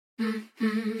Welcome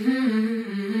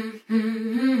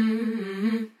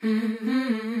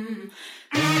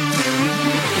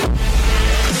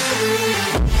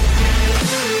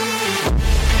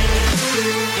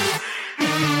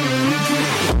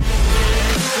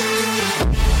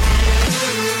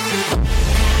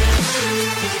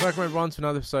everyone to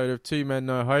another episode of Two Men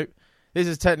No Hope. This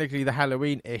is technically the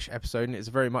Halloween-ish episode, and it's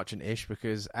very much an ish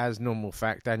because, as normal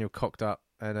fact, Daniel cocked up,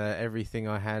 and everything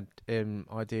I had in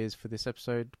ideas for this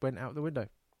episode went out the window.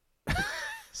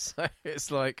 So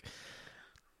it's like,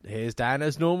 here's Dan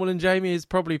as normal, and Jamie is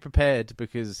probably prepared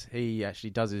because he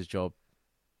actually does his job.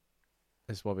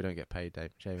 That's why we don't get paid,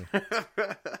 Jamie.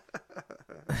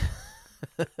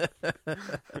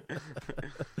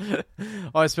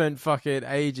 I spent fucking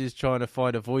ages trying to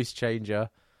find a voice changer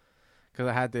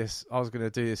because I was going to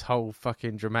do this whole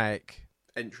fucking dramatic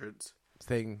entrance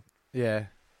thing, yeah,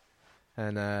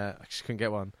 and I just couldn't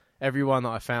get one. Every one that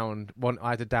I found, I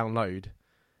had to download,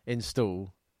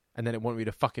 install, and then it wanted me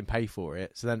to fucking pay for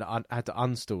it, so then I had to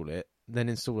uninstall it, then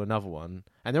install another one,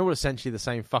 and they're all essentially the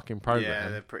same fucking program. Yeah,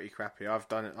 they're pretty crappy. I've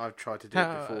done it. I've tried to do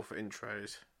it before for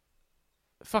intros.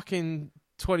 Fucking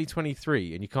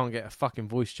 2023, and you can't get a fucking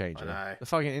voice changer. I know. The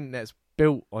fucking internet's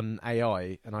built on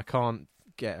AI, and I can't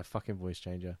get a fucking voice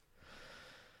changer.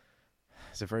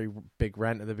 It's a very big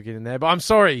rant at the beginning there, but I'm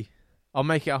sorry. I'll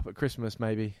make it up at Christmas,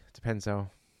 maybe. Depends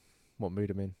what mood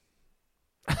I'm in.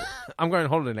 I'm going on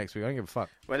holiday next week. I don't give a fuck.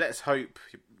 Well, let's hope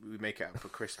we make it up for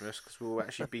Christmas, because we'll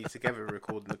actually be together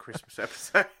recording the Christmas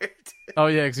episode. Oh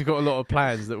yeah, because we've got a lot of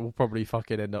plans that will probably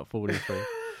fucking end up falling through.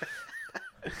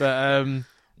 But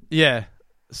yeah.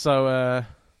 So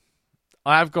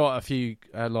I have got a few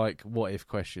like what if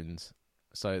questions.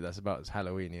 So that's about as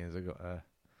Halloweeny as I got.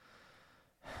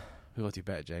 We got to do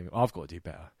better, Jamie. I've got to do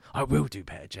better. I will do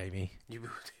better, Jamie. You will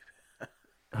do better.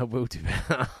 I will do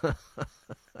better.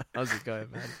 How's it going,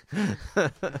 man?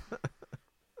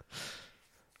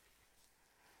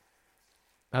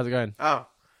 How's it going? Oh,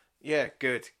 yeah,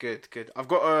 good. I've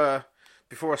got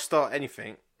before I start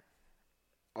anything,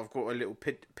 I've got a little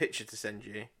picture to send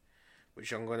you,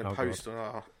 which I'm going to post on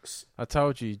our. I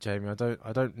told you, Jamie. I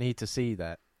don't need to see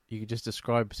that. You can just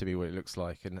describe to me what it looks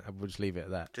like, and we'll just leave it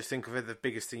at that. Just think of it the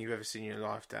biggest thing you've ever seen in your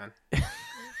life, Dan.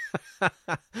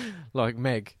 Like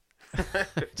Meg,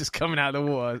 just coming out of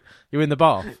the water. You in the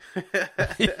bath?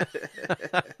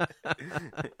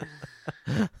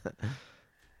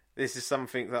 This is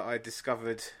something that I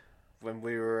discovered when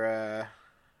we were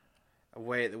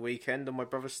away at the weekend on my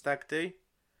brother's stag do.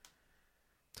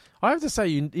 I have to say,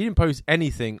 you didn't post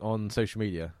anything on social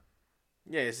media.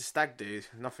 Yeah, it's a stag do.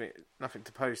 Nothing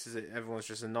to post, is it? Everyone's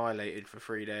just annihilated for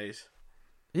 3 days.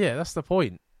 Yeah, that's the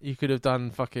point. You could have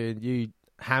done you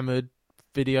hammered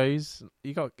videos.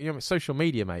 You got social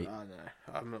media, mate. Oh no,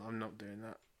 I'm not doing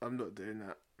that. I'm not doing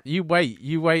that. You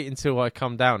wait until I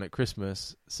come down at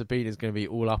Christmas. Sabina's going to be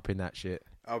all up in that shit.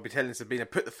 I'll be telling Sabina,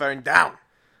 put the phone down.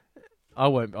 I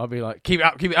won't. I'll be like, keep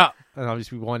it up. And I'll just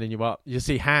be winding you up. You'll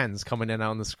see hands coming in out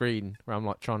on the screen where I'm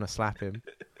like trying to slap him.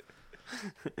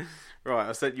 Right,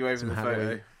 I'll send you over the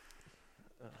photo.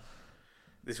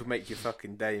 This will make your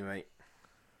fucking day, mate.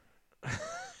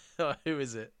 Who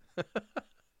is it?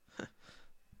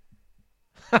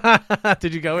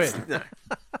 Did you go in?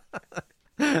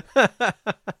 No.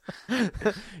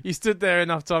 You stood there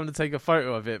enough time to take a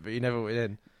photo of it, but you never went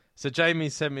in. So Jamie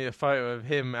sent me a photo of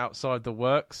him outside the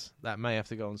works. That may have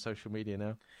to go on social media now.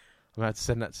 I'm going to have to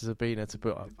send that to Sabina to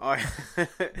put up.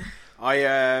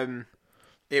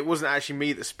 It wasn't actually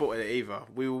me that spotted it either.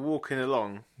 We were walking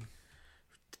along.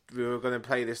 We were going to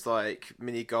play this like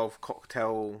mini golf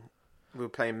cocktail. We were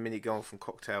playing mini golf and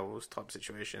cocktails type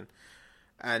situation,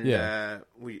 and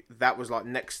that was like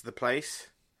next to the place.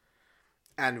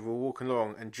 And we were walking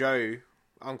along, and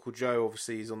Uncle Joe,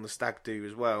 obviously is on the stag do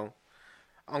as well.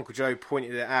 Uncle Joe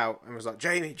pointed it out and was like,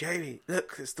 "Jamie,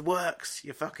 look, it's the works.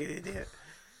 You fucking idiot."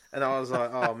 And I was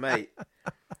like, "Oh, mate."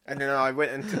 And then I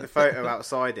went and took the photo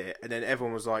outside it, and then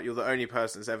everyone was like, "You're the only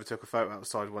person that's ever took a photo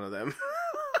outside one of them."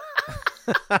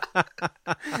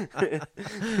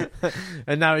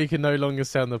 And now he can no longer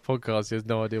say on the podcast he has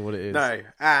no idea what it is. No,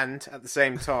 and at the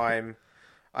same time,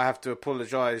 I have to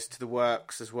apologise to the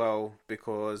works as well,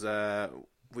 because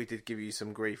we did give you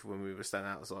some grief when we were standing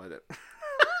outside it.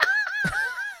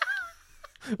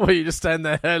 Well, you just stand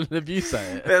there and abuse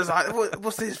at it. It was like,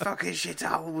 what's this fucking shit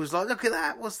up? It was like, look at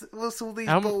that. What's all these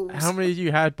balls? How many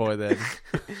you had by then?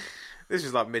 This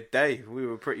was like midday. We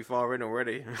were pretty far in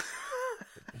already.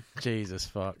 Jesus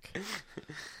fuck.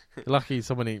 Lucky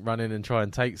someone didn't run in and try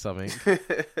and take something. But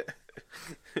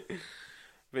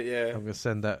yeah. I'm going to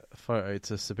send that photo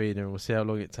to Sabina and we'll see how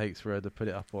long it takes for her to put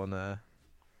it up on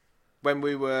when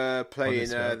we were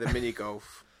playing Honestly. the mini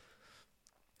golf,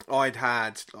 I'd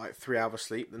had like 3 hours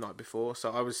sleep the night before,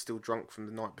 so I was still drunk from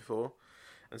the night before,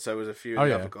 and so was a few of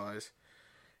the other guys.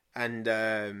 And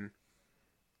I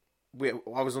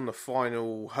was on the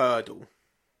final hurdle,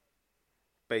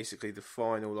 basically the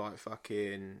final like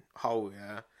fucking hole.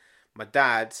 Yeah, my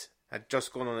dad had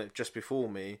just gone on it just before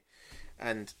me,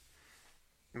 and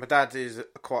my dad is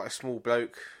quite a small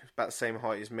bloke, about the same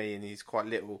height as me, and he's quite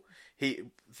little.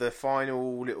 The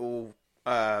final little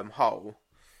hole,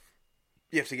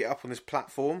 you have to get up on this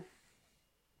platform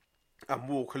and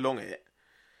walk along it,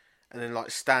 and then like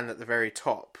stand at the very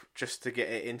top just to get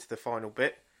it into the final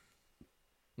bit.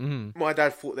 Mm. My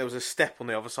dad thought there was a step on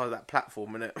the other side of that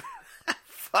platform, and it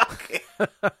fuck it.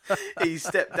 He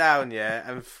stepped down, yeah,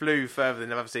 and flew further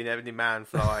than I've ever seen any man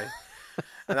fly.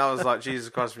 And I was like, Jesus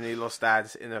Christ, when he lost dad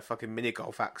in a fucking mini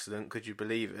golf accident, could you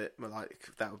believe it? But like,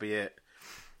 that would be it.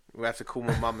 We have to call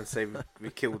my mum and say we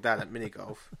killed dad at mini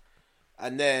golf.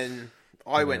 And then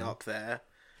I went up there,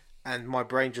 and my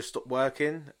brain just stopped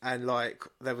working. And like,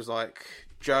 there was like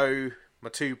Joe, my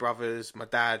 2 brothers, my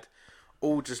dad,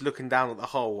 all just looking down at the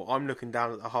hole. I'm looking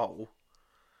down at the hole,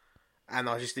 and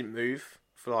I just didn't move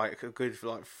for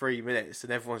like 3 minutes,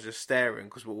 and everyone's just staring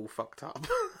because we're all fucked up.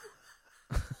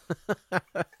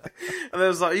 And they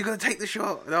was like, "Are you gonna take the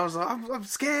shot?" And I was like, "I'm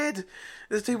scared.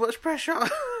 There's too much pressure."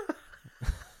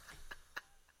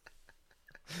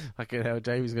 Fucking hell,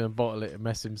 Jamie's going to bottle it and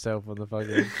mess himself on the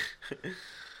fucking...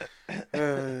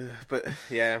 But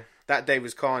yeah, that day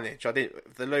was carnage.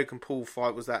 The Logan Paul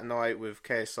fight was that night with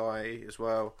KSI as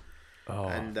well. Oh,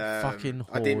 And fucking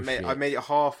I made it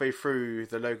halfway through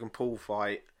the Logan Paul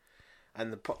fight,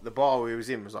 and the bar we was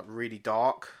in was like really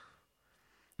dark,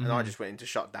 and I just went into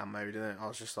shutdown mode, and I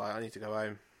was just like, I need to go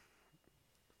home.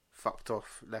 Fucked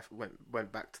off,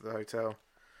 went back to the hotel.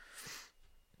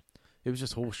 It was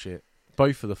just horseshit.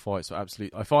 Both of the fights were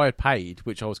absolute. If I had paid,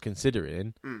 which I was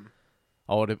considering,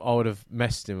 I would have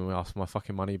messed him and asked my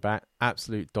fucking money back.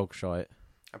 Absolute dog shite.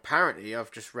 Apparently,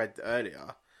 I've just read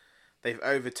earlier, they've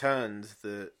overturned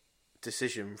the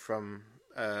decision from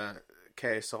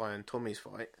KSI and Tommy's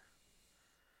fight.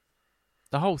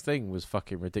 The whole thing was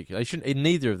fucking ridiculous. They shouldn't.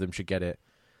 Neither of them should get it.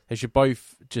 They should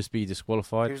both just be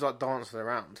disqualified. He was like dancing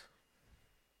around.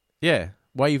 Yeah,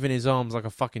 waving his arms like a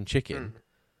fucking chicken.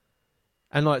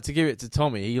 And like, to give it to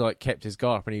Tommy, he like kept his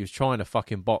guard up and he was trying to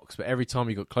fucking box, but every time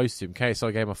he got close to him,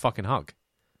 KSI gave him a fucking hug.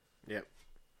 Yep.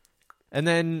 And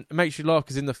then it makes you laugh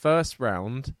because in the first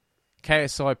round,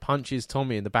 KSI punches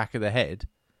Tommy in the back of the head,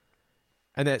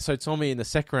 and then so Tommy in the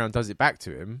second round does it back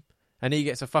to him, and he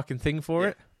gets a fucking thing for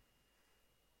it.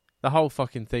 The whole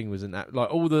fucking thing wasn't that, like,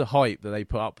 all the hype that they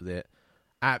put up with it,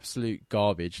 absolute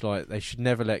garbage. Like, they should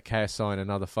never let KSI in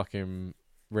another fucking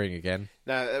ring again.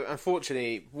 No,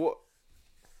 unfortunately,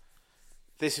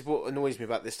 this is what annoys me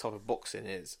about this type of boxing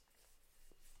is,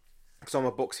 because I'm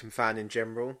a boxing fan in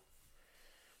general.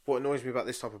 What annoys me about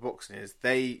this type of boxing is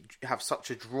they have such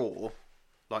a draw,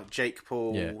 like Jake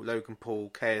Paul, Logan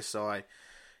Paul, KSI,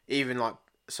 even like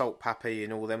Salt Pappy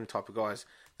and all them type of guys.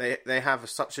 They have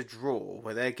such a draw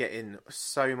where they're getting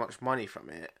so much money from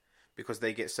it because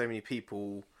they get so many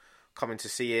people coming to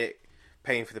see it,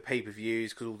 paying for the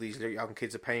pay-per-views because all these young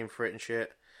kids are paying for it and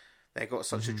shit. They got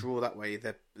such a draw that way.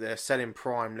 They're selling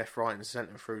Prime left, right, and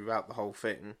centre throughout the whole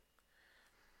thing.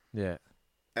 Yeah,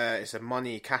 it's a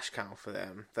money cash cow for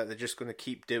them that they're just going to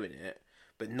keep doing it.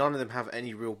 But none of them have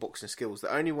any real boxing skills.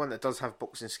 The only one that does have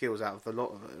boxing skills out of the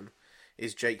lot of them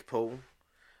is Jake Paul.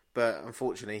 But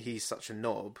unfortunately, he's such a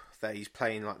knob that he's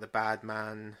playing like the bad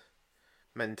man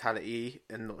mentality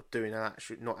and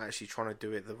not actually trying to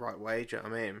do it the right way. Do you know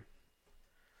what I mean?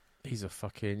 he's a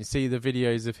fucking... You see the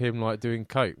videos of him like doing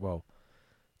coke? Well,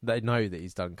 they know that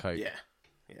he's done coke.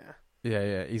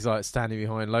 Yeah. He's like standing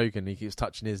behind Logan. He keeps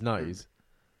touching his nose.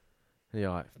 And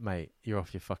you're like, mate, you're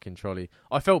off your fucking trolley.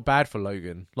 I felt bad for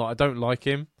Logan. Like, I don't like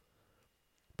him,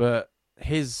 but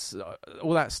his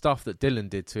all that stuff that Dylan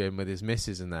did to him with his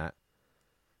misses and that,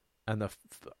 and the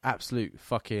absolute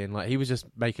fucking, like, he was just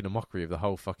making a mockery of the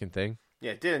whole fucking thing.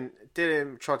 Yeah,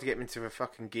 Dylan tried to get him into a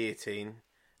fucking guillotine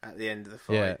at the end of the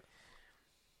fight. Yeah.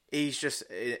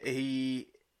 He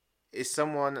is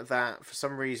someone that for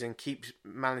some reason keeps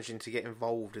managing to get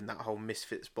involved in that whole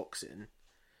misfits boxing,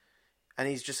 and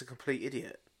he's just a complete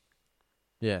idiot.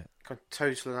 Yeah,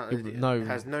 total idiot.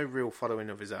 Has no real following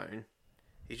of his own.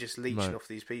 He's just leeching off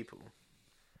these people.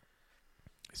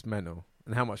 It's mental.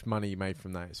 And how much money he made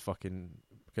from that is fucking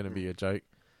going to be a joke.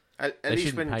 At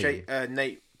least when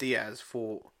Nate Diaz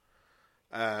fought...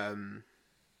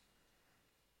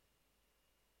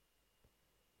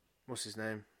 what's his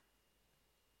name?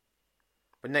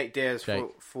 when Nate Diaz Jake.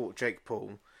 fought Jake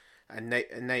Paul, and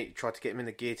Nate tried to get him in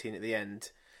the guillotine at the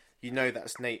end. You know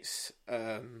that's Nate's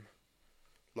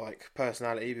like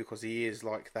personality, because he is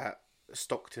like that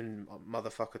Stockton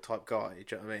motherfucker type guy.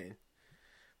 Do you know what I mean?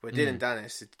 But Dylan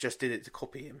Dennis just did it to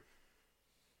copy him.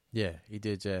 Yeah, he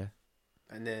did. Yeah,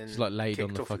 and then just like laid kicked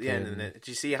on the off fucking. at the end. And then, did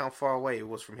you see how far away he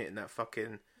was from hitting that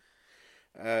fucking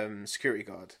security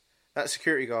guard? That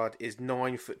security guard is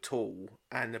 9 foot tall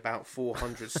and about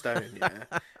 400 stone.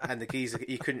 Yeah, and the geezer,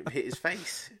 he couldn't hit his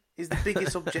face. He's the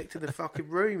biggest object in the fucking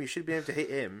room. You should be able to hit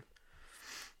him.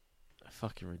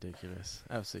 Fucking ridiculous.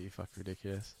 Absolutely fucking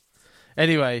ridiculous.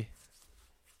 Anyway,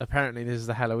 apparently this is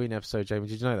the Halloween episode, Jamie.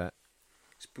 Did you know that?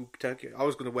 Spooktacular. I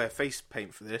was going to wear face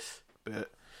paint for this, but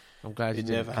I'm glad you it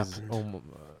didn't. never happened.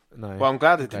 No. Well, I'm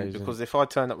glad it didn't, because if I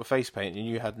turned up with face paint and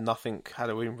you had nothing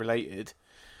Halloween related,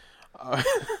 I'd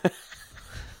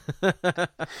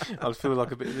feel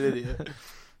like a bit of an idiot.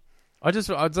 I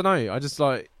don't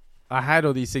know. I had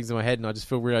all these things in my head and I just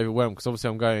feel really overwhelmed, because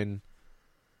obviously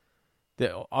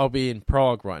I'll be in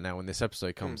Prague right now when this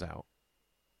episode comes out.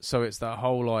 So it's that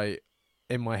whole, like,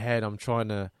 in my head, I'm trying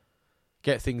to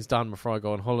get things done before I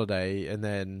go on holiday, and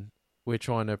then we're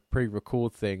trying to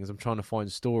pre-record things. I'm trying to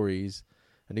find stories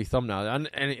and do thumbnails.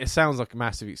 And it sounds like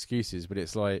massive excuses, but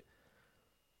it's like,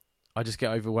 I just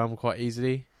get overwhelmed quite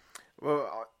easily.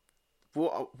 Well,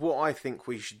 what I think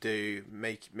we should do,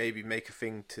 maybe make a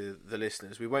thing to the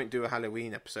listeners. We won't do a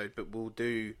Halloween episode, but we'll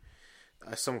do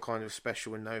some kind of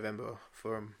special in November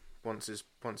for once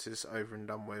it's over and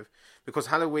done with. Because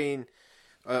Halloween,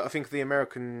 I think the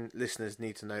American listeners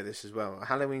need to know this as well.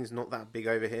 Halloween's not that big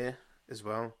over here as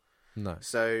well. No.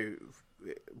 So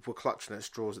we're clutching at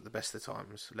straws at the best of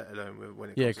times, let alone when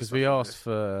it comes to because we asked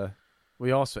for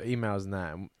emails and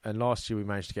that, and last year we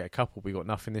managed to get a couple. We got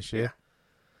nothing this year. Yeah.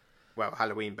 Well,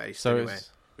 Halloween based so anyway.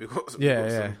 We got some.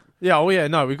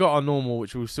 No, we got our normal,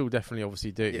 which we'll still definitely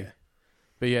obviously do. Yeah.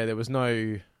 But yeah, there was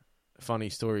no funny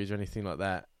stories or anything like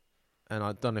that. And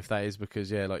I don't know if that is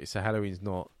because, like you said, Halloween's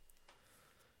not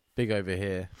big over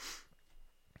here.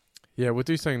 Yeah, we'll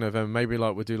do something in November. Maybe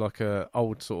we'll do like a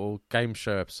old sort of game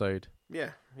show episode.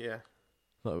 Yeah.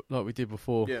 Like we did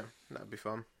before. Yeah, that'd be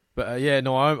fun. But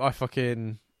I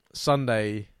fucking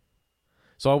Sunday.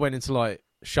 So I went into like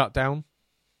shutdown.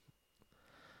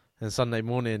 And Sunday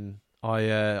morning, I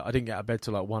didn't get out of bed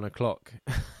till like 1 o'clock.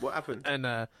 What happened?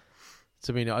 And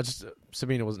Sabina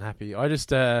wasn't happy. I just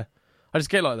get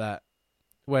like that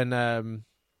when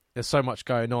there's so much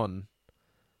going on.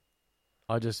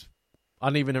 I didn't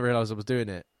even realise I was doing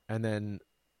it, and then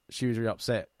she was really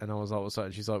upset, and I was like, "What's up?"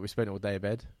 And she's like, "We spent all day in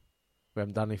bed. We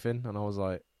haven't done anything," and I was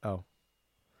like, "Oh."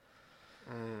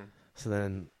 So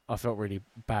then I felt really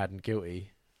bad and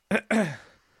guilty.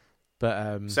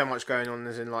 But so much going on,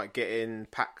 as in like getting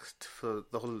packed for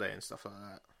the holiday and stuff like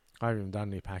that. I haven't even done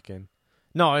any packing.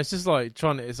 No, it's just like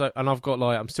and I've got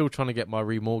I'm still trying to get my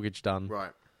remortgage done.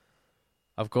 Right.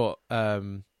 I've got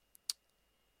my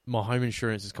home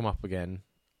insurance has come up again.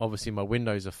 Obviously, my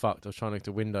windows are fucked. I was trying to get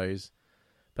to windows,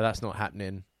 but that's not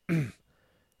happening. And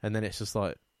then it's just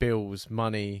like bills,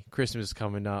 money, Christmas is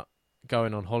coming up,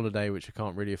 going on holiday, which I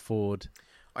can't really afford.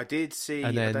 I did see,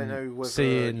 I don't know whether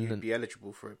you'd be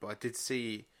eligible for it, but I did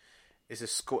see it's a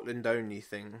Scotland only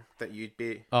thing that you'd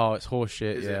be. Oh, it's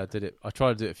horseshit. Yeah, I did it. I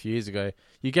tried to do it a few years ago.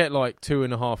 You get like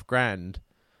 $2,500,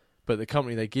 but the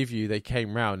company they give you, they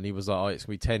came round and he was like, "Oh, it's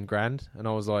gonna be 10 grand," and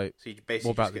I was like, so you basically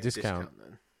 "What about the get discount?"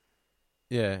 Then?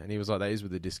 Yeah, and he was like, "That is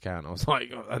with the discount." I was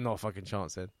like, oh, "Not a fucking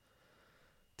chance then."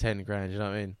 10 grand, you know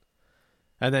what I mean?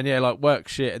 And then work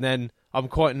shit, and then I'm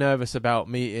quite nervous about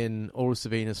meeting all of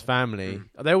Savina's family.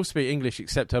 They all speak English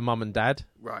except her mum and dad.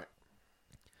 Right.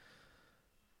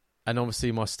 And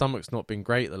obviously my stomach's not been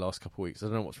great the last couple of weeks. I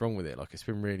don't know what's wrong with it. Like, it's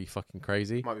been really fucking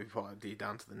crazy. Might be partly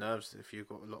down to the nerves if you've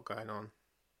got a lot going on.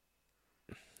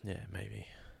 Yeah, maybe.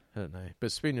 I don't know.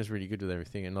 But Savina's really good with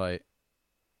everything, and like,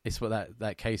 it's what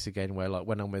that case again where like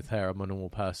when I'm with her, I'm a normal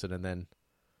person, and then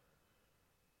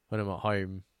when I'm at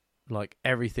home, like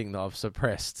everything that I've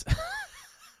suppressed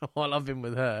while I've been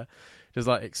with her just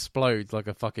like explodes like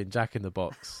a fucking Jack in the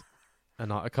Box,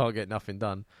 and I can't get nothing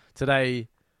done. Today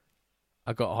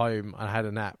I got home and I had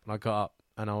a nap, and I got up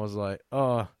and I was like,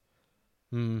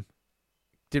 didn't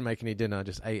make any dinner,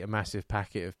 just ate a massive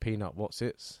packet of peanut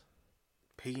Wotsits.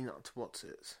 Peanut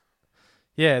Wotsits?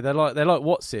 Yeah, they're like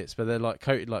Wotsits, but they're like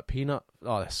coated like peanut.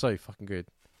 Oh, they're so fucking good.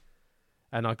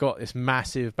 And I got this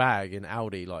massive bag in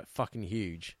Aldi, like fucking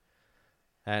huge.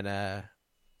 And I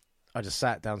just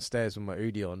sat downstairs with my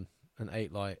hoodie on and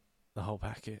ate like the whole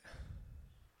packet.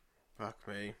 Fuck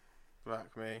me.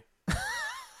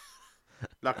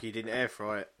 Lucky you didn't air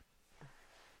fry it.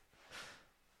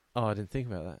 Oh, I didn't think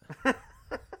about that.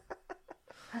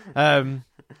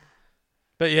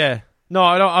 But yeah, no,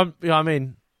 I don't. I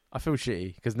mean, I feel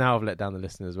shitty because now I've let down the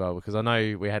listener as well because I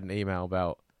know we had an email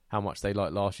about how much they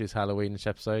liked last year's Halloween-ish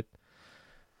episode,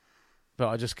 but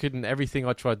I just couldn't. Everything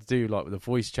I tried to do, like with the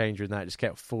voice changer and that, just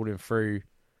kept falling through,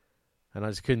 and I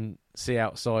just couldn't see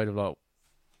outside of like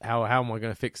how am I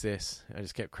going to fix this? I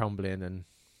just kept crumbling and.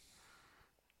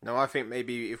 No, I think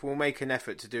maybe if we'll make an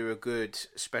effort to do a good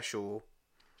special,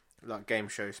 like game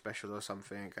show special or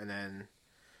something, and then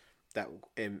that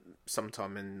in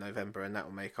sometime in November, and that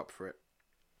will make up for it.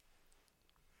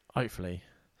 Hopefully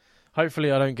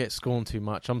I don't get scorned too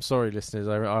much. I'm sorry, listeners.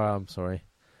 I'm sorry,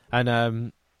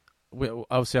 and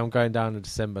obviously I'm going down in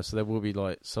December, so there will be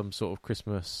like some sort of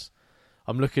Christmas.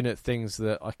 I'm looking at things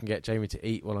that I can get Jamie to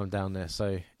eat while I'm down there,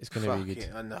 so it's going to be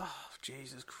good. I know.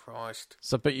 Jesus Christ.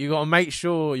 So, but you got to make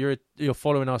sure you're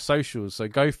following our socials. So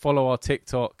go follow our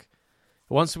TikTok.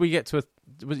 Once we get to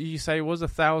you say it was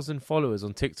 1,000 followers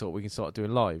on TikTok, we can start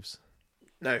doing lives.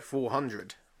 No,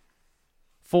 400.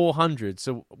 400.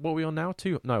 So what are we on now?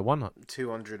 100.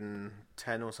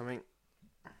 210 or something.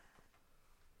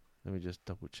 Let me just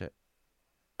double check.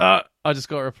 I just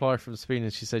got a reply from Sabina.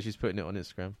 She said she's putting it on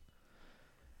Instagram.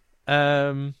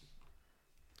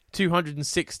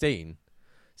 216.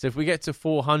 So if we get to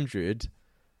 400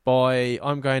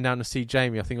 I'm going down to see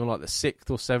Jamie, I think on like the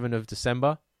 6th or 7th of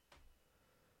December.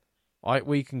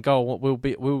 We can go.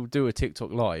 We'll do a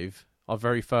TikTok live, our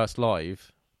very first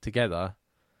live together,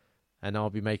 and I'll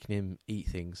be making him eat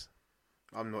things.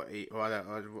 I'm not eating.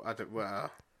 Well, I don't.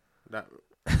 Well, that.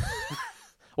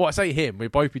 Well, I say him. We'll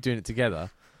both be doing it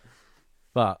together.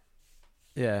 But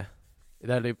yeah,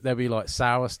 there'll be like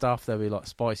sour stuff. There'll be like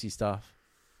spicy stuff.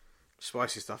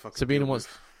 Spicy stuff.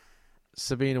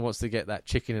 Sabina wants to get that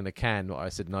chicken in a can. But I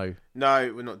said no.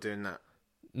 No, we're not doing that.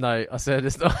 No, I said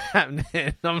it's not happening.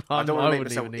 I don't want to make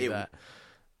myself even eat ill. that.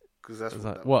 Because that's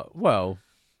like, what? Well,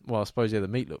 I suppose the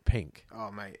meat looked pink.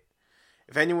 Oh, mate.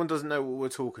 If anyone doesn't know what we're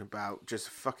talking about, just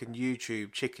fucking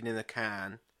YouTube chicken in a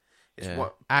can. It's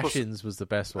what Ashens was the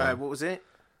best one. What was it?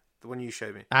 The one you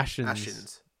showed me.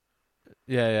 Ashens.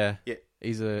 Yeah. Yeah.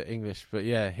 He's English, but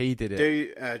yeah, he did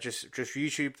it. Just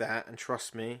YouTube that, and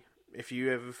trust me, if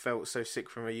you ever felt so sick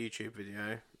from a YouTube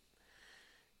video,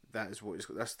 that's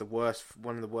the worst.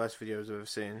 One of the worst videos I've ever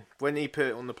seen. When he put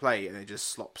it on the plate and it just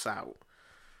slops out.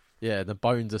 Yeah, the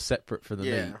bones are separate from the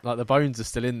meat. Like the bones are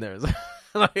still in there.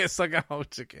 Like it's like a whole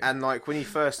chicken. And like when he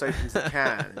first opens the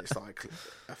can, it's like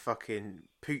a fucking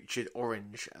punctured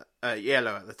orange,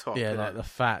 yellow at the top. Yeah, like the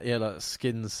fat. Yeah, like the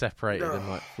skin's separated and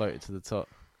like floated to the top.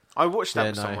 I watched that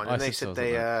with someone, and they said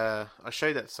I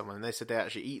showed that to someone, and they said they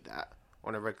actually eat that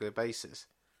on a regular basis.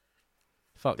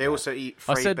 Fuck. They also eat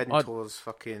Frey Bentor's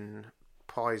fucking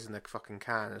pies in the fucking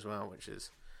can as well, which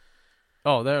is.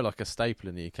 Oh, they're like a staple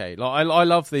in the UK. Like I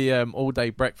love the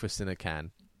all-day breakfast in a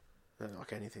can. I don't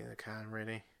like anything in a can,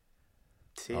 really.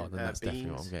 Then that's beans,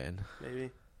 definitely what I'm getting.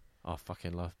 Maybe. I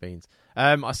fucking love beans.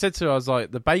 I said to her, I was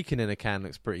like, the bacon in a can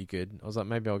looks pretty good. I was like,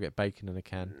 maybe I'll get bacon in a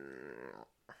can.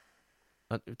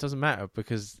 It doesn't matter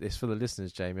because it's for the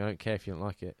listeners, Jamie. I don't care if you don't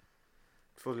like it.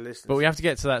 For the listeners. But we have to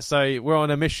get to that. So we're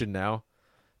on a mission now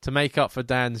to make up for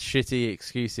Dan's shitty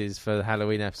excuses for the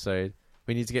Halloween episode.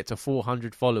 We need to get to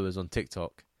 400 followers on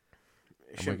TikTok.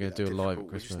 And we're going to do a live at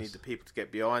Christmas. We just need the people to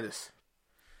get behind us.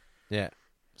 Yeah.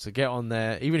 So get on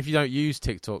there. Even if you don't use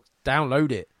TikTok,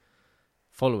 download it.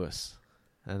 Follow us.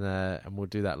 And we'll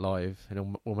do that live.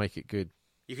 And we'll make it good.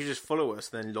 You can just follow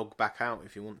us and then log back out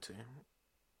if you want to.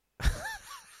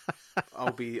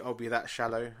 I'll be that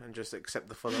shallow and just accept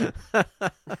the follow.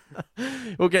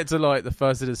 We'll get to like the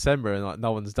 1st of December and like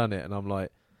no one's done it. And I'm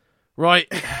like, right.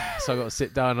 So I've got to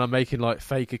sit down and I'm making like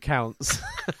fake accounts.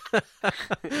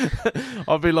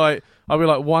 I'll be like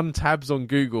one tab's on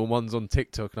Google and one's on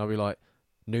TikTok, and I'll be like,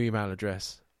 new email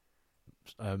address,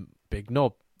 Big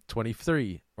Knob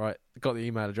 23, right? Got the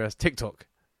email address, TikTok,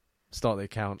 start the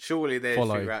account. Surely they'd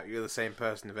figure out you're the same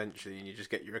person eventually, and you just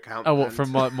get your account. Oh, what,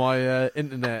 from my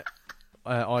internet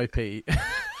IP?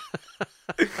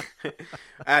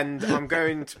 And I'm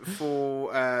going to,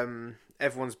 for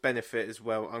everyone's benefit as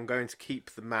well, I'm going to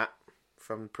keep the map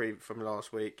from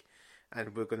last week,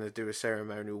 and we're going to do a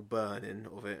ceremonial burning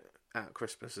of it at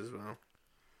Christmas as well.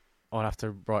 I'll have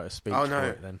to write a speech for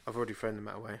it then. I've already thrown the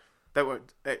mat away. That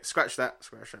won't scratch that.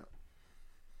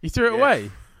 You threw it away?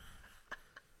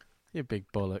 You big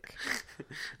bollock.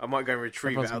 I might go and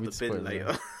retrieve it out of the bin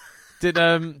later.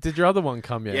 Did your other one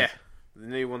come yet? Yeah, the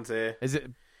new one's here. Is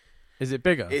it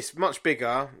bigger? It's much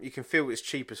bigger. You can feel it's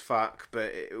cheap as fuck,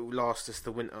 but it will last us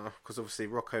the winter because obviously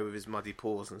Rocco with his muddy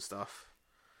paws and stuff.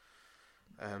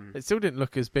 It still didn't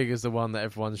look as big as the one that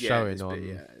everyone's showing on.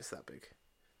 Yeah, it's that big.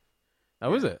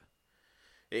 Oh, is it?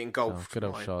 It engulfed good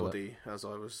old my Charlotte. body as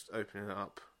I was opening it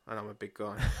up, and I'm a big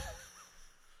guy.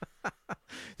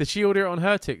 Did she order it on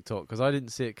her TikTok? Because I didn't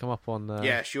see it come up on.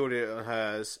 Yeah, she ordered it on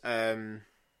hers.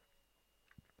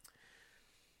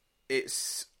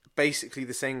 It's basically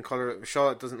the same colour.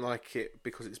 Charlotte doesn't like it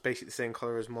because it's basically the same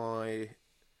colour as my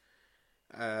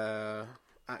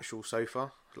actual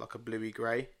sofa, like a bluey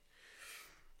grey.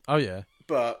 Oh yeah.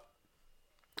 But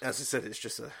as I said, it's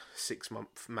just a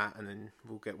 6-month mat, and then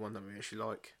we'll get one that we actually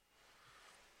like.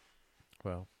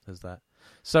 Well, there's that.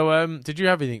 So, did you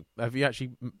have anything? Have you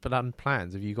actually done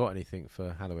plans? Have you got anything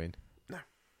for Halloween? No.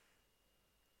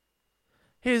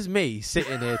 Here's me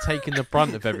sitting here taking the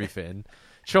brunt of everything,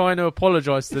 trying to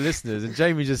apologise to the listeners, and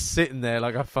Jamie just sitting there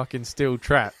like a fucking steel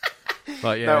trap.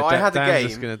 Like, yeah, no, I had a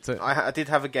Dan's game. Just gonna I did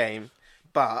have a game,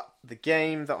 but the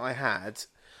game that I had,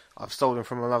 I've stolen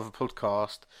from another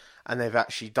podcast, and they've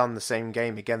actually done the same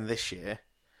game again this year.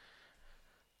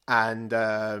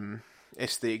 And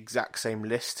it's the exact same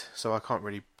list, so I can't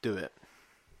really do it.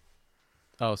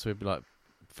 Oh, so it'd be like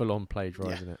full on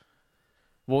plagiarising it.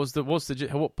 What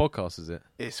podcast is it?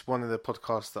 It's one of the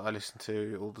podcasts that I listen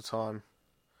to all the time.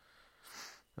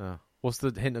 Oh. What's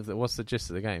the gist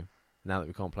of the game? Now that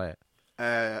we can't play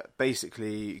it.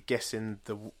 Basically guessing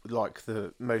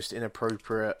the most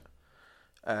inappropriate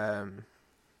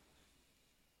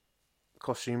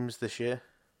costumes this year.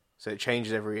 So it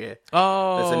changes every year.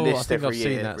 Oh, there's a list every I've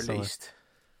seen year that released.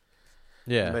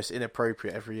 Somewhere. Yeah, the most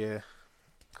inappropriate every year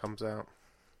comes out.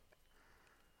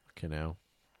 Fucking hell.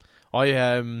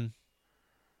 I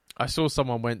saw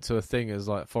someone went to a thing as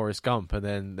like Forrest Gump, and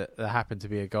then there happened to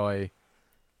be a guy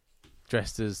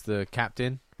dressed as the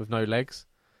captain with no legs.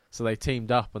 So they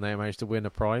teamed up and they managed to win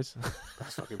a prize.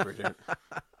 That's fucking brilliant.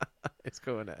 It's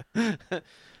cool, isn't it?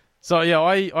 So yeah,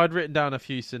 I'd written down a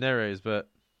few scenarios, but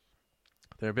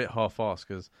they're a bit half-assed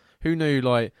because who knew,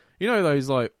 like, you know those,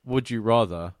 like, would you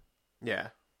rather? Yeah.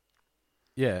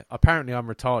 Yeah, apparently I'm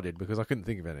retarded because I couldn't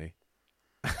think of any.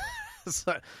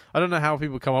 So, I don't know how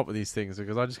people come up with these things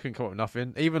because I just couldn't come up with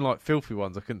nothing. Even, like, filthy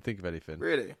ones, I couldn't think of anything.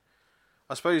 Really?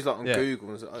 I suppose, like, on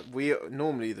Google,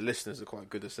 normally the listeners are quite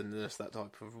good at sending us that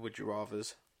type of would you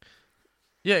rathers.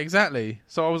 Yeah, exactly.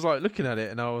 So I was, like, looking at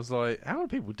it and I was like, how do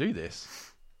people do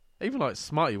this? Even, like,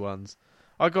 smarty ones.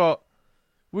 I got...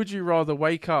 Would you rather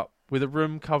wake up with a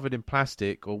room covered in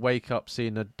plastic or wake up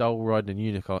seeing a doll riding a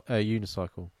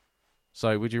unicycle?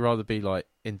 So would you rather be like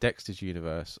in Dexter's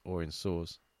universe or in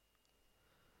Saw's?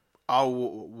 I'll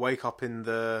wake up in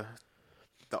the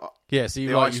yeah, so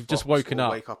you've just woken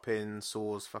up. Wake up in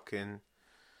Saw's fucking...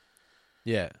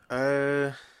 Yeah.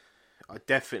 I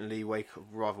definitely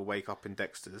rather wake up in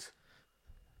Dexter's.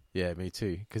 Yeah, me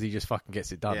too. Because he just fucking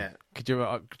gets it done. Yeah.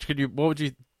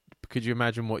 Could you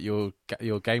imagine what your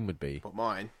game would be? What,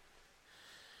 mine?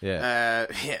 Yeah.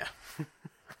 Yeah.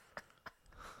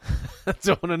 I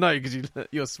don't want to know because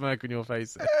you're smirk on your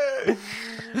face.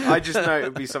 I just know it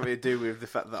would be something to do with the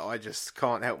fact that I just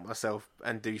can't help myself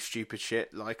and do stupid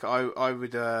shit. Like I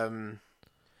would,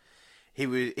 he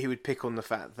would pick on the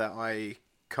fact that I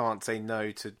can't say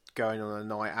no to going on a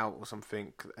night out or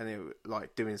something, and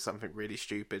like doing something really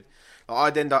stupid.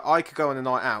 Like I could go on a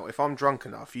night out if I'm drunk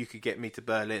enough. You could get me to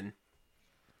Berlin.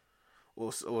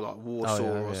 Or like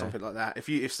Warsaw or something like that.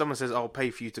 If someone says I'll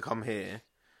pay for you to come here,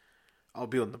 I'll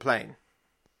be on the plane.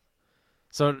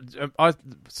 So I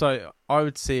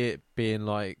would see it being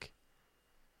like,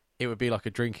 it would be like a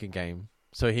drinking game.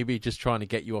 So he'd be just trying to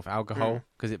get you off alcohol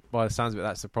because by the sounds of it,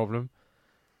 that's the problem.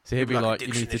 So he'd be like,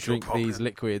 you need to drink these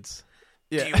liquids.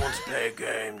 Yeah. Do you want to play a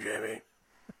game, Jamie?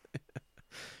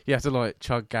 You have to like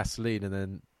chug gasoline and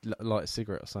then light a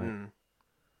cigarette or something.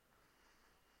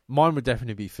 Mine would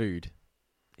definitely be food.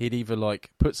 He'd either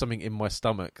like put something in my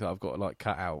stomach that I've got to like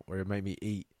cut out, or it made me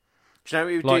eat. Do you know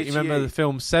what he would do to remember you? The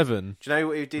film Seven? Do you know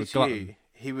what he would do to Glutton? you?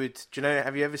 He would. Do you know?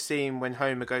 Have you ever seen When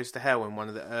Homer Goes to Hell in one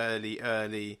of the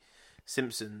early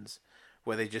Simpsons,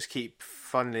 where they just keep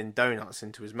funneling donuts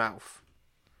into his mouth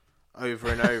over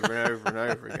and over and over and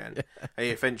over again, and he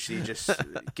eventually just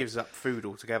gives up food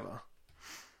altogether?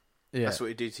 Yeah, that's what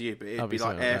he'd do to you. But it'd be like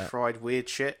something air like that. fried weird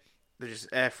shit. They just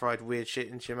air fried weird shit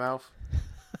into your mouth.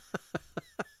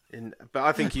 But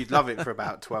I think you'd love it for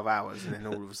about 12 hours, and then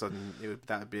all of a sudden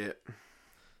that'd be it.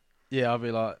 Yeah, I'd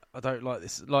be like, I don't like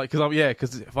this, like,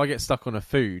 because if I get stuck on a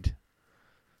food,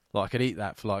 like I could eat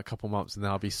that for like a couple months, and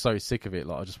then I'll be so sick of it,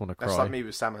 like I just want to cry. That's like me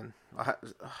with salmon. I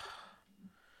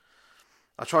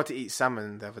tried to eat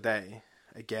salmon the other day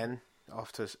again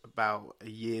after about a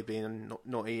year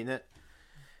not eating it,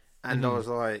 and I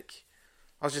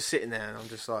was just sitting there, and I'm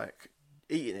just like,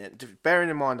 eating it. Bearing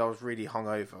in mind I was really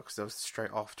hungover because I was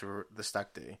straight after the stag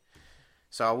do,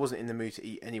 so I wasn't in the mood to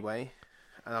eat anyway.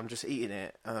 And I'm just eating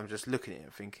it, and I'm just looking at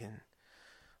it, thinking,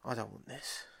 I don't want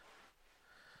this.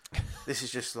 This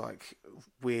is just like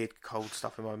weird cold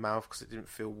stuff in my mouth because it didn't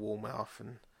feel warm enough.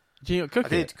 And did you not cook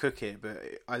it? I did cook it, but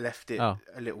I left it a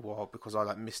little while because I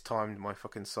like mistimed my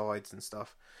fucking sides and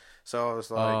stuff. So I was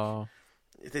like,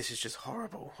 this is just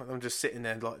horrible. And I'm just sitting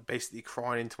there like basically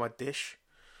crying into my dish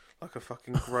like a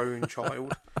fucking grown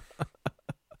child.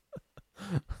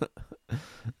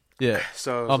 Yeah.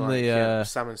 So I was like,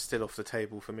 salmon's still off the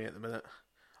table for me at the minute.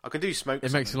 I can do smoked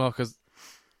salmon. It makes me laugh because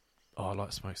I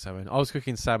like smoked salmon. I was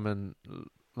cooking salmon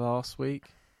last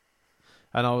week,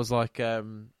 and I was like,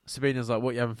 Sabina's like, "What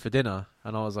are you having for dinner?"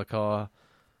 And I was like, what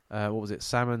was it?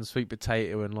 Salmon, sweet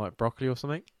potato, and like broccoli or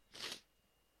something.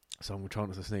 So I'm trying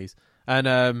not to sneeze.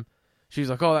 And she was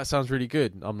like, "Oh, that sounds really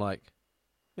good." I'm like,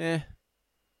 "Yeah."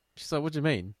 She's like, "What do you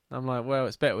mean?" I'm like, "Well,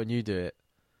 it's better when you do it."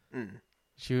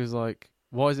 She was like,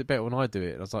 "Why is it better when I do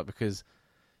it?" And I was like, "Because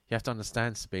you have to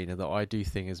understand, Sabina, that I do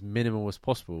things as minimal as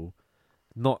possible.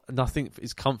 Nothing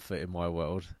is comfort in my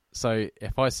world. So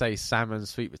if I say salmon,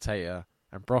 sweet potato,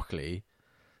 and broccoli,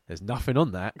 there's nothing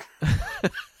on that.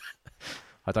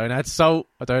 I don't add salt.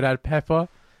 I don't add pepper.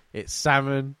 It's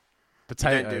salmon,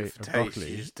 potato, you don't do it for and taste,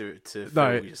 broccoli. you just do it to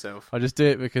fill yourself. I just do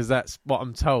it because that's what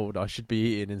I'm told I should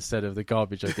be eating instead of the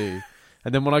garbage I do."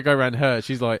 And then when I go around her,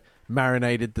 she's like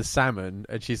marinated the salmon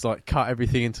and she's like cut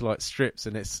everything into like strips,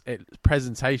 and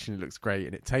presentation looks great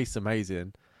and it tastes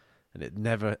amazing, and it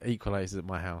never equalizes at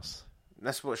my house.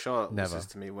 That's what Charlotte says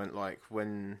to me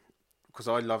because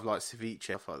I love like ceviche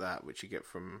stuff like that, which you get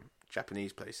from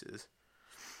Japanese places.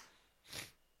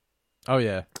 Oh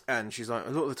yeah. And she's like, a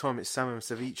lot of the time it's salmon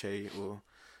ceviche or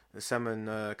the salmon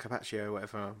carpaccio or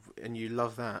whatever, and you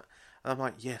love that. And I'm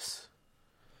like, yes,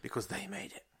 because they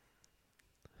made it.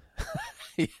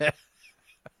 Yeah,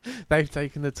 they've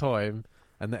taken the time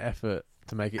and the effort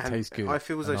to make it taste good. I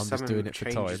feel as though salmon doing it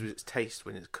changes with its taste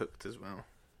when it's cooked as well.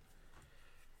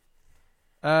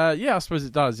 Yeah, I suppose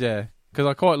it does. Yeah, because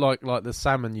I quite like the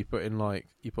salmon you put on like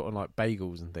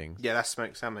bagels and things. Yeah, that's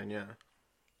smoked salmon. Yeah.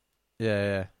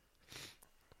 Yeah.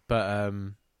 But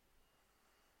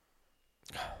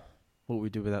what would we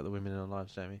do without the women in our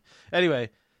lives, Jamie? Anyway,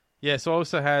 yeah. So I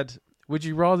also had: would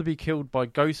you rather be killed by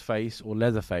Ghostface or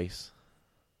Leatherface?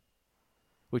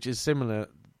 Which is similar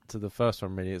to the first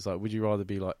one, really. It's like, would you rather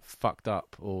be like fucked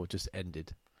up or just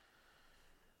ended?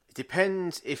 It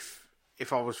depends if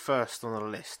I was first on the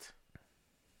list.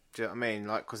 Do you know what I mean?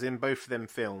 Like, because in both of them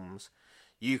films,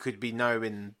 you could be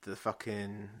knowing the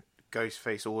fucking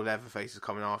Ghostface or Leatherface is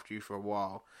coming after you for a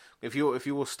while. If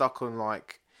you were stuck on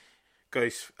like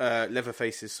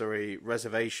Leatherface's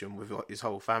reservation with like, his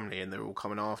whole family and they're all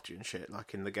coming after you and shit,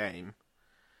 like in the game.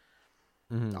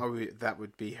 That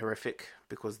would be horrific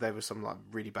because there were some like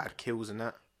really bad kills in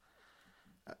that.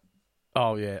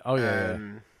 Oh yeah.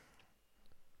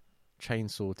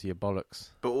 Chainsaw to your bollocks.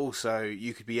 But also,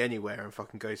 you could be anywhere and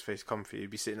fucking Ghostface come for you.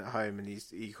 You'd be sitting at home and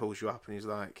he calls you up and he's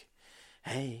like,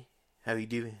 "Hey, how you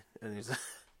doing?" And he's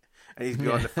and he's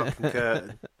behind the fucking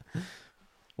curtain.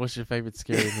 What's your favourite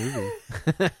scary movie?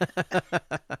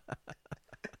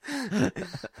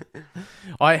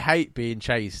 I hate being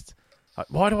chased. Like,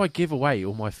 why do I give away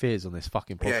all my fears on this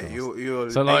fucking podcast? Yeah, you're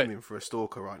so, aiming for a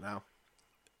stalker right now.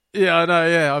 Yeah, I know,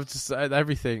 yeah. I've just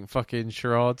everything, fucking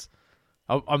charades.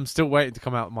 I'm still waiting to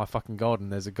come out of my fucking garden.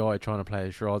 There's a guy trying to play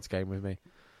a charades game with me.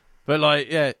 But, like,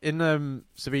 yeah, in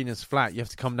Sabina's flat, you have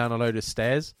to come down a load of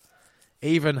stairs.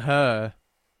 Even her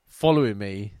following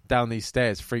me down these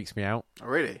stairs freaks me out. Oh,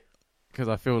 really? Because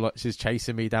I feel like she's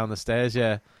chasing me down the stairs,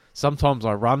 yeah. Sometimes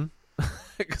I run.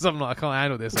 Because I'm like, I can't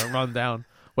handle this. I run down.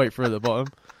 Wait for her at the bottom.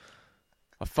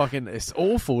 It's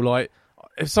awful. Like,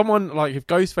 if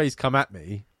Ghostface come at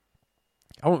me,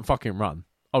 I wouldn't fucking run.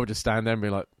 I would just stand there and be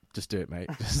like, just do it, mate.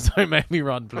 Just don't make me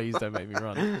run, please. Don't make me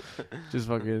run. Just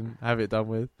fucking have it done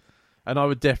with. And I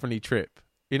would definitely trip.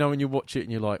 You know, when you watch it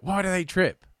and you're like, why do they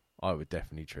trip? I would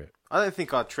definitely trip. I don't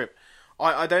think I'd trip.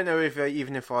 I don't know if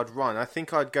even if I'd run. I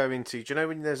think I'd go into... Do you know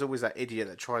when there's always that idiot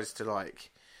that tries to,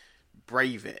 like,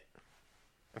 brave it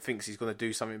and thinks he's going to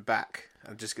do something back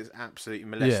and just gets absolutely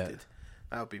molested?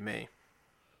 Yeah. That would be me.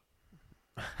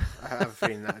 I have a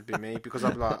feeling that would be me because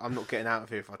I'm like, I'm not getting out of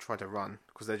here if I try to run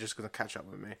because they're just going to catch up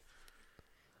with me.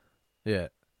 Yeah.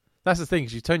 That's the thing,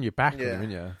 because you turn your back on them,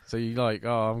 don't you? So you're like,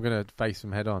 oh, I'm going to face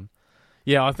them head on.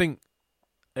 Yeah, I think,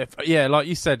 like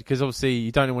you said, because obviously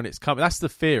you don't know when it's coming. That's the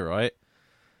fear, right?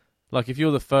 Like, if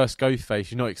you're the first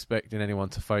Ghostface, you're not expecting anyone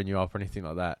to phone you up or anything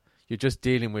like that. You're just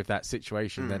dealing with that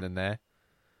situation then and there.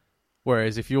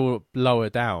 Whereas if you're lower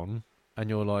down, and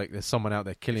you're like, there's someone out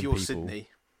there killing if you're people. Sydney.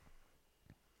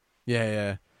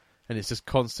 Yeah. And it's just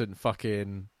constant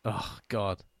fucking, oh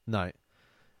God, no.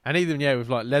 And even, with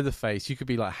like Leatherface, you could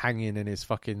be like hanging in his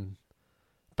fucking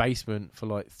basement for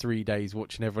like 3 days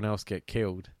watching everyone else get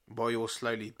killed. While you're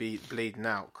slowly bleeding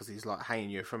out because he's like hanging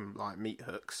you from like meat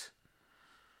hooks.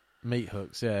 Meat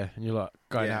hooks, yeah. And you're like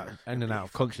going out in and out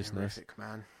of consciousness. Horrific,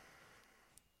 man.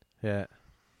 Yeah.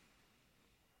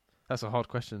 That's a hard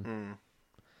question.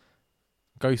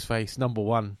 Ghostface, number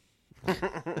 1.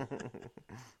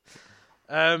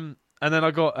 And then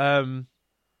I got,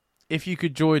 if you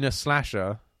could join a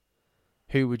slasher,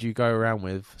 who would you go around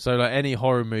with? So like any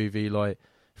horror movie, like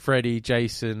Freddy,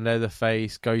 Jason,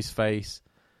 Leatherface, Ghostface,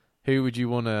 who would you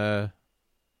want to,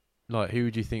 like, who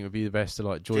would you think would be the best to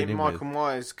like join in Michael with?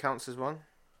 Myers counts as one?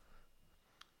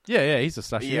 Yeah, he's a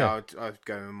slasher. Yeah, I'd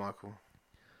go with Michael.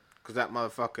 Because that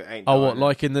motherfucker ain't Oh, dying. what,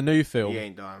 like in the new film? He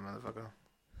ain't dying, motherfucker.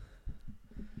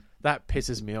 That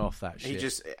pisses me off, that shit. He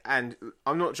just, and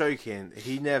I'm not joking,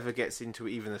 he never gets into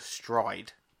even a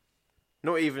stride.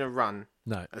 Not even a run.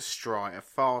 No. A stride, a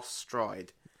fast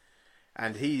stride.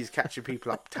 And he's catching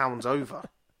people up towns over.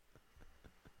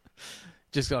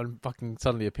 Just fucking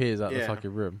suddenly appears out of the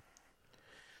fucking room.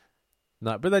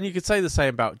 No, but then you could say the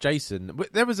same about Jason.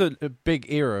 There was a big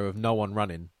era of no one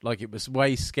running. Like, it was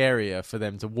way scarier for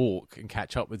them to walk and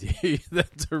catch up with you than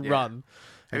to run.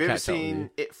 Have you ever seen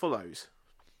It Follows?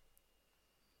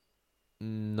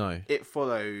 No. It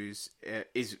Follows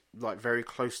is like very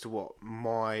close to what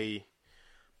my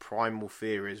primal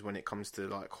fear is when it comes to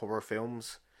like horror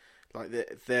films. Like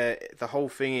the whole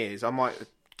thing is, I might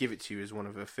give it to you as one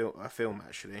of a film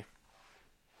actually,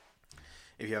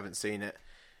 if you haven't seen it.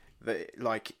 That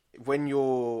like when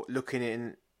you're looking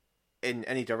in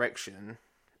any direction,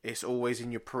 it's always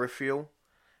in your peripheral,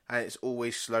 and it's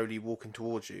always slowly walking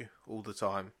towards you all the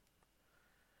time.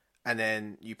 And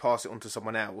then you pass it on to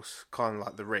someone else, kind of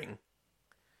like The Ring,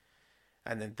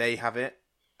 and then they have it,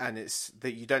 and it's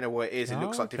that you don't know what it is. It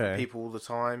looks like different people all the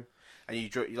time, and you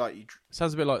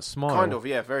sounds a bit like Smile. Kind of,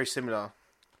 yeah, very similar.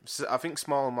 So I think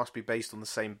Smile must be based on the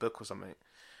same book or something.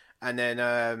 And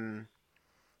then,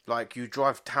 like you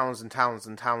drive towns and towns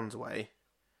and towns away,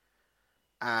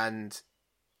 and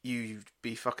you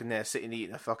be fucking there sitting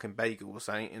eating a fucking bagel or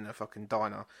something in a fucking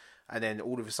diner. And then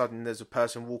all of a sudden there's a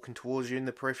person walking towards you in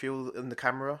the peripheral in the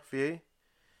camera view.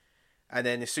 And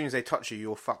then as soon as they touch you,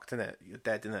 you're fucked, innit? You're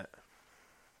dead, innit?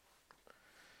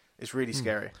 It's really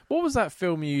scary. What was that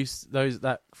film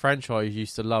that franchise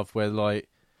used to love where like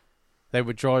they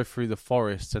would drive through the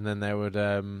forest and then they would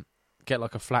get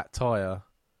like a flat tire.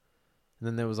 And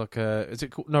then there was like is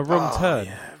it called Wrong Turn?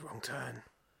 Yeah, Wrong Turn.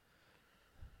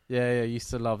 Yeah, I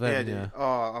used to love them. Yeah. Oh,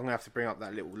 I'm gonna have to bring up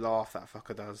that little laugh that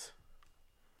fucker does.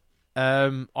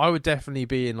 I would definitely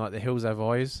be in like The Hills Have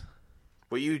Eyes.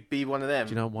 Well, you'd be one of them.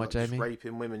 Do you know why, like, Jamie? Just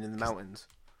raping women in the mountains.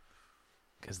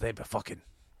 Because they be fucking.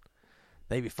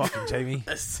 They be fucking, Jamie.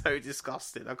 That's so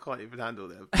disgusting. I can't even handle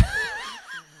them.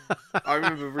 I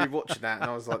remember rewatching that and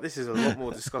I was like, this is a lot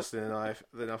more disgusting than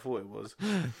I thought it was.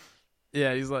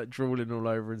 Yeah, he's like drooling all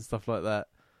over and stuff like that.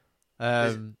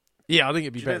 Yeah, I think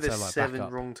it'd be better to like 7 back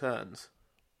up. wrong turns.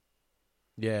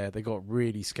 Yeah, they got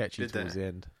really sketchy towards they? the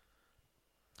end.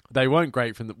 They weren't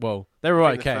great from they were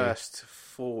okay. The first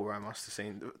 4 I must have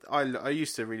seen. I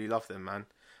used to really love them, man.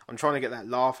 I'm trying to get that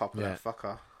laugh up with that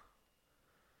fucker.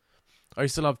 I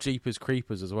used to love Jeepers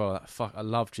Creepers as well. I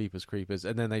love Jeepers Creepers,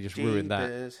 and then they just ruined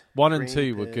that. 1 and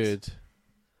 2 were good.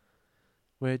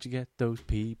 Where'd you get those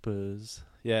peepers?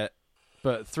 Yeah,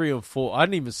 but 3 and 4, I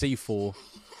didn't even see 4.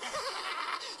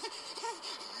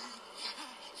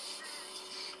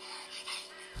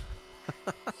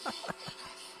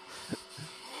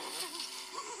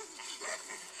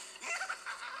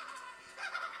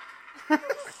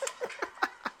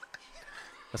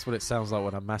 That's what it sounds like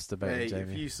when I'm masturbating,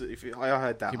 Jamie. I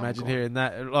heard that. Can you imagine hearing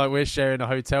that? Like we're sharing a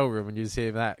hotel room and you just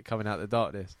hear that coming out of the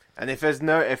darkness. And if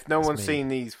no one's seen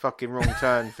these fucking Wrong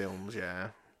Turn films, yeah.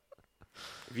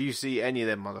 If you see any of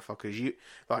them motherfuckers,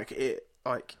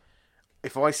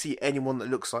 if I see anyone that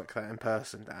looks like that in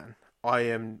person, Dan, I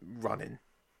am running.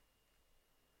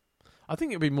 I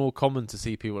think it'd be more common to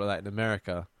see people like that in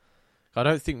America. I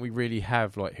don't think we really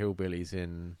have like hillbillies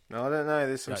in. No, I don't know.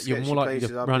 There's some you're more likely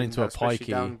to run into a pikey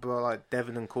down by like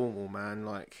Devon and Cornwall, man.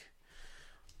 Like,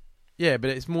 yeah, but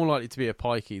it's more likely to be a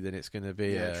pikey than it's going to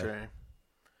be true.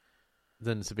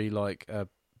 Than to be like a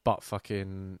butt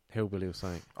fucking hillbilly or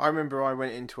something. I remember I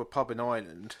went into a pub in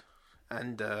Ireland,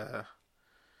 and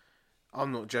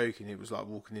I'm not joking. It was like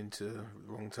walking into the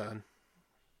Wrong Turn.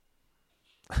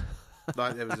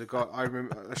 Like there was a guy. I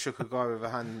remember I shook a guy with a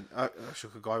hand. I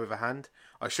shook a guy with a hand.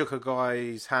 I shook a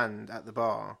guy's hand at the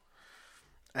bar,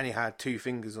 and he had 2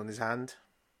 fingers on his hand.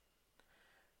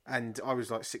 And I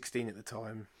was like 16 at the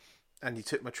time, and he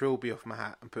took my trilby off my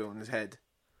hat and put it on his head.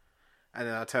 And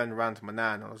then I turned around to my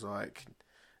nan and I was like,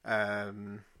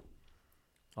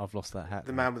 I've lost that hat.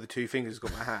 the man with the 2 fingers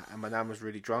got my hat, and my nan was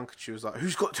really drunk, and she was like,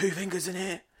 "Who's got 2 fingers in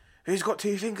here? Who's got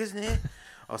 2 fingers in here?"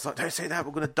 I was like, "Don't say that,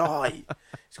 we're going to die.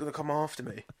 He's going to come after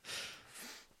me."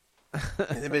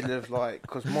 In the middle of like,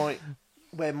 because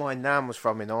where my nan was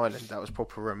from in Ireland, that was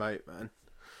proper remote, man.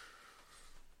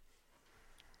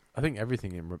 I think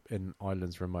everything in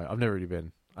Ireland's remote. I've never really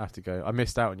been. I have to go. I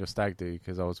missed out on your stag do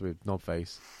because I was with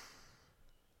Knobface.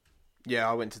 Yeah,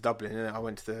 I went to Dublin, and I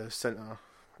went to the centre.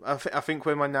 I think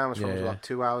where my nan was from was like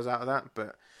 2 hours out of that,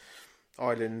 but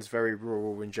Ireland's very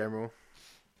rural in general.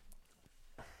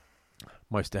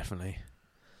 Most definitely.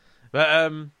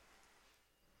 But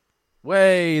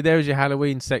there's your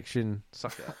Halloween section.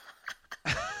 Suck it up.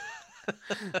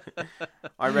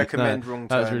 I recommend Wrong Turns.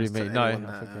 That was really to mean. No, anyone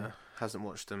that hasn't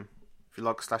watched them. If you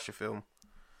like a slasher film,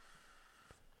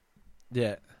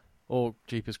 yeah, or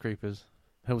Jeepers Creepers,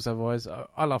 Hills Have Eyes.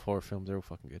 I love horror films. They're all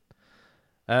fucking good.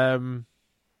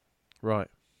 Right.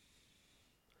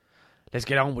 Let's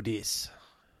get on with this.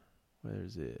 Where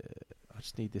is it? I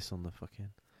just need this on the fucking...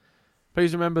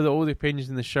 Please remember that all the opinions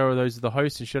in the show are those of the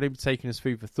host and should be taken as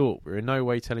food for thought. We're in no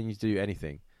way telling you to do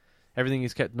anything. Everything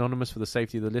is kept anonymous for the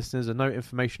safety of the listeners, and no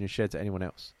information is shared to anyone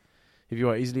else. If you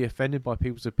are easily offended by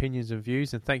people's opinions and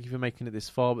views, then thank you for making it this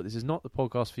far, but this is not the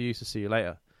podcast for you, so see you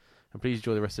later. And please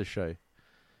enjoy the rest of the show.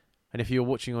 And if you're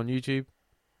watching on YouTube,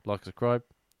 like and subscribe.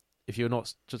 If you're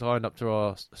not signed up to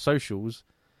our socials,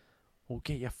 well,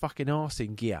 get your fucking arse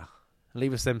in gear.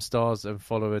 Leave us them stars and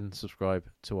follow and subscribe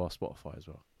to our Spotify as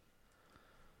well.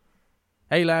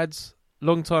 Hey lads,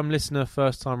 long time listener,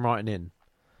 first time writing in.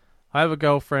 I have a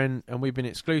girlfriend and we've been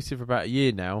exclusive for about a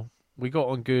year now. We got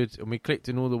on good and we clicked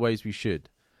in all the ways we should.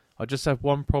 I just have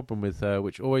one problem with her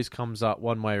which always comes up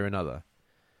one way or another.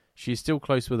 She is still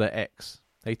close with her ex.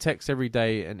 They text every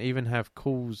day and even have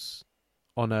calls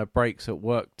on her breaks at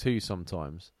work too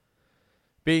sometimes.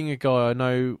 Being a guy, I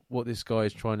know what this guy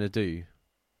is trying to do.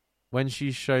 When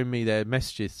she's shown me their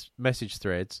message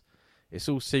threads, it's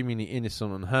all seemingly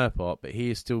innocent on her part, but he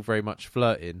is still very much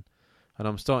flirting, and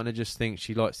I'm starting to just think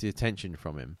she likes the attention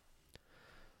from him.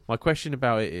 My question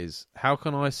about it is, how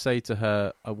can I say to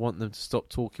her I want them to stop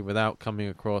talking without coming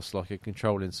across like a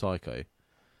controlling psycho?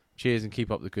 Cheers and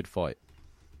keep up the good fight.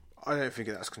 I don't think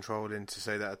that's controlling to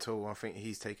say that at all. I think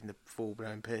he's taking the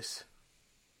full-blown piss.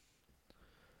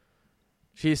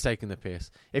 She is taking the piss.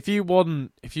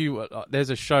 There's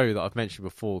a show that I've mentioned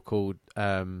before called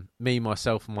Me,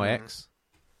 Myself and My Ex.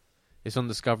 It's on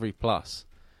Discovery Plus.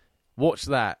 Watch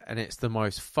that, and it's the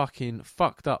most fucking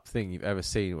fucked up thing you've ever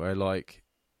seen. Where like,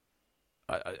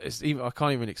 I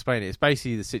can't even explain it. It's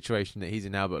basically the situation that he's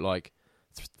in now, but like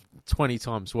 20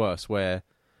 times worse. Where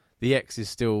the ex is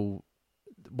still,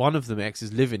 one of them ex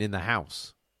is living in the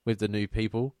house with the new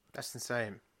people. That's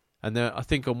insane. And I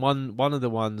think on one of the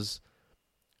ones,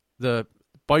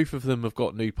 both of them have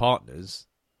got new partners,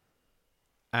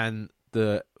 and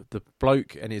the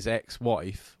bloke and his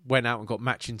ex-wife went out and got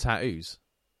matching tattoos,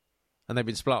 and they've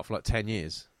been split up for like 10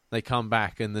 years. They come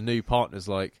back and the new partner's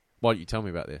like, "Why don't you tell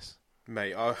me about this?"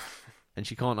 Mate, and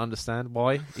she can't understand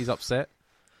why he's upset.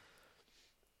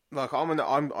 Like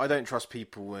I don't trust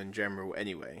people in general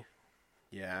anyway.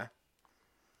 Yeah.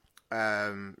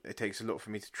 It takes a lot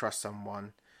for me to trust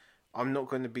someone. I'm not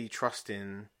going to be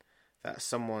trusting that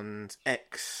someone's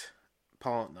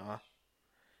ex-partner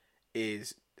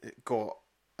is got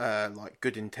like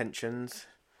good intentions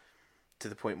to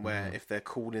the point where if they're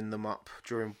calling them up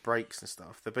during breaks and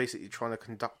stuff, they're basically trying to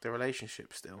conduct their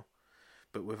relationship still,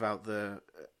 but without the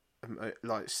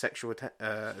like sexual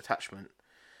attachment.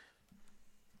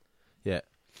 Yeah.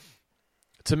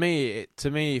 To me,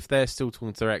 if they're still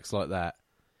talking to their ex like that,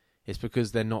 it's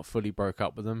because they're not fully broke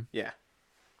up with them. Yeah.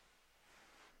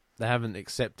 They haven't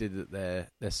accepted that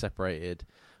they're separated.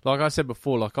 Like I said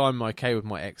before, like I'm okay with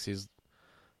my exes.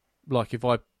 Like if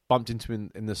I bumped into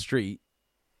him in the street,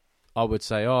 I would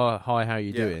say, "Oh, hi, how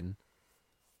you doing?"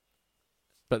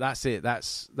 But that's it.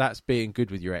 That's being good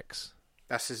with your ex.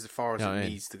 That's as far as it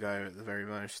needs to go at the very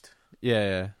most.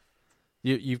 Yeah.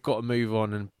 You've got to move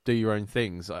on and do your own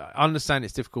things. I understand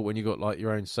it's difficult when you got like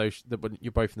your own when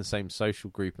you're both in the same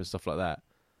social group and stuff like that.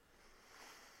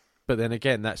 But then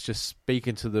again, that's just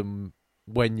speaking to them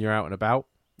when you're out and about.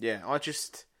 Yeah,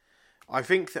 I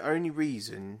think the only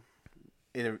reason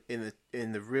in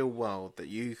the real world that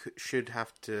you should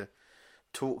have to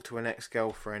talk to an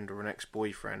ex-girlfriend or an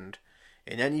ex-boyfriend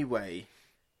in any way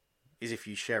is if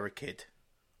you share a kid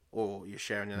or you're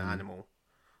sharing an animal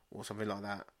or something like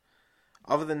that.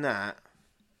 Other than that,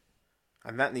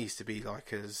 and that needs to be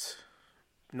like as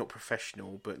not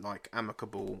professional but like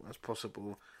amicable as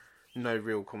possible. No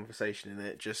real conversation in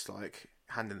it, just like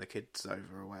handing the kids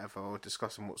over or whatever, or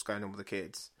discussing what's going on with the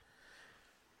kids.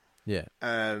 Yeah.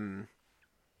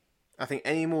 I think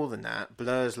any more than that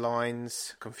blurs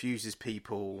lines, confuses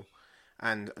people,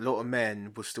 and a lot of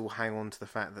men will still hang on to the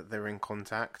fact that they're in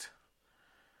contact.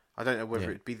 I don't know whether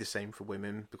it'd be the same for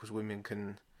women, because women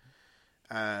can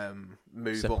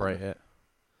move Separate on. it.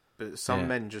 But some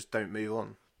men just don't move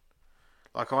on.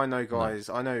 Like, I know guys,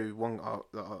 I know one,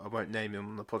 I won't name him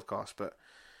on the podcast, but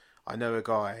I know a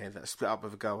guy that split up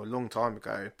with a girl a long time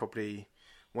ago, probably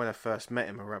when I first met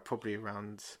him, probably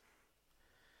around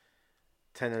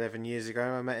 10, 11 years ago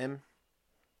I met him.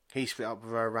 He split up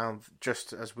with her around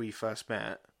just as we first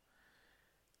met,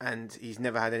 and he's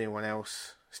never had anyone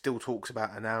else. Still talks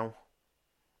about her now.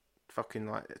 Fucking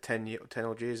like 10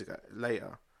 odd years ago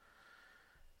later.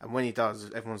 And when he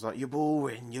does, everyone's like, you're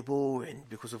boring,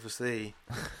 because obviously,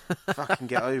 fucking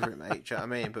get over it, mate. Do you know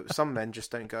what I mean? But some men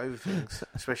just don't get over things,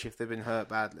 especially if they've been hurt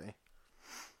badly.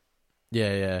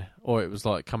 Yeah. Or it was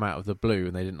like come out of the blue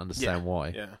and they didn't understand why.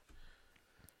 Yeah.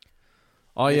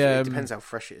 It depends how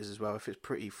fresh it is as well. If it's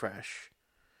pretty fresh,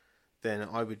 then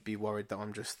I would be worried that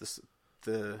I'm just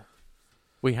the...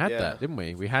 We had that, didn't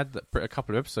we? We had that a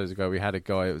couple of episodes ago. We had a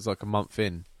guy, it was like a month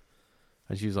in,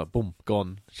 and she was like, boom,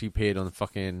 gone. She appeared on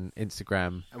fucking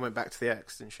Instagram. And went back to the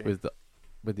ex, didn't she? With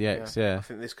the ex, yeah. I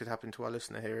think this could happen to our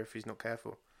listener here if he's not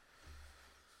careful.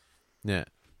 Yeah.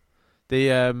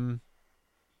 This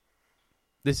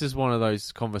is one of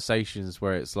those conversations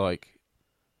where it's like,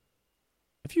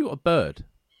 have you got a bird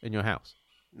in your house?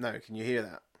 No, can you hear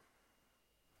that?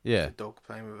 Yeah. It's a dog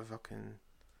playing with a fucking...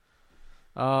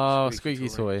 squeaky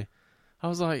toy. I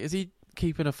was like, is he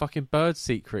keeping a fucking bird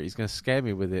secret? He's going to scare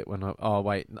me with it when I... Oh,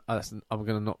 wait. I'm going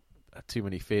to not have too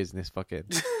many fears in this fucking...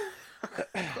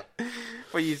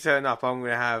 When you turn up, I'm going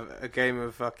to have a game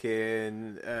of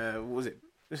fucking... what was it?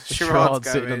 Charades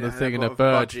sitting on the thing and a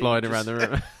bird flying around the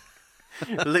room.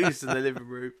 Loose in the living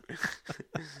room.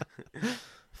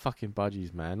 Fucking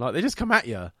budgies, man. Like, they just come at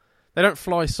you. They don't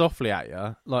fly softly at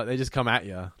you. Like, they just come at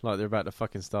you. Like, they're about to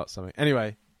fucking start something.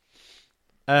 Anyway.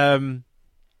 Yeah,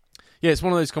 it's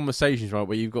one of those conversations, right,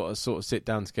 where you've got to sort of sit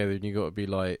down together and you've got to be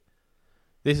like,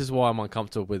 this is why I'm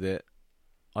uncomfortable with it.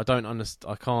 I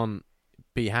can't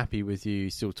be happy with you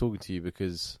still talking to you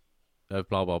because of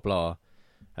blah, blah, blah.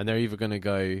 And they're either going to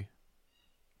go,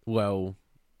 well,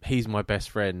 he's my best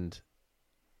friend.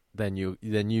 Then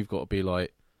you've got to be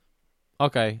like,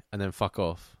 okay, and then fuck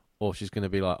off. Or she's going to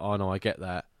be like, oh no, I get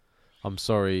that. I'm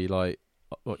sorry, like,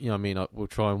 you know what I mean? We'll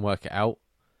try and work it out.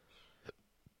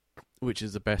 Which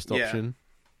is the best option.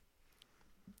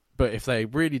 But if they're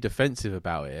really defensive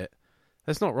about it,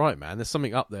 that's not right, man. There's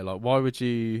something up there. Like, why would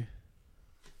you...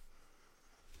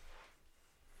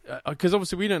 Because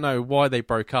obviously we don't know why they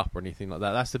broke up or anything like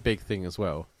that. That's the big thing as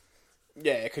well.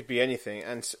 Yeah, it could be anything.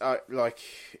 And, like,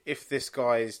 if this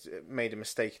guy's made a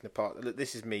mistake in the past... Look,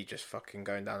 this is me just fucking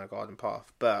going down a garden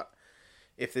path. But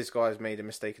if this guy's made a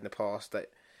mistake in the past that,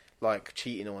 like,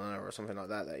 cheating on her or something like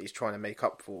that he's trying to make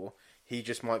up for... He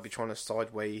just might be trying to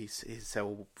sideways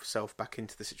himself back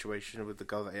into the situation with the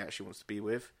girl that he actually wants to be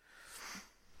with.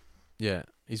 Yeah,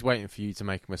 he's waiting for you to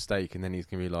make a mistake, and then he's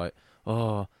gonna be like,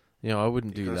 "Oh, you know, I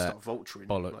wouldn't do that." Start vulturing,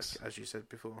 bollocks, like, as you said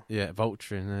before. Yeah,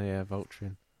 vulturing. Yeah,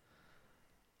 vulturing.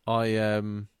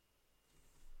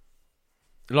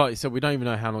 Like, so we don't even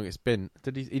know how long it's been.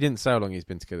 Did he? He didn't say how long he's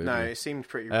been together. No, it seemed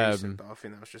pretty recent, but I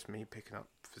think that was just me picking up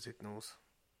for signals.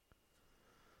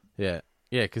 Yeah.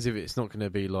 Yeah, because if it's not going to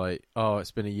be like, oh,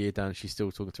 it's been a year down, she's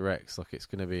still talking to her ex, like it's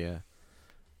going to be a...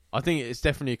 I think it's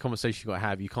definitely a conversation you've got to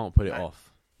have. You can't put it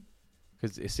off.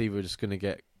 Because it's either just going to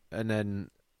get... And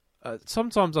then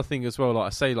sometimes I think as well, like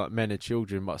I say, like men are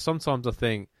children, but sometimes I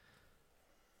think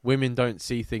women don't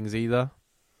see things either.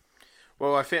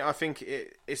 Well, I think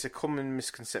it's a common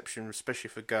misconception, especially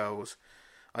for girls.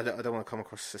 I don't want to come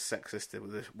across as sexist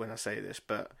with this, when I say this,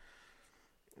 but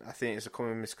I think it's a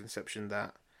common misconception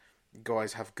that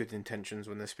guys have good intentions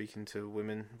when they're speaking to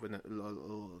women, when a lot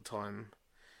of the time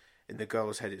in the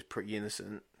girl's head it's pretty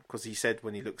innocent, because he said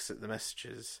when he looks at the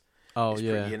messages it's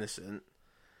pretty innocent,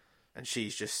 and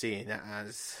she's just seeing it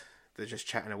as they're just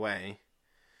chatting away,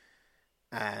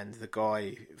 and the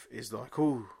guy is like,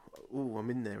 oh, I'm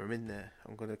in there,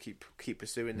 I'm gonna keep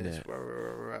pursuing this.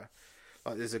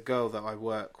 Like, there's a girl that I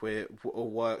worked with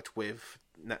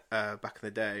back in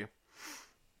the day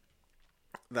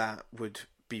that would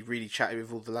be really chatty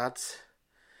with all the lads,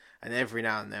 and every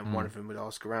now and then one of them would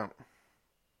ask her out,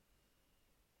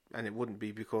 and it wouldn't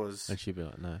be because, and she'd be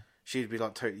like, no. She'd be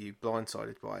like totally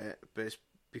blindsided by it, but it's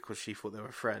because she thought they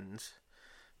were friends.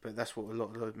 But that's what a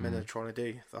lot of men are trying to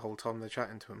do the whole time they're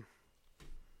chatting to them.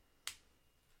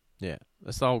 Yeah,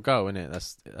 that's the whole goal, isn't it?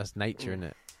 That's nature, isn't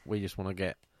it? We just want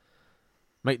to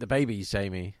make the babies,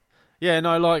 Jamie. Yeah,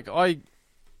 no, like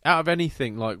out of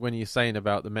anything, like when you're saying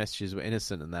about the messages were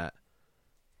innocent and that,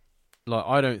 like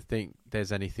I don't think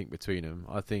there's anything between them.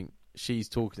 I think she's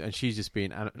talking and she's just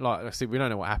being like I said, we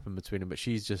don't know what happened between them, but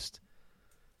she's just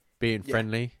being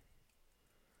friendly.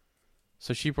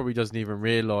 So she probably doesn't even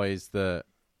realise that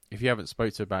if you haven't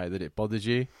spoke to her about it, that it bothers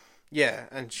you. Yeah,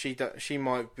 and she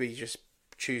might be just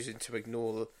choosing to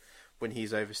ignore when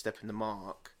he's overstepping the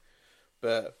mark,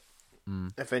 but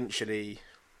eventually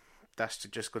that's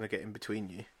just going to get in between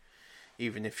you.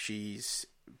 Even if she's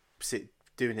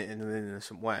doing it in an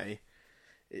innocent way,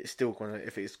 it's still going to,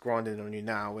 if it's grinding on you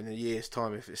now, in a year's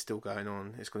time, if it's still going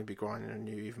on, it's going to be grinding on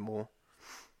you even more.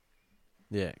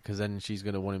 Yeah, because then she's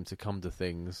going to want him to come to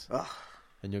things. Ugh.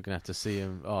 And you're going to have to see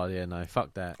him. Oh, yeah, no,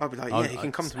 fuck that. I'll be like, he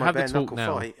can come to my bare knuckle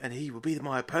fight and he will be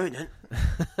my opponent.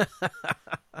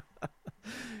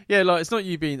 Yeah, like, it's not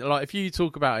you being... Like, if you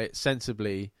talk about it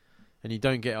sensibly and you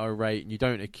don't get irate and you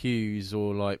don't accuse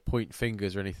or, like, point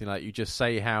fingers or anything, like, you just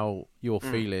say how you're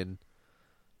feeling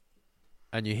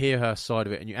and you hear her side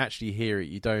of it and you actually hear it,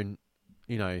 you don't,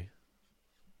 you know,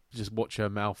 just watch her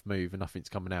mouth move and nothing's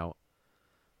coming out.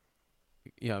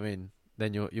 You know what I mean?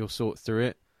 Then you'll sort through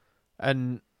it.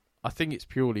 And I think it's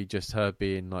purely just her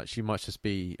being like, she might just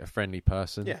be a friendly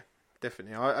person. Yeah,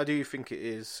 definitely. I do think it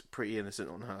is pretty innocent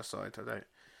on her side. I don't.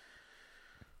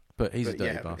 But he's a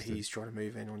dirty bastard. But he's trying to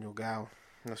move in on your gal.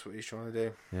 That's what he's trying to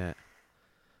do. Yeah.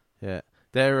 Yeah.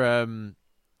 Their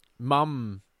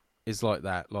mum is like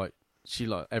that. Like,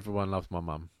 everyone loves my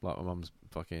mum. Like, my mum's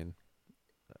fucking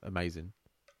amazing.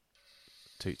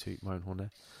 Toot toot, my own horn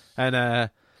there. And,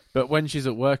 but when she's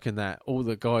at work and that, all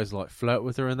the guys like flirt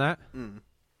with her and that. And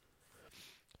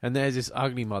there's this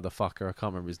ugly motherfucker, I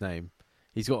can't remember his name.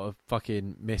 He's got a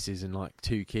fucking missus and like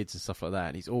 2 kids and stuff like that.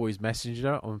 And he's always messaged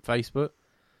her on Facebook.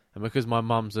 And because my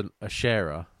mum's a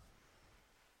sharer,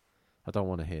 I don't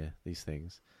want to hear these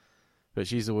things. But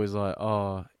she's always like,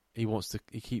 oh, he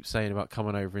keeps saying about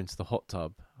coming over into the hot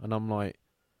tub. And I'm like,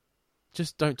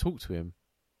 just don't talk to him.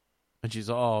 And she's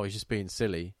like, oh, he's just being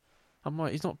silly. I'm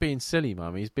like, he's not being silly,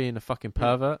 mum. He's being a fucking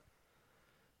pervert.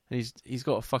 And he's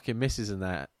got a fucking missus and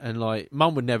that. And, like,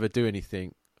 mum would never do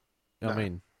anything. You know what I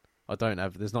mean?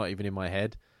 There's not even in my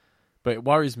head. But it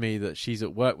worries me that she's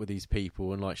at work with these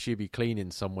people and, like, she'll be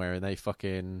cleaning somewhere and they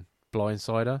fucking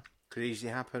blindside her. Could easily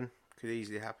happen.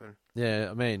 Yeah,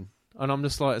 I mean. And I'm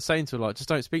just, like, saying to her, like, just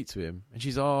don't speak to him. And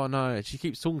she's, oh, no. And she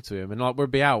keeps talking to him. And, like, we'll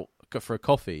be out for a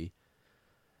coffee.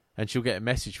 And she'll get a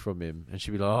message from him, and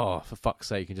she'll be like, oh, for fuck's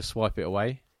sake, and just swipe it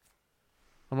away.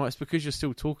 I'm like, it's because you're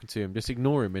still talking to him. Just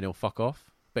ignore him and he'll fuck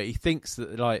off. But he thinks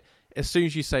that, like, as soon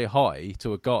as you say hi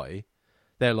to a guy,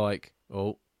 they're like,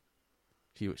 oh,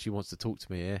 she wants to talk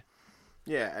to me here.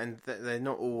 Yeah, and they're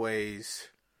not always...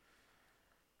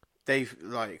 They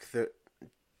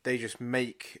just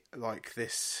make, like,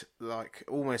 this, like,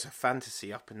 almost a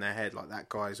fantasy up in their head, like that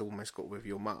guy's almost got with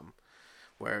your mum,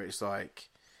 where it's like...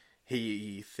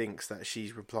 He thinks that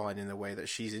she's replying in the way that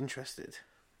she's interested.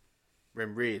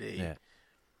 When really,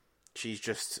 she's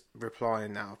just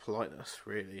replying out of politeness,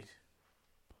 really.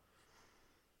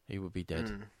 He would be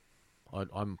dead.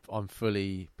 I'm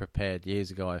fully prepared.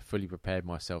 Years ago, I fully prepared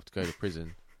myself to go to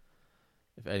prison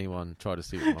if anyone tried to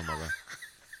sleep with my mother.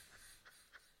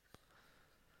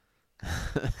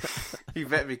 You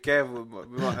better be careful.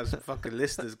 We might have some fucking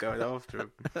listeners going after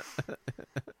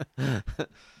him.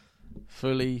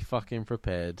 Fully fucking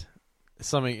prepared. It's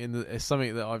something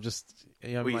that I've just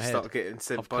we my start head. getting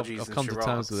sent budgies I've and come to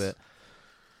terms with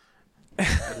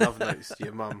it. Love notes to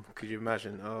your mum. Could you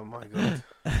imagine? Oh my god.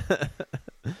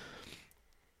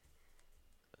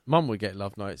 Mum would get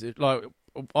love notes. Like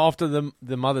after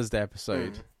the Mother's Day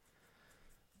episode,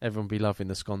 everyone would be loving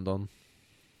the scondon.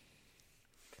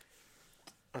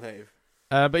 Okay.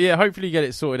 But yeah, hopefully you get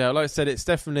it sorted out. Like I said, it's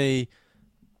definitely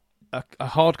a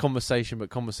hard conversation, but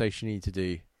conversation you need to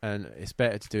do, and it's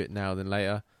better to do it now than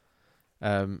later.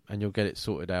 And you'll get it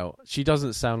sorted out. She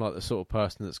doesn't sound like the sort of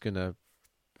person that's gonna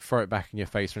throw it back in your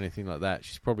face or anything like that.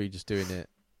 She's probably just doing it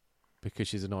because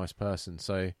she's a nice person.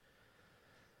 So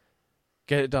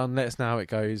get it done. Let us know how it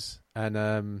goes,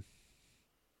 and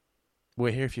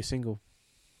we're here if you're single.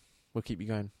 We'll keep you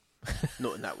going.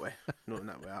 Not in that way.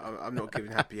 I'm not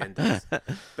giving happy endings,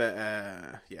 but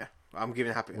yeah, I'm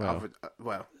giving happy.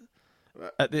 Well,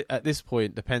 at this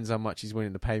point, depends how much he's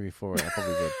willing to pay me for it. I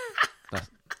probably would.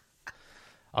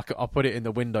 I'll put it in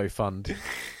the window fund.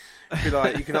 Be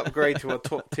like, you can upgrade to our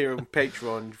top tier on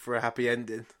Patreon for a happy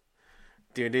ending.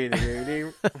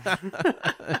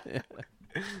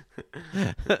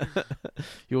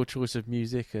 Your choice of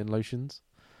music and lotions.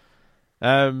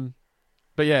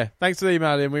 But yeah, thanks for the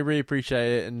email in. We really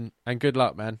appreciate it, and good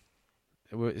luck, man.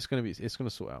 It's gonna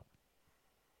sort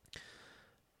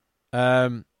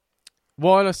out.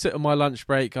 While I sit on my lunch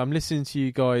break, I'm listening to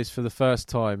you guys for the first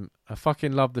time. I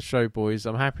fucking love the show, boys.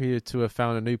 I'm happy to have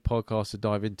found a new podcast to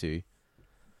dive into.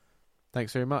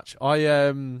 Thanks very much.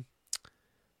 Not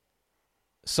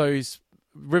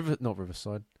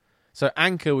Riverside. So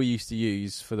Anchor we used to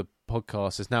use for the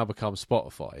podcast has now become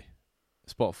Spotify.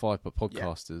 Spotify for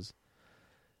podcasters. Yeah.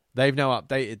 They've now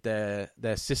updated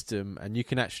their system, and you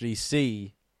can actually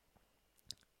see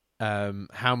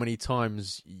how many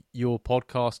times your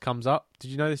podcast comes up.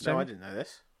 Did you know this, Jamie? No, I didn't know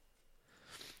this.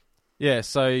 Yeah,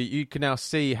 so you can now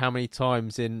see how many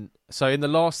times in the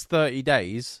last 30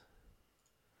 days,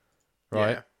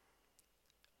 right? Yeah.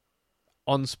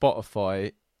 On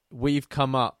Spotify, we've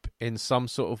come up in some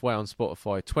sort of way on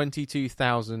Spotify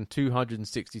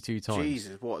 22,262 times.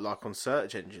 Jesus, what, like on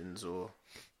search engines or?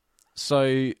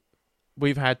 So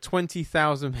we've had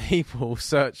 20,000 people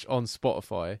search on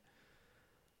Spotify,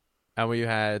 and we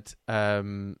had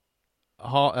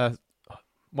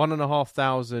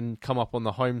 1,500 come up on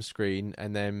the home screen,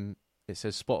 and then it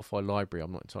says Spotify library.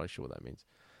 I'm not entirely sure what that means.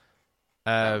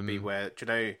 That would be where, do you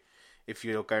know, if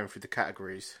you're going through the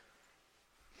categories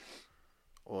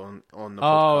on the podcast.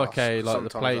 Oh, okay, like the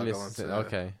playlist.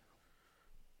 Okay.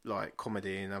 Like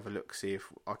comedy, and have a look, see if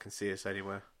I can see us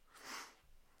anywhere.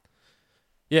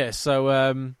 Yeah,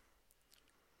 so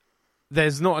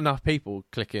there's not enough people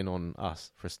clicking on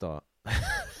us for a start.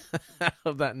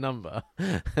 Of that number,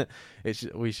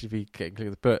 we should be getting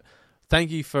clicked. But thank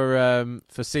you for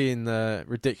seeing the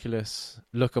ridiculous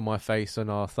look on my face on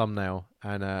our thumbnail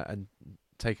and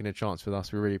taking a chance with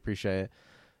us. We really appreciate it.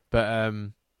 But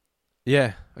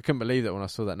yeah, I couldn't believe that when I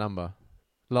saw that number.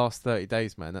 Last 30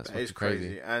 days, man, that's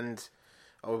crazy. And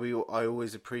I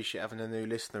always appreciate having a new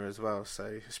listener as well.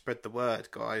 So spread the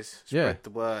word, guys. Spread the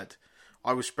word.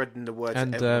 I was spreading the word to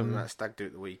everyone at Stag Do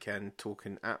at the weekend,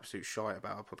 talking absolute shite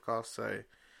about our podcast. So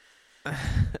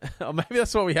maybe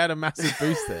that's why we had a massive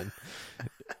boost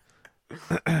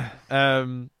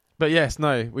then. But yes,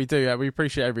 no, we do. We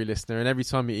appreciate every listener and every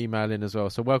time you email in as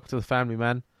well. So welcome to the family,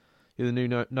 man. You're the new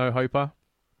no-hoper.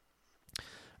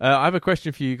 I have a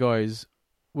question for you guys.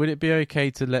 Would it be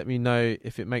okay to let me know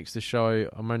if it makes the show?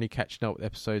 I'm only catching up with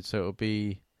episodes, so it'll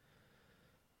be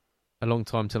a long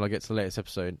time till I get to the latest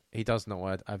episode. He does know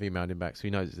I've emailed him back, so he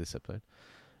knows it's this episode.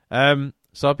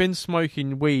 So I've been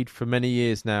smoking weed for many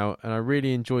years now, and I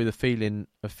really enjoy the feeling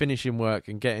of finishing work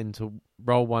and getting to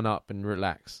roll one up and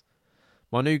relax.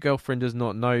 My new girlfriend does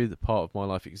not know that part of my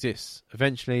life exists.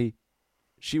 Eventually,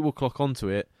 she will clock onto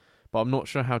it, but I'm not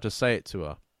sure how to say it to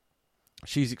her.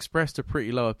 She's expressed a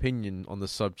pretty low opinion on the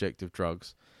subject of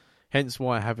drugs, hence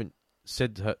why I haven't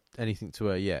said anything to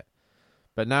her yet.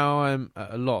 But now I'm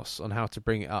at a loss on how to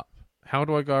bring it up. How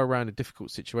do I go around a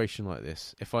difficult situation like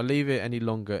this? If I leave it any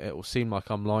longer, it will seem like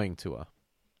I'm lying to her.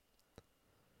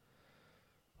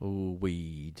 Ooh,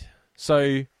 weed.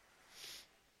 So,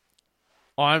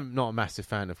 I'm not a massive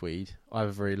fan of weed. I have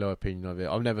a very low opinion of it.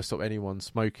 I've never stopped anyone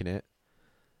smoking it.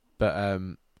 But I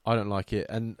don't like it.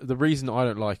 And the reason I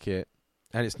don't like it,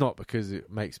 and it's not because it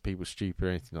makes people stupid or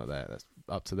anything like that, that's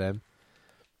up to them,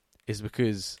 is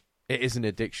because it is an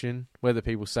addiction. Whether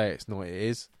people say it's not, it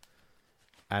is.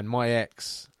 And my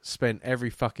ex spent every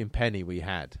fucking penny we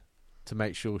had to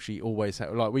make sure she always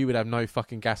had... Like, we would have no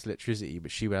fucking gas, electricity,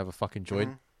 but she would have a fucking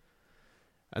joint. Mm-hmm.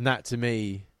 And that, to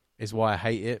me, is why I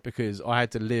hate it, because I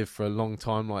had to live for a long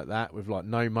time like that with, like,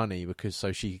 no money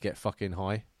so she could get fucking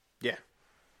high. Yeah.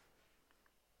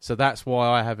 So that's why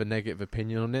I have a negative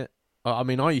opinion on it. I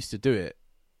mean, I used to do it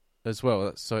as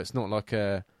well, so it's not like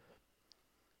a...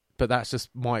 But that's just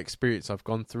my experience. I've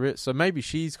gone through it. So maybe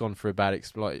she's gone through a bad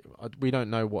experience. We don't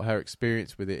know what her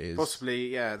experience with it is. Possibly,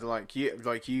 yeah. Like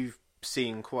you've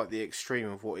seen quite the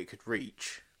extreme of what it could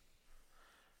reach.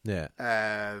 Yeah.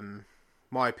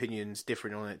 My opinion's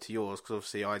different on it to yours, because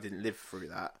obviously I didn't live through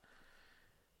that.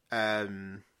 I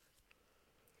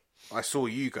saw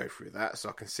you go through that, so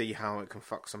I can see how it can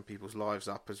fuck some people's lives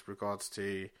up as regards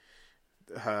to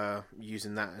her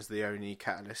using that as the only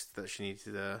catalyst that she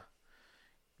needed to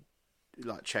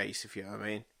chase, if you know what I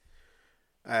mean.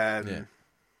 Yeah.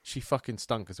 She fucking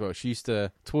stunk as well. She used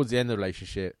to, towards the end of the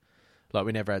relationship, like,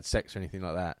 we never had sex or anything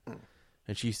like that.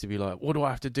 And she used to be like, what do I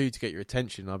have to do to get your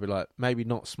attention? And I'd be like, maybe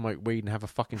not smoke weed and have a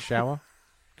fucking shower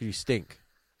because you stink.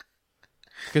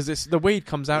 Because the weed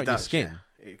comes out in your skin.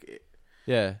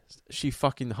 Yeah, she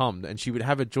fucking hummed, and she would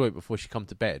have a joint before she come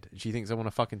to bed, and she thinks I want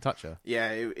to fucking touch her.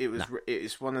 Yeah,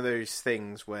 it's one of those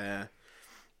things where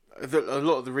a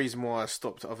lot of the reason why I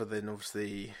stopped, other than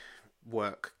obviously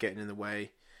work getting in the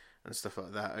way and stuff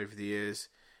like that over the years,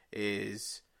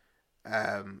 is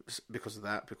because of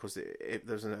that. Because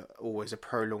there's always a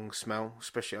prolonged smell.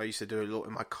 Especially, I used to do a lot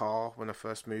in my car when I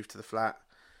first moved to the flat,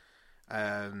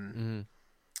 and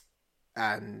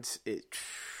it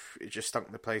just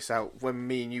stunk the place out. When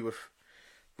me and you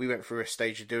we went through a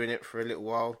stage of doing it for a little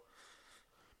while.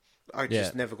 I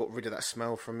just never got rid of that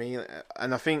smell from me,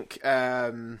 and I think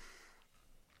the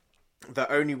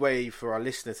only way for our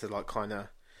listener to like kind of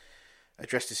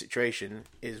address the situation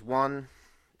is, one,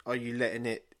 are you letting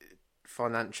it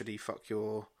financially fuck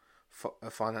your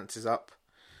finances up?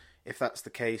 If that's the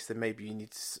case, then maybe you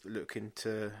need to look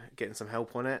into getting some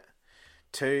help on it.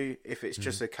 Two, if it's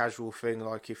just a casual thing,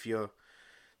 like if you're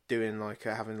doing like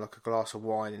having like a glass of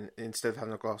wine, and instead of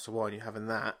having a glass of wine, you're having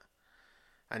that,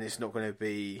 and it's not going to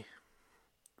be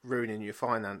ruining your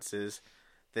finances,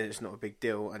 then it's not a big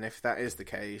deal. And if that is the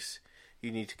case,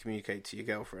 you need to communicate to your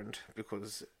girlfriend,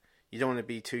 because you don't want to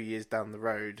be 2 years down the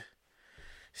road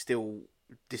still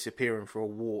disappearing for a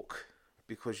walk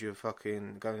because you're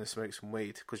fucking going to smoke some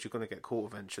weed, because you're going to get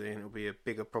caught eventually, and it'll be a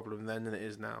bigger problem then than it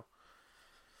is now.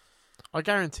 I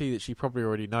guarantee that she probably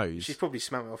already knows. She's probably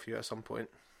smelt it off you at some point.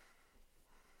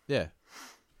 Yeah.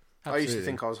 Absolutely. I used to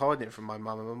think I was hiding it from my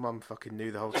mum, and my mum fucking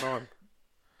knew the whole time.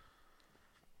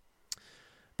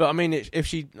 But I mean,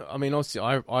 obviously,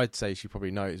 I'd say she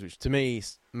probably knows, which to me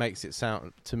makes it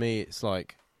sound. To me, it's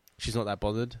like she's not that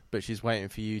bothered, but she's waiting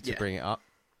for you to bring it up.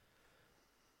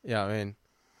 Yeah, I mean,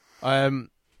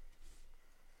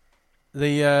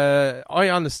 I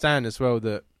understand as well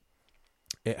that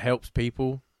it helps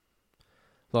people.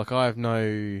 Like, I have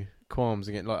no qualms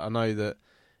against. Like, I know that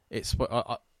it's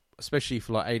especially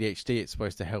for like ADHD, it's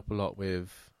supposed to help a lot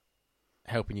with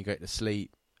helping you go to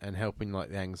sleep and helping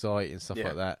like the anxiety and stuff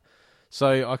like that.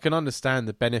 So I can understand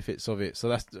the benefits of it. So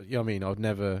that's, you know what I mean, I'd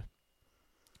never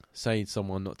say to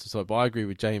someone not to start. But I agree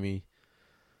with Jamie.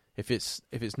 If it's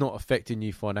not affecting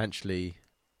you financially,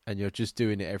 and you're just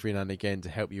doing it every now and again to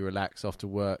help you relax after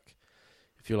work,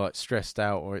 if you're like stressed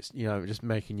out, or it's, you know, just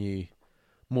making you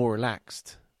more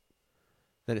relaxed,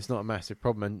 then it's not a massive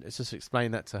problem. And it's just explain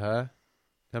that to her.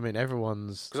 I mean,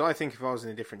 everyone's... Because I think if I was in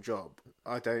a different job,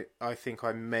 I think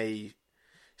I may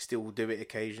still do it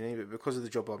occasionally, but because of the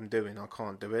job I'm doing, I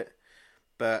can't do it.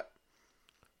 But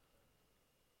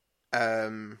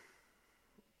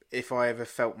if I ever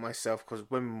felt myself, because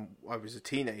when I was a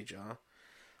teenager,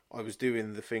 I was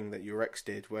doing the thing that your ex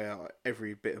did, where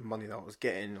every bit of money that I was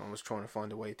getting, I was trying to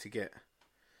find a way to get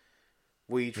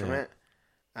weed from it,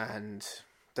 and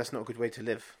that's not a good way to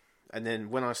live. And then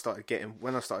when I started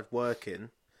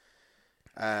working,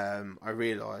 I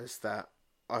realised that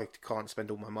I can't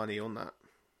spend all my money on that.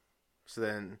 So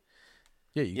then,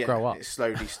 you grow up. It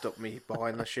slowly stopped me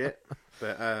buying the shit.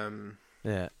 But as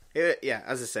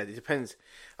I said, it depends.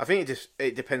 I think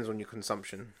it depends on your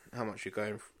consumption, how much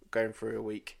you're going through a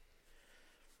week.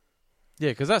 Yeah,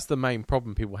 because that's the main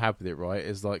problem people have with it, right?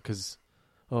 Is like, because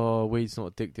weed's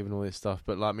not addictive and all this stuff.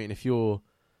 But like, I mean, if you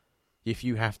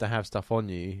have to have stuff on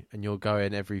you and you're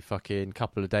going every fucking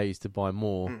couple of days to buy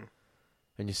more,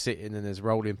 and you're sitting and there's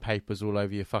rolling papers all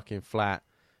over your fucking flat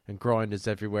and grinders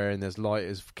everywhere and there's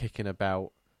lighters kicking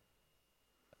about,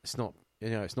 it's not,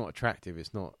 it's not attractive.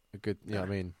 It's not a good, you know what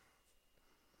I mean?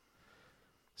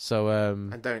 So,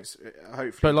 and don't,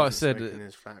 hopefully, but like I said, in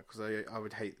his flat, because I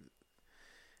would hate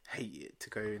it to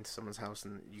go into someone's house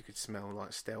and you could smell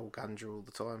like stale ganja all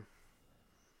the time.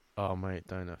 Oh mate,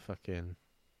 don't fucking...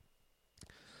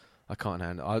 I can't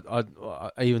handle.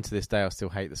 I even to this day I still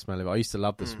hate the smell of it. I used to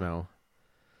love the smell,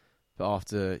 but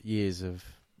after years of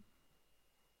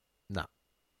no,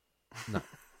 I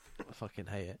fucking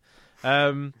hate it.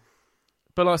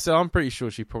 But like I said, I'm pretty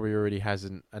sure she probably already has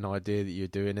an idea that you're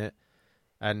doing it,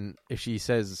 and if she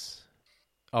says,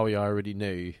 "Oh yeah, I already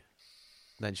knew,"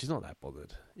 then she's not that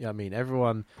bothered. Yeah, I mean,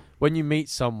 everyone, when you meet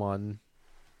someone,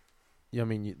 I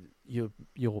mean,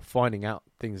 you're finding out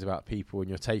things about people and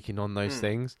you're taking on those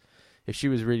things. If she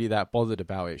was really that bothered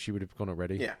about it, she would have gone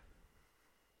already. Yeah.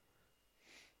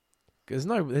 There's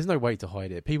no way to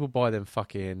hide it. People buy them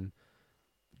fucking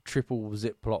triple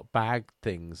Ziploc bag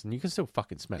things, and you can still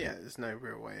fucking smell it. Yeah, there's no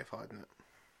real way of hiding it.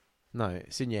 No,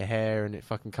 it's in your hair and it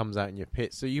fucking comes out in your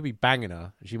pits. So you be banging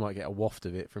her, and she might get a waft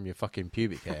of it from your fucking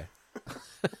pubic hair.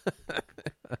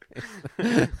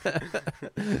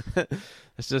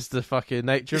 It's just the fucking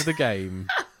nature of the game.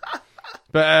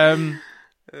 But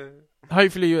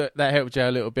hopefully that helped you out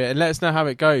a little bit, and let us know how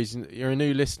it goes. You're a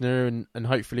new listener, and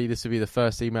hopefully this will be the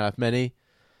first email of many.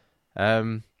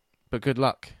 But good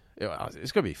luck.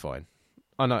 It's gonna be fine.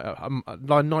 I know. I'm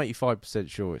like 95%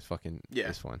 sure it's fucking. Yeah.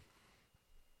 It's fine.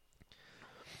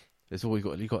 There's all you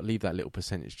got to leave that little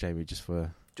percentage, Jamie, just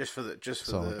for the.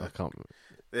 I can't.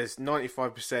 There's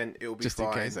 95%. It'll be just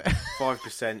fine.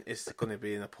 5% is going to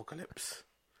be an apocalypse.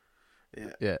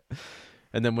 Yeah. Yeah.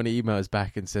 And then when he emails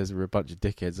back and says we're a bunch of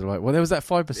dickheads, I'm like, well, there was that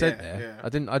 5% there. Yeah. I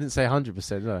didn't say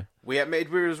 100%. No. We admitted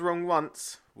we was wrong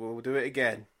once. We'll do it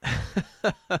again.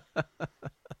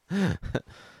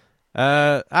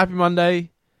 Happy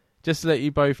Monday. Just to let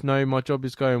you both know, my job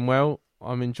is going well.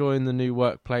 I'm enjoying the new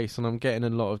workplace, and I'm getting a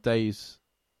lot of days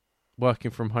working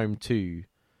from home too.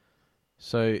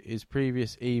 So his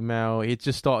previous email, he'd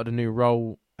just started a new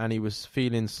role, and he was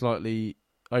feeling slightly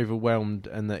overwhelmed,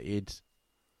 and that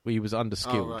he was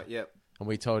underskilled. Oh, right, yep. And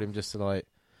we told him just to like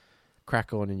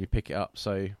crack on and you pick it up.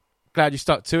 So glad you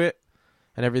stuck to it,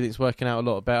 and everything's working out a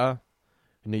lot better.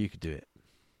 I knew you could do it.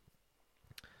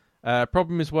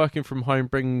 Problem is working from home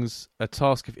brings a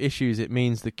task of issues. It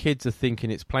means the kids are thinking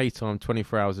it's playtime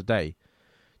 24 hours a day.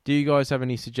 Do you guys have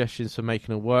any suggestions for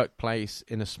making a workplace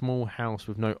in a small house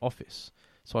with no office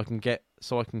so I can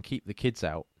keep the kids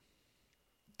out?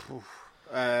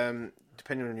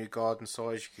 Depending on your garden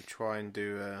size, you could try and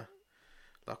do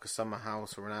like a summer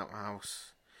house or an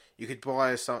outhouse. You could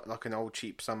buy like an old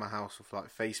cheap summer house with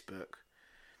like Facebook,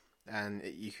 and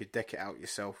you could deck it out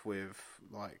yourself with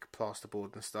like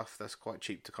plasterboard and stuff. That's quite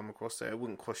cheap to come across there. It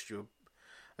wouldn't cost you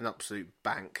an absolute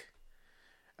bank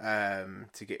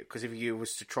to get, because if you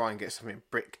was to try and get something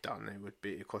brick done,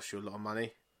 it cost you a lot of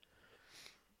money.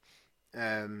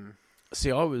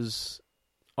 See, I was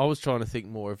trying to think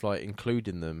more of like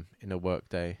including them in a work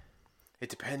day. It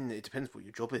depends what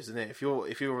your job is, isn't it? If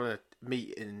you're on a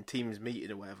meeting, Teams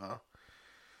meeting or whatever,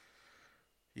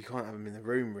 you can't have them in the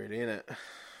room, really, innit?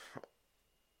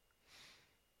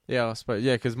 Yeah, I suppose.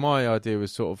 Yeah, because my idea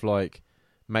was sort of like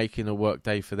making a work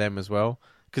day for them as well.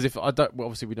 Because if I don't, well,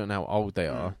 obviously we don't know how old they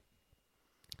are,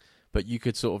 but you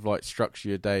could sort of like structure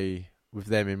your day with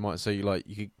them in mind. So you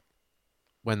could,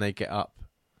 when they get up,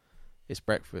 it's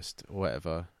breakfast or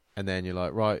whatever, and then you're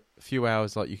like, right, a few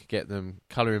hours, like you could get them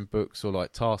colouring books or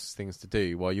like tasks, things to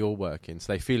do while you're working,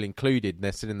 so they feel included and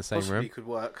they're still in the same room.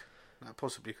 That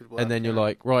possibly could work. And then you're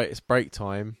like, right, it's break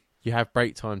time. You have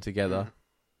break time together.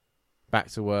 Back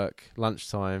to work,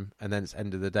 lunchtime, and then it's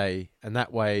end of the day. And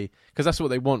that way, because that's what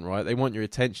they want, right? They want your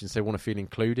attention, so they want to feel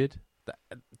included.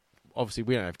 Obviously,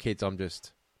 we don't have kids. I'm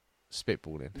just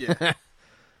spitballing. Yeah.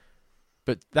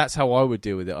 But that's how I would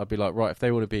deal with it. I'd be like, right, if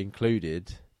they want to be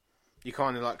included... You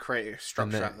kind of like create a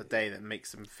structure out of the day that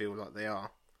makes them feel like they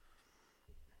are.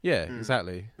 Yeah,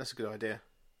 exactly. That's a good idea.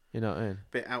 You know what I mean?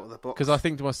 Bit out of the box. Because I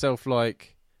think to myself,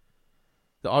 like...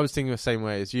 that I was thinking the same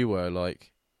way as you were,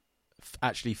 like...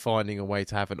 actually finding a way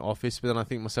to have an office, but then I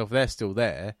think myself, they're still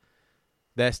there.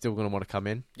 They're still going to want to come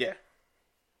in. Yeah.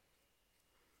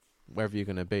 Wherever you're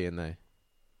going to be, and they.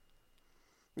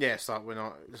 Yeah, it's like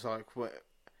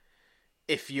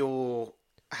if you're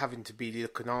having to be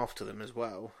looking after them as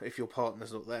well, if your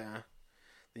partner's not there,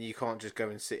 then you can't just go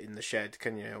and sit in the shed,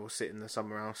 can you? Or sit in the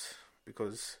summer house,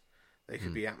 because they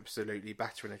could be absolutely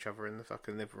battering each other in the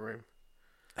fucking living room.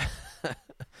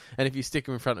 And if you stick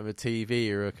them in front of a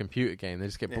TV or a computer game, they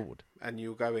just get bored. And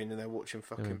you'll go in and they're watching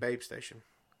fucking Babe Station.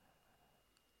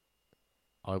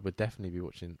 I would definitely be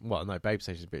watching... Well, no, Babe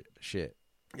Station's a bit shit.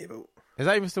 Yeah, but... Is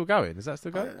that even still going? Is that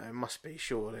still going? I don't know, it must be,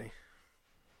 surely.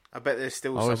 I bet there's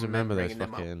still I always someone remember those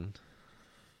fucking...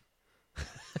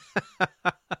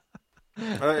 I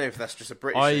don't know if that's just a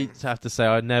British thing. I have to say,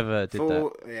 I never did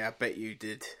that. Yeah, I bet you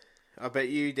did. I bet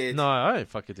you did. No, I don't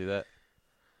fucking do that.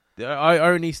 I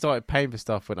only started paying for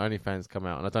stuff when OnlyFans come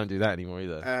out, and I don't do that anymore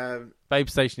either. Babe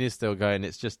Station is still going.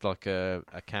 It's just like a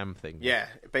cam thing. Yeah,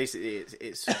 basically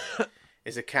it's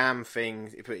it's a cam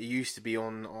thing, but it used to be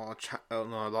on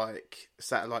our like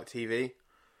satellite TV,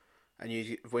 and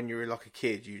you, when you were like a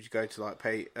kid, you'd go to like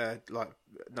pay like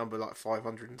number like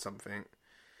 500 and something.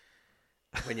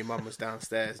 When your mum was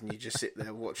downstairs, and you just sit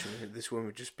there watching, this woman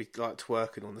would just be like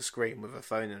twerking on the screen with her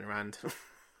phone in her hand.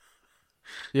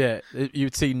 Yeah,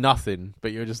 you'd see nothing,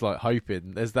 but you're just like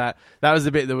hoping. There's that. That was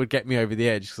the bit that would get me over the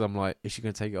edge, because I'm like, is she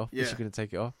going to take it off? Yeah. Is she going to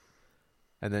take it off?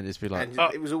 And then just be like,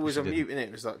 and it was always on mute, innit?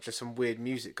 It was like just some weird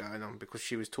music going on because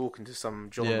she was talking to some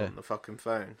John on the fucking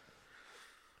phone.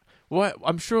 Well,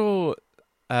 I'm sure.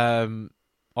 I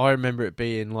remember it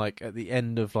being like at the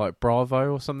end of like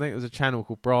Bravo or something. There was a channel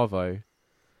called Bravo,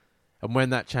 And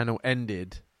when that channel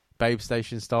ended, Babe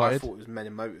Station I started. thought it was Men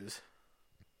in Motors.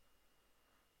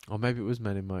 Or maybe it was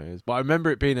Men in Motors. But I remember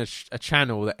it being a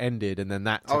channel that ended and then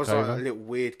that took I was over. like a little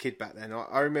weird kid back then.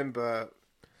 I remember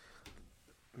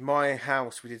my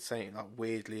house, we did something like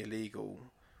weirdly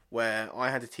illegal where I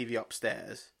had a TV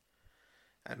upstairs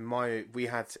and we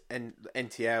had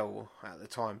NTL at the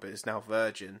time, but it's now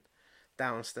Virgin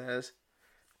downstairs.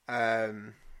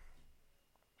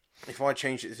 If I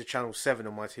changed it to channel 7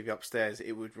 on my TV upstairs,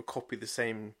 it would copy the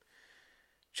same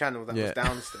channel that was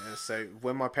downstairs. So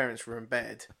when my parents were in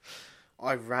bed,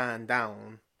 I ran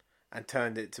down and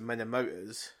turned it to Men and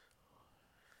Motors,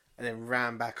 and then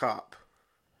ran back up,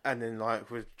 and then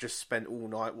like we just spent all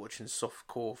night watching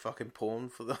softcore fucking porn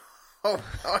for the whole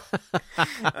night.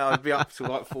 And I'd be up till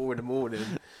like 4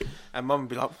 a.m, and Mum would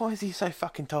be like, "Why is he so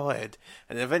fucking tired?"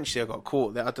 And then eventually I got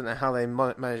caught. I don't know how they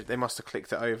managed. They must have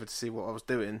clicked it over to see what I was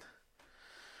doing.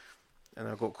 And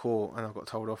I got caught and I got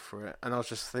told off for it. And I was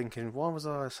just thinking, why was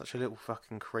I such a little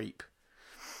fucking creep?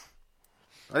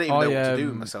 I didn't even know what to do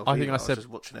with myself. I was just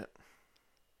watching it.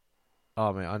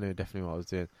 Oh, mate, I knew definitely what I was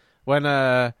doing. When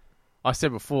I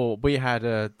said before, we had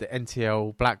the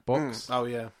NTL black box. Oh,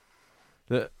 yeah.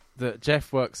 That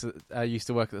Jeff used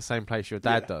to work at the same place your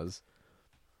dad does.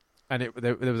 And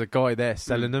there was a guy there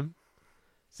selling them.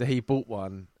 So he bought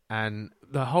one. And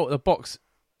the box...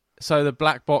 So the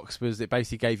black box it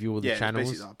basically gave you all the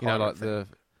channels, like it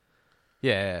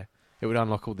would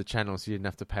unlock all the channels, so you didn't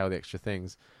have to pay all the extra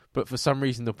things. But for some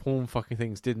reason, the porn fucking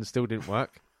things still didn't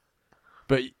work.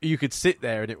 But you could sit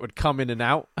there and it would come in and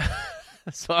out.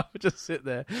 So I would just sit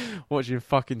there watching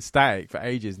fucking static for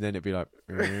ages, and then it'd be like,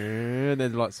 and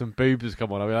then like some boobs would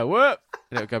come on. I'd be like, what?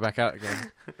 And it would go back out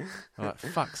again. I'm like,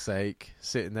 fuck's sake,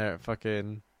 sitting there at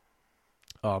fucking.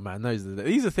 Oh man,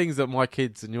 these are things that my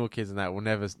kids and your kids and that will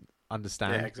never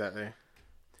understand. Yeah, exactly.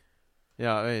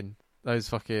 Yeah, I mean, that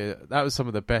was some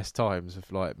of the best times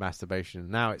of like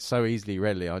masturbation. Now it's so easily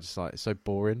readily. It's so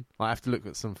boring. I have to look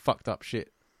at some fucked up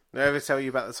shit. Did I ever tell you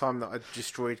about the time that I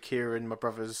destroyed Kieran, my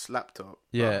brother's laptop?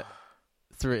 Yeah,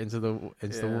 threw it into the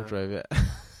wardrobe.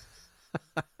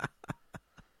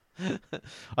 Yeah.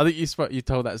 I think you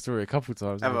told that story a couple of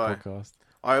times in the podcast.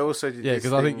 I also did. Yeah,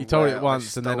 because I think you told it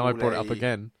once, and then I brought it up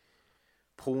again.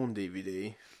 Porn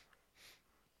DVD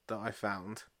that I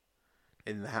found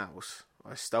in the house.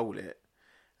 I stole it,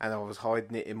 and I was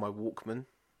hiding it in my Walkman.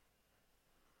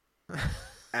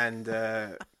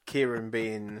 And Kieran,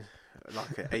 being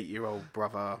like an 8-year-old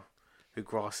brother who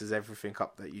grasses everything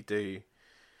up that you do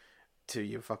to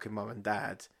your fucking mum and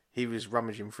dad, he was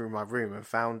rummaging through my room and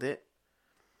found it.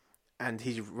 And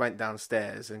he went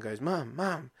downstairs and goes,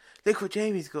 Mum, look what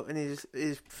Jamie's got in his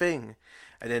thing.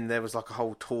 And then there was like a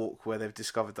whole talk where they've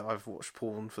discovered that I've watched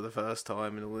porn for the first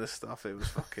time and all this stuff. It was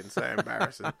fucking so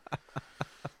embarrassing.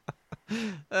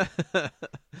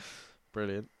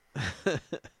 Brilliant.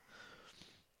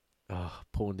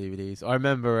 Porn DVDs. I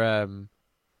remember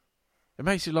it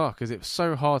makes you laugh because it was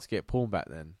so hard to get porn back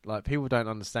then. Like, people don't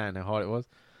understand how hard it was.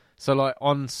 So like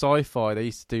on Sci-Fi they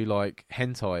used to do like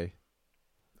hentai.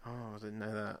 Oh, I didn't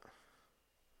know that.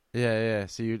 Yeah.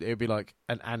 So it'd be like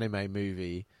an anime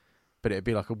movie, but it'd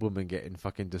be like a woman getting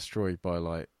fucking destroyed by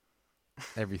like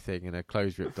everything and her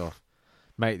clothes ripped off.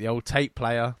 Mate, the old tape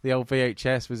player, the old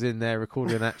VHS was in there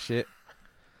recording that shit.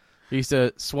 I used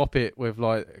to swap it with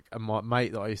like my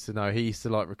mate that I used to know. He used to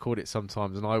like record it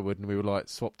sometimes, and I would, and we would like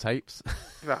swap tapes.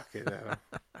 Fucking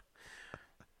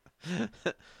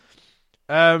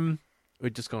hell.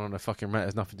 We've just gone on a fucking rant.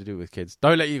 There's nothing to do with kids.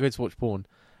 Don't let your kids watch porn.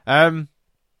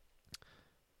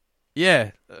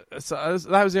 Yeah, so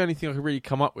that was the only thing I could really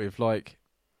come up with, like,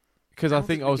 because I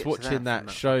think I was watching that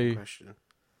show.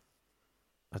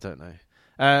 I don't know.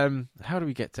 How do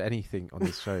we get to anything on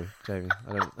this show, Jamie?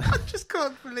 I just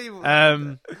can't believe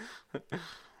it.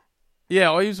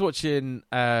 Yeah, I was watching.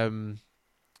 It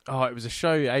was a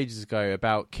show ages ago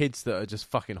about kids that are just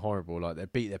fucking horrible. Like, they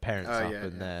beat their parents up,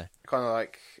 and they're kind of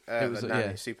like the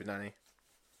nanny, Super Nanny.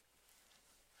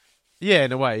 Yeah,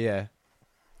 in a way, yeah.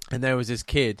 And there was this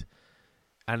kid,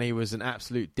 and he was an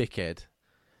absolute dickhead.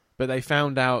 But they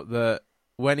found out that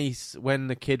when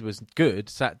the kid was good,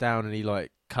 sat down and he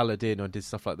like coloured in or did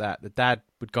stuff like that, the dad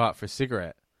would go out for a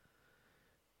cigarette.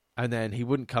 And then he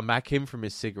wouldn't come back in from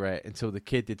his cigarette until the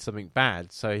kid did something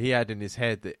bad. So he had in his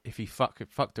head that if he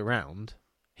fucked around,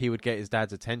 he would get his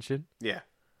dad's attention. Yeah.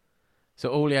 So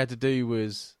all he had to do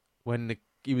was, when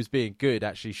he was being good,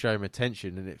 actually show him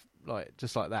attention, and it like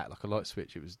just like that, like a light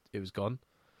switch, it was gone.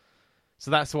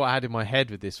 So that's what I had in my head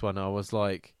with this one. I was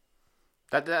like,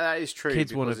 that is true.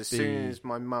 Kids because as soon as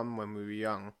my mum, when we were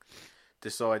young,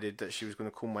 decided that she was going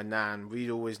to call my nan, we'd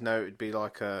always know it would be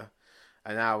like a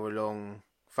an hour-long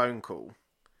phone call.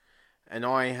 And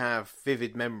I have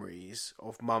vivid memories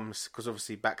of mums, because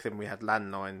obviously back then we had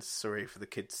landlines. Sorry for the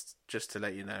kids, just to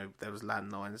let you know, there was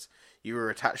landlines. You were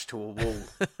attached to a wall.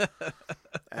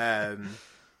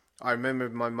 I remember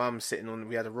my mum sitting on,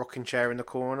 we had a rocking chair in the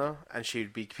corner, and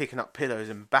she'd be picking up pillows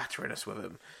and battering us with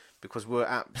them, because we're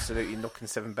absolutely knocking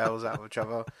 7 bells out of each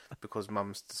other, because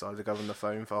mum's decided to go on the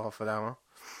phone for half an hour.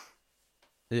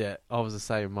 Yeah, I was the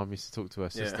same. Mum used to talk to her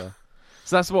sister.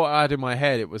 So that's what I had in my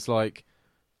head. It was like,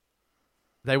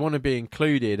 they want to be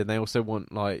included, and they also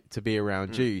want like to be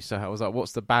around you. So I was like,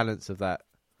 what's the balance of that?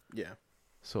 Yeah.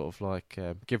 Sort of like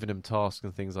giving them tasks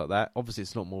and things like that. Obviously,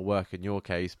 it's not more work in your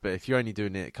case, but if you're only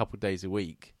doing it a couple of days a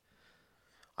week,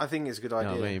 I think it's a good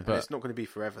idea. You know what I mean? But it's not going to be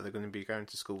forever. They're going to be going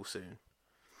to school soon.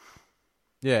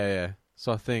 Yeah.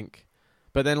 So I think,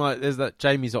 but then like there's that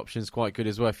Jamie's option is quite good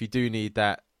as well. If you do need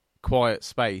that quiet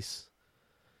space,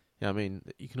 I mean,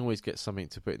 you can always get something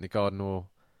to put in the garden or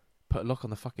put a lock on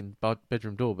the fucking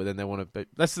bedroom door. But then they want to.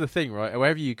 That's the thing, right?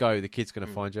 Wherever you go, the kid's going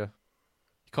to find you.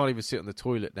 You can't even sit on the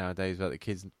toilet nowadays without the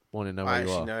kids want to know where you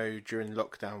are. I actually know during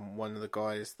lockdown, one of the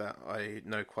guys that I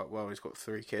know quite well, he's got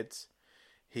 3 kids.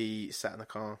 He sat in the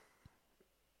car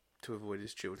to avoid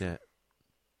his children. Yeah.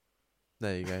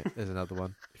 There you go. There's another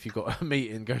one. If you've got a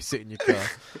meeting, go sit in your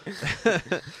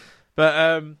car.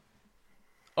 But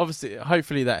obviously,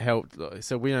 hopefully that helped.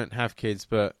 So we don't have kids,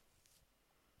 but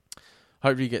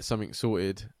hopefully you get something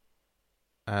sorted.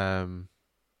 And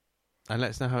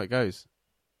let us know how it goes.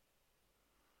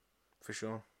 For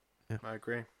sure. Yeah. I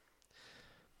agree.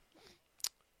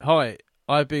 Hi.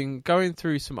 I've been going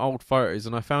through some old photos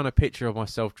and I found a picture of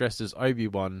myself dressed as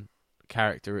Obi-Wan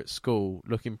character at school,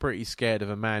 looking pretty scared of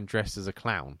a man dressed as a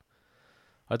clown.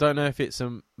 I don't know if it's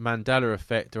a Mandela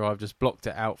effect or I've just blocked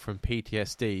it out from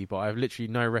PTSD, but I have literally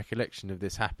no recollection of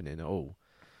this happening at all.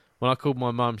 When I called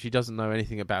my mum, she doesn't know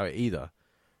anything about it either.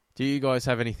 Do you guys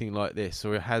have anything like this,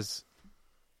 or has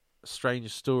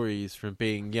strange stories from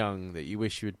being young that you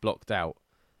wish you had blocked out?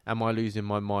 Am I losing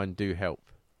my mind? Do help.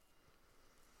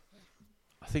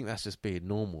 I think that's just being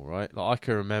normal, right? Like I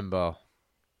can remember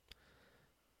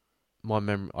my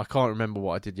memory. I can't remember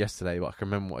what I did yesterday, but I can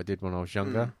remember what I did when I was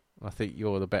younger. I think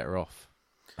you're the better off.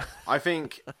 I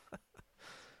think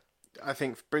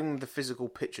bring the physical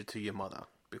picture to your mother,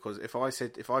 because if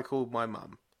I called my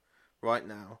mum right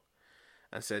now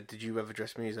and said, "Did you ever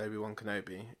dress me as Obi-Wan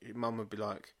Kenobi?" Mum would be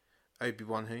like,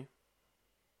 "Obi-Wan who?"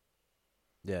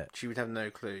 Yeah. She would have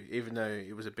no clue, even though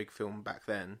it was a big film back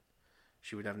then.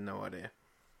 She would have no idea.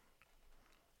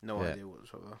 No idea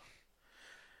whatsoever.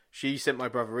 She sent my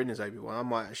brother in as Obi-Wan. I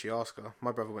might actually ask her.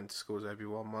 My brother went to school as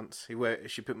Obi-Wan once.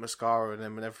 She put mascara on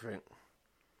him and everything.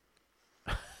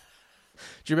 Do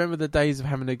you remember the days of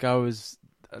having to go as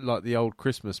like the old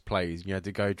Christmas plays? You had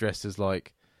to go dressed as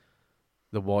like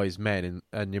the wise men,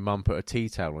 and your mum put a tea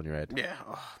towel on your head. Yeah,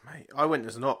 mate. I went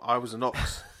as I was an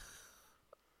ox.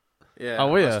 Yeah.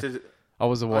 Oh, yeah. I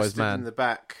was a wise man. In the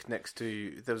back next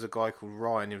to, there was a guy called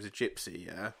Ryan. He was a gypsy.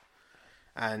 Yeah.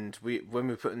 And when we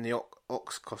were putting the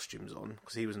ox costumes on,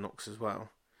 because he was an ox as well,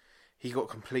 he got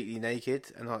completely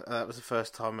naked, and that was the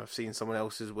first time I've seen someone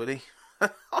else's willy. I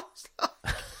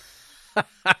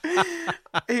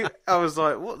was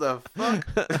like, what the fuck?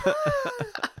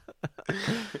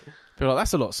 Feel like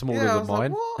that's a lot smaller than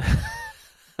mine.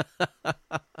 Like,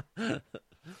 what?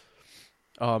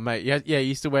 Oh mate, yeah, you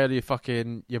used to wear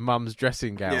your mum's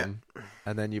dressing gown,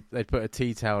 and then they'd put a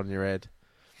tea towel on your head.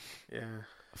 Yeah.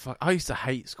 Fuck, I used to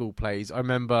hate school plays. I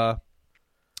remember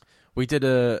we did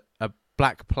a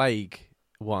Black Plague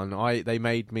one. They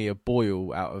made me a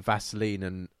boil out of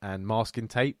Vaseline and masking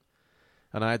tape,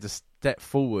 and I had to step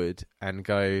forward and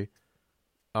go,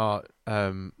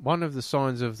 one of the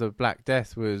signs of the Black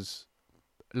Death was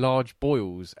large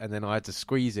boils, and then I had to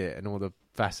squeeze it and all the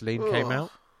Vaseline came out.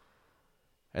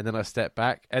 And then I stepped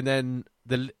back. And then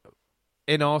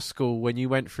in our school, when you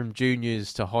went from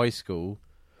juniors to high school,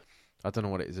 I don't know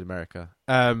what it is in America,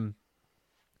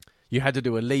 you had to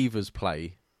do a Levers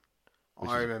play.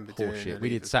 I remember doing it. We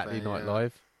did Saturday Night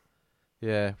Live.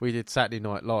 Yeah, we did Saturday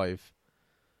Night Live.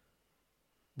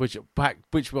 Which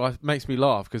makes me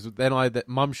laugh, because then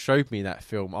Mum showed me that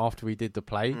film after we did the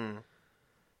play.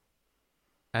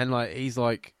 And like he's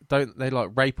like, don't they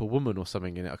like rape a woman or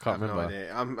something in it? I can't remember. No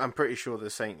idea. I'm pretty sure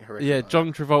there's something horrific. Yeah,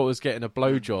 John Travolta's getting a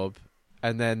blowjob,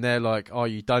 and then they're like, "Are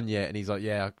you done yet?" And he's like,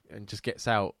 "Yeah," and just gets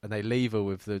out, and they leave her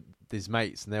with his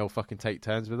mates, and they all fucking take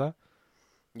turns with her.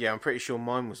 Yeah, I'm pretty sure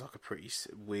mine was like a pretty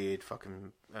weird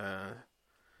fucking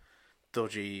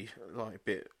dodgy like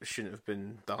bit shouldn't have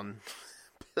been done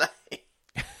play.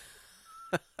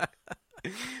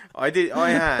 I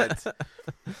had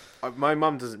My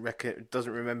mum doesn't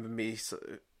remember me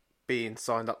being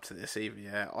signed up to this either.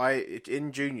 Yeah,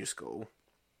 in junior school,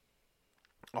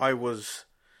 I was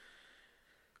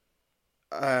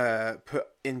put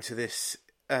into this.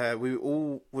 We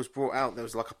all was brought out. There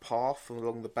was like a path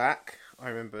along the back. I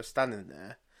remember standing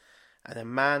there, and a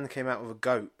man came out with a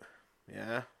goat.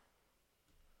 Yeah,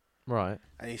 Right.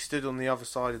 and he stood on the other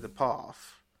side of the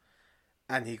path,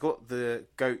 and he got the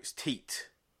goat's teat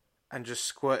and just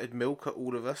squirted milk at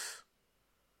all of us.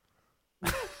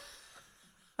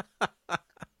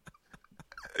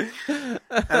 And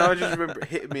I just remember it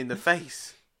hitting me in the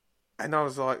face. And I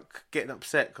was like getting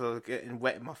upset because I was getting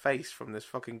wet in my face from this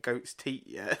fucking goat's teat,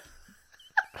 yeah.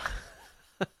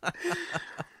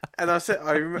 And I said,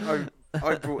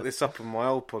 I brought this up on my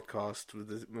old podcast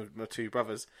with my two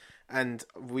brothers, and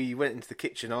we went into the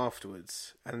kitchen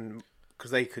afterwards, and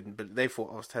because they couldn't, but they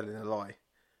thought I was telling a lie.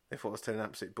 They thought I was telling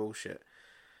absolute bullshit.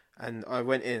 And I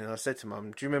went in and I said to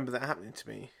Mum, "Do you remember that happening to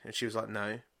me?" And she was like,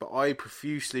 "No." But I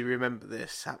profusely remember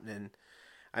this happening.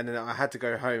 And then I had to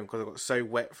go home because I got so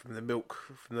wet from the milk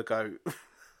from the goat.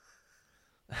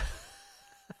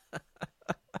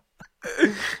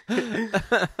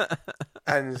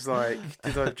 And it's like,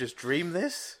 did I just dream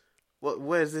this?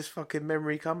 Where's this fucking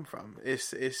memory come from?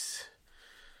 It's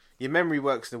your memory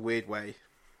works in a weird way.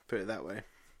 Put it that way.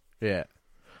 Yeah.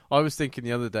 I was thinking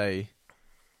the other day,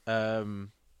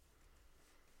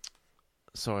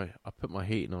 sorry, I put my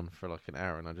heating on for like an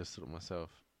hour and I just thought to myself,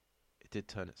 it did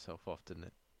turn itself off, didn't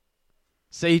it?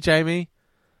 See, Jamie?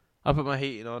 I put my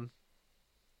heating on.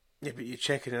 Yeah, but you're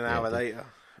checking an hour later.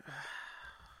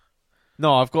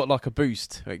 No, I've got like a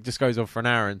boost. It just goes on for an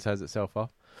hour and turns itself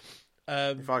off.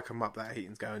 If I come up, that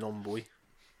heating's going on, boy.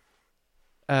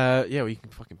 Yeah, well, you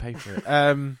can fucking pay for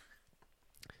it.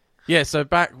 Yeah, so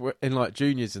back in like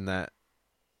juniors and that,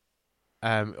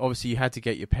 obviously you had to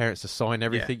get your parents to sign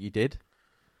everything you did.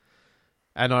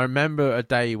 And I remember a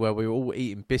day where we were all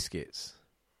eating biscuits.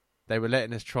 They were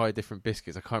letting us try different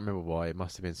biscuits. I can't remember why. It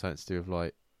must have been something to do with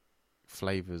like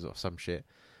flavours or some shit.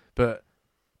 But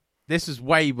this was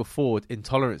way before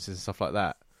intolerances and stuff like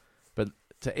that. But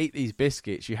to eat these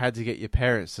biscuits, you had to get your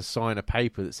parents to sign a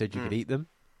paper that said you could eat them.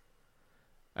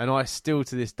 And I still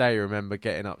to this day remember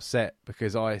getting upset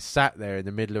because I sat there in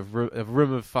the middle of a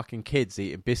room of fucking kids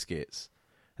eating biscuits.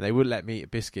 And they wouldn't let me eat a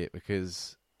biscuit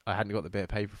because I hadn't got the bit of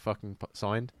paper fucking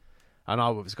signed. And I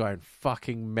was going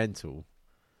fucking mental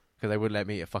because they wouldn't let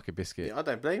me eat a fucking biscuit. Yeah, I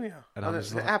don't blame you. And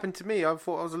it happened to me. I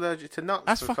thought I was allergic to nuts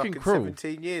That's for fucking fucking cruel.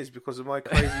 17 years because of my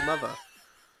crazy mother.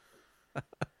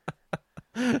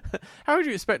 How would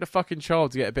you expect a fucking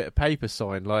child to get a bit of paper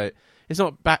signed? Like, it's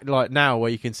not back like now where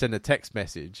you can send a text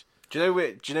message. Do you know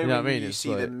when what I mean? you It's see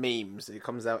like the memes? It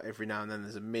comes out every now and then.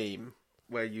 There's a meme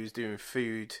where you was doing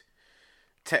food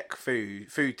tech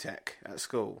at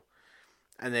school,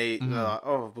 and they're like,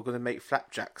 "Oh, we're going to make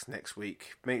flapjacks next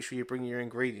week. Make sure you bring your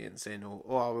ingredients in." Or,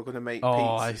 "Oh, we're going to make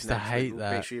pizzas I used to next hate week.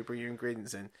 that. Make sure you bring your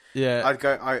ingredients in." Yeah. I'd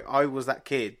go. I was that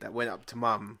kid that went up to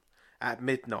Mum at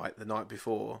midnight the night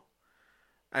before,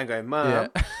 and go, "Mum,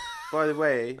 by the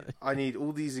way, I need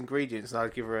all these ingredients," and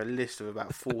I'd give her a list of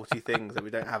about 40 things that we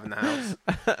don't have in the house.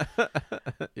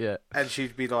 Yeah. And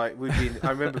she'd be like, I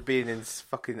remember being in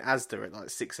fucking Asda at like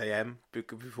 6 a.m.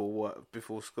 before work,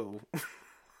 before school.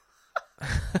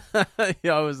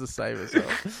 Yeah, I was the same as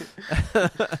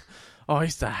well. Oh, I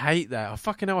used to hate that. I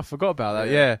fucking hell, I forgot about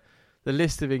that. Yeah. The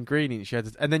list of ingredients you had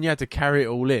to, and then you had to carry it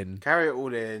all in.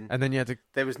 And then you had to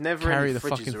There was never carry any the fridges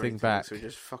fucking or thing anything, back. so it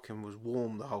just fucking was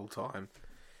warm the whole time.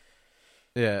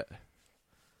 Yeah.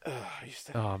 I used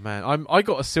to... Oh man, I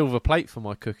got a silver plate for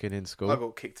my cooking in school. I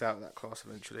got kicked out of that class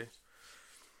eventually.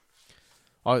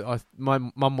 My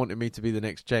mum wanted me to be the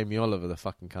next Jamie Oliver, the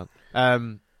fucking cunt.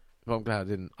 But I'm glad I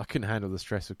didn't. I couldn't handle the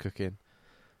stress of cooking.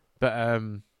 But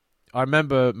I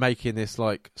remember making this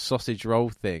like sausage roll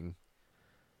thing,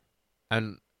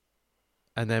 and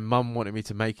then Mum wanted me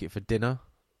to make it for dinner.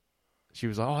 She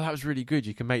was like, "Oh, that was really good.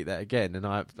 You can make that again."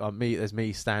 And there's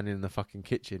me standing in the fucking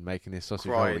kitchen making this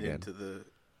sausage roll again. Into the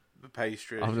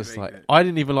pastry. I'm just like, I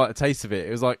didn't even like the taste of it.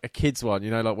 It was like a kid's one,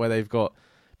 like where they've got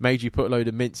made you put a load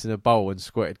of mince in a bowl and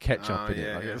squirted ketchup in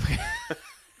it.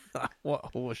 Like,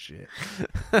 what horseshit.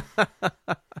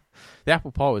 The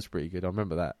apple pie was pretty good. I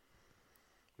remember that.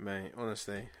 Mate,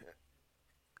 honestly.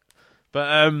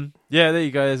 But yeah, there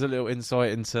you go. There's a little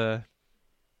insight into.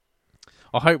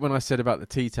 I hope when I said about the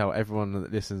tea towel, everyone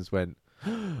that listens went,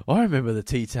 "I remember the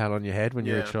tea towel on your head when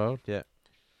you were a child." Yeah.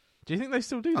 Do you think they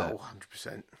still do that? Oh,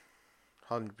 100%.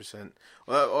 100%.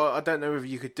 Well, I don't know if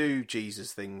you could do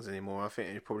Jesus things anymore. I think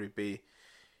it'd probably be.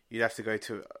 You'd have to go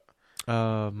to.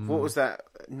 What was that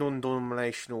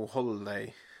non-denominational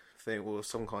holiday thing or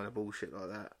some kind of bullshit like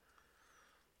that.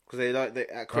 Because at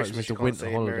it's Christmas just you a can't winter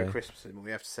say holiday. Merry Christmas anymore.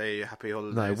 You have to say Happy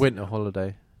Holidays. No, winter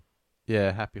holiday.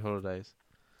 Yeah, happy holidays.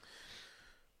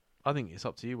 I think it's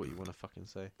up to you what you want to fucking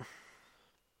say.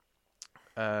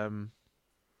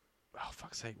 Oh,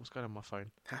 fuck's sake, what's going on my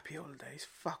phone? Happy Holidays,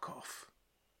 fuck off.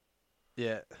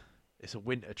 Yeah, it's a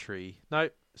winter tree. No,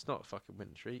 it's not a fucking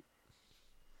winter tree.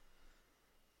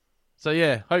 So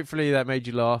yeah, hopefully that made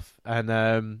you laugh, and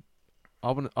I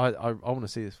want to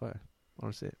see this photo. I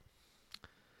want to see it.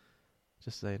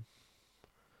 Just saying.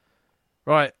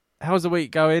 Right, how's the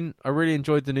week going? I really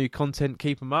enjoyed the new content.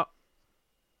 Keep them up.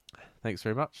 Thanks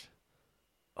very much.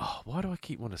 Oh, why do I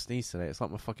keep wanting to sneeze today? It's like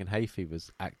my fucking hay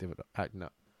fever's acting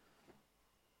up.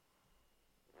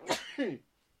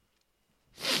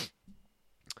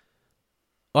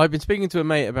 I've been speaking to a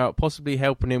mate about possibly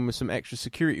helping him with some extra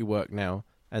security work now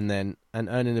and then, and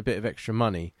earning a bit of extra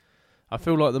money. I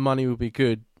feel like the money will be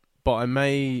good, but I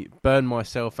may burn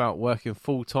myself out working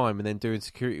full time and then doing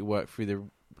security work through the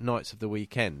nights of the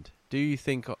weekend.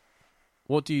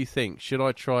 What do you think? Should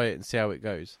I try it and see how it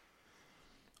goes?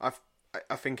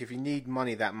 I think if you need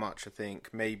money that much, I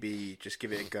think maybe just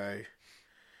give it a go.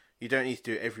 You don't need to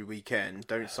do it every weekend.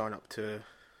 Don't sign up to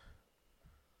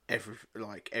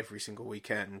every single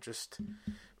weekend. Just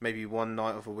maybe one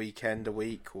night of a weekend a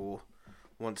week, or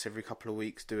once every couple of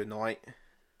weeks do a night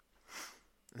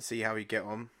and see how you get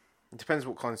on. It depends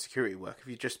what kind of security work. If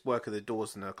you just work at the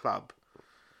doors in a club,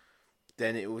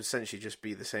 then it will essentially just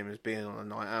be the same as being on a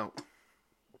night out.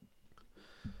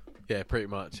 Yeah, pretty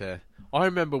much, yeah. I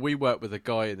remember we worked with a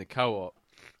guy in the co-op,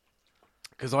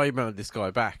 because I emailed this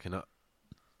guy back, and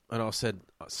I said,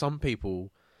 some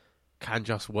people can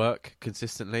just work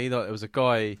consistently. Like, there was a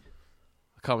guy, I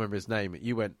can't remember his name,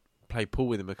 you went play pool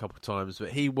with him a couple of times,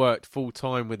 but he worked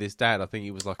full-time with his dad. I think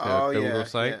he was like a builder or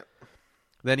something. Yeah.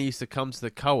 Then he used to come to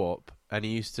the co-op, and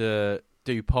he used to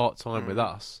do part-time with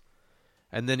us.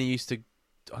 And then he used to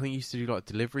do like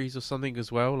deliveries or something as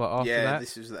well. Like after that,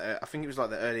 this was I think it was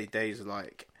like the early days of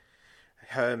like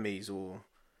Hermes or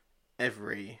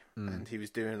Every, and he was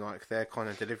doing like their kind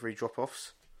of delivery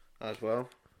drop-offs as well.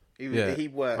 He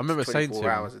worked, I remember 24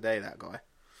 hours a day. That guy,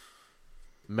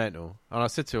 mental. And I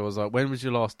said to him, I was like, "When was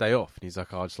your last day off?" And he's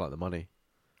like, "Oh, I just like the money."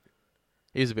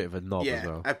 He's a bit of a knob as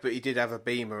well. But he did have a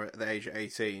Beamer at the age of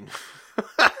 18.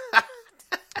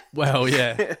 Well,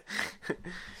 yeah.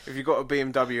 If you've got a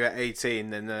BMW at 18,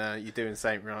 then you're doing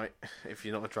something right. If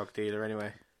you're not a drug dealer,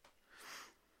 anyway.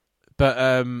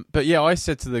 But yeah, I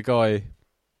said to the guy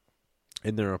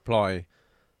in the reply,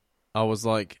 I was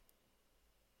like,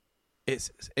 it's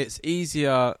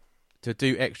easier to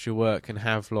do extra work and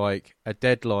have like a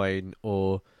deadline,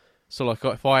 or so like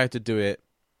if I had to do it,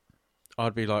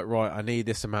 I'd be like, right, I need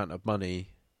this amount of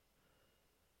money.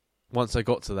 Once I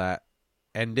got to that,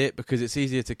 end it, because it's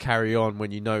easier to carry on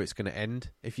when you know it's going to end.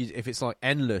 If it's like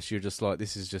endless, you're just like,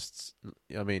 this is just,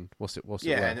 I mean, what's it worth?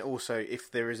 And also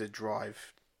if there is a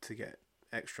drive to get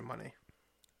extra money,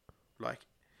 like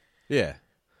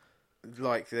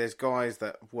there's guys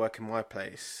that work in my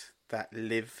place that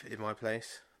live in my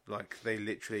place, like they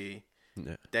literally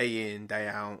day in day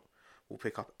out will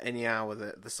pick up any hour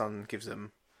that the sun gives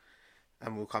them,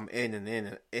 and will come in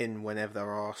and in whenever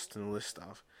they're asked and all this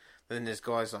stuff. Then there's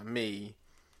guys like me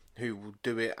who will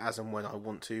do it as and when I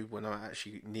want to, when I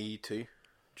actually need to.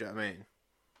 Do you know what I mean?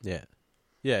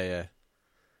 Yeah.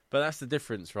 But that's the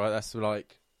difference, right? That's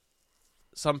like,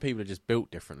 some people are just built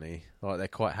differently. Like, they're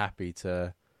quite happy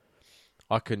to...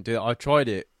 I couldn't do it. I tried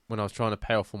it when I was trying to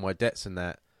pay off all my debts and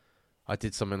that. I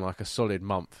did something like a solid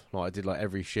month. Like, I did like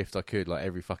every shift I could, like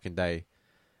every fucking day.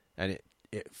 And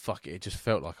it just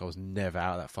felt like I was never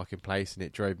out of that fucking place, and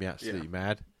it drove me absolutely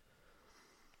mad.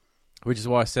 Which is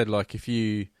why I said, like, if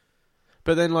you...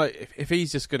 But then, like, if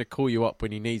he's just going to call you up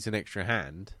when he needs an extra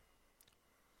hand,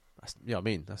 that's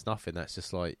nothing. That's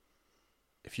just like,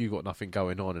 if you've got nothing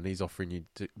going on and he's offering you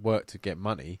to work to get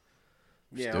money,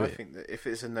 I think that if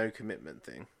it's a no commitment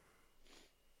thing.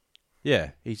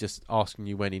 Yeah, he's just asking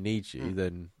you when he needs you,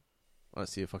 then I don't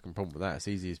see a fucking problem with that. It's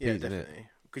easy as peas, isn't it?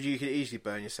 Because you can easily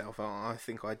burn yourself out. I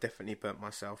think I definitely burnt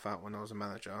myself out when I was a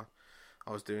manager.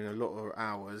 I was doing a lot of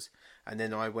hours, and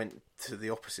then I went to the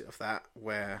opposite of that,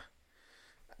 where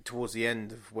towards the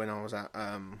end of when I was at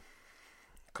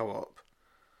co-op,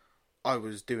 I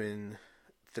was doing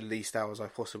the least hours I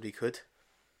possibly could,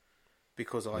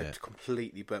 because I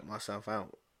completely burnt myself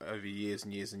out over years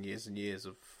and years and years and years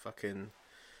of fucking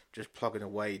just plugging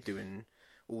away, doing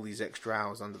all these extra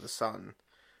hours under the sun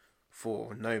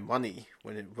for no money.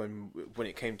 When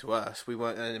it came to us, we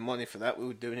weren't earning money for that. We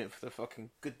were doing it for the fucking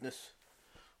goodness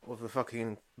of the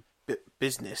fucking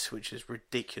business, which is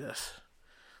ridiculous.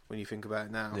 when you think about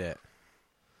it now. Yeah.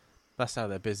 That's how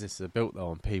their businesses are built, though,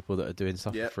 on people that are doing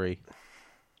stuff for free.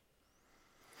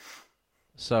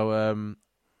 So,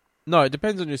 no, it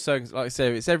depends on your circumstances. Like I say,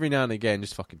 if it's every now and again,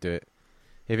 just fucking do it.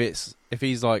 If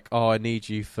he's like, oh, I need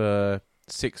you for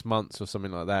 6 months or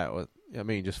something like that, or I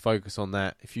mean, just focus on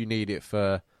that. If you need it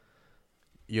for,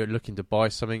 you're looking to buy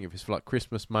something, if it's for like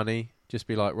Christmas money, just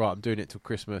be like, right, I'm doing it till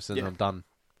Christmas and I'm done.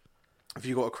 If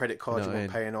you got a credit card you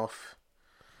want paying off,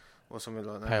 or something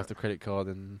like that, pay off the credit card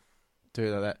and do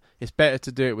it like that. It's better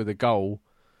to do it with a goal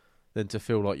than to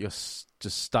feel like you're just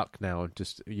stuck now and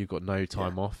just you've got no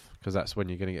time off, because that's when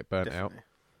you're going to get burnt out.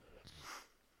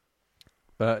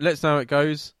 But let's know how it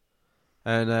goes,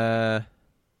 and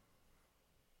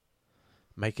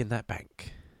making that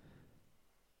bank.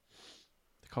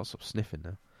 I can't stop sniffing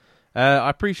now. I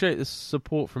appreciate the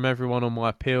support from everyone on my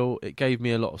appeal. It gave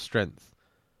me a lot of strength.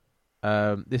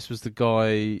 This was the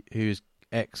guy whose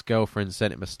ex-girlfriend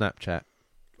sent him a Snapchat.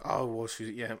 Oh, well,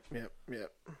 yeah.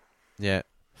 Yeah.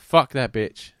 Fuck that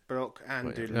bitch. Block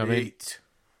and delete. You know what I mean?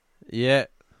 Yeah.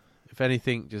 If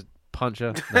anything, just punch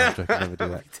her. No, I'm joking, never do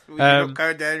that. We do not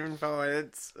go down in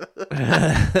violence.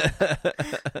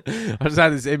 I just had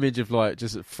this image of like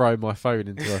just throwing my phone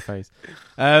into her face.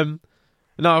 No,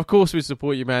 of course we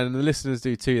support you, man, and the listeners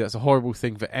do too. That's a horrible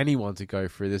thing for anyone to go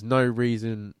through. There's no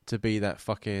reason to be that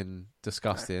fucking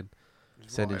disgusting,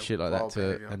 sending shit like that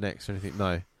to an ex or anything.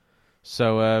 No.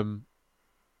 So, and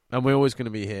we're always going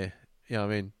to be here. You know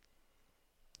what I mean?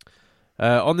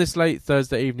 On this late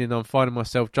Thursday evening, I'm finding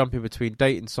myself jumping between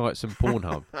dating sites and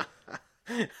Pornhub.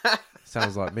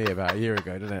 Sounds like me about a year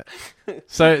ago, doesn't it?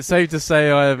 So it's safe to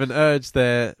say I have an urge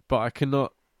there, but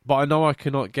I know I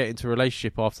cannot get into a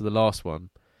relationship after the last one.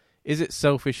 Is it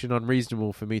selfish and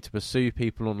unreasonable for me to pursue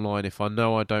people online if I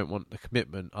know I don't want the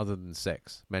commitment other than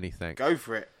sex? Many thanks. Go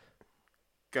for it.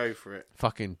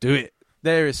 Fucking do it.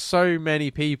 There is so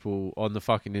many people on the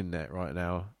fucking internet right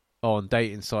now, on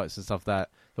dating sites and stuff that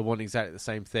want exactly the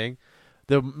same thing.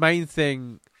 The main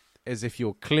thing is if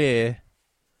you're clear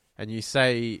and you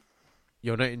say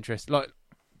you're not interested. Like,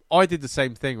 I did the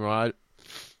same thing, right?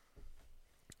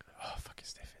 Oh, fucking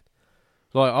sniffing.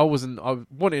 Like, I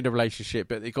wanted a relationship,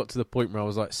 but it got to the point where I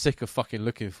was like sick of fucking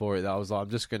looking for it, that I was like, I'm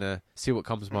just going to see what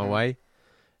comes my way.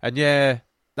 And yeah,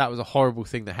 that was a horrible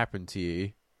thing that happened to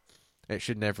you. It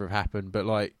should never have happened, but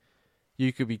like,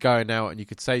 you could be going out and you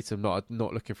could say to them,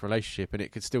 not looking for a relationship, and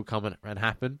it could still come and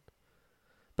happen.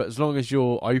 But as long as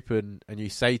you're open and you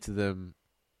say to them,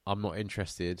 I'm not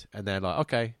interested, and they're like,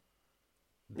 okay.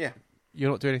 Yeah. You're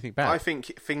not doing anything bad. I think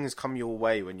things come your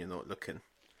way when you're not looking.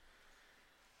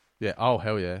 Yeah, oh,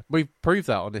 hell yeah. We've proved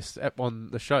that on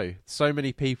the show. So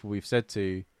many people we've said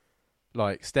to,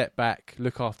 like, step back,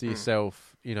 look after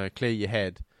yourself, you know, clear your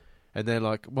head. And they're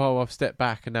like, well, I've stepped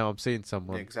back and now I'm seeing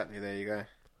someone. Yeah, exactly, there you go.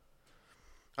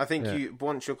 I think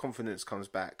once your confidence comes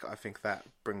back, I think that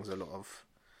brings a lot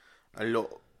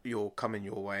you're coming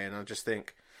your way, and I just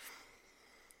think,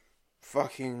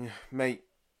 fucking mate,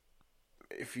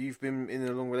 if you've been in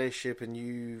a long relationship and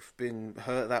you've been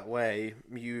hurt that way,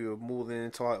 you are more than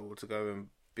entitled to go and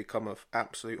become an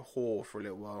absolute whore for a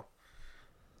little while.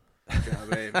 Do you know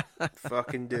what I mean?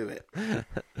 Fucking do it.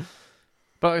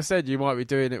 But like I said, you might be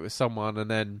doing it with someone, and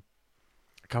then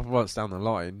a couple of months down the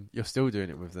line, you're still doing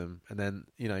it with them, and then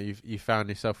you know you found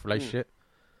yourself a relationship.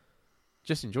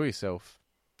 Just enjoy yourself,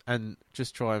 and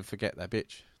just try and forget that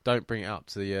bitch. Don't bring it up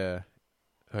to the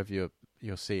whoever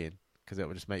you're seeing, because it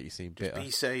will just make you seem bitter. Just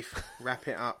be safe. Wrap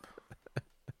it up.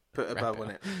 Put a bug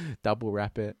on it. Double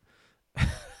wrap it.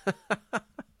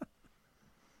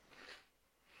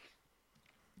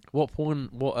 What porn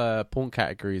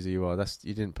categories are you on?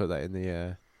 You didn't put that in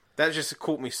the. That just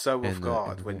caught me so off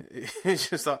guard when it's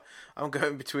just like I'm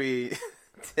going between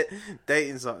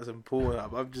dating sites and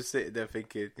Pornhub. I'm just sitting there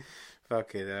thinking,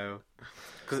 "Fucking hell."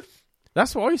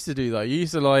 That's what I used to do though. You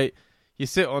used to you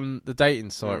sit on the dating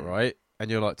site, right, and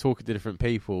you're like talking to different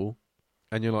people,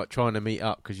 and you're like trying to meet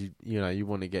up because you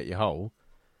want to get your hole.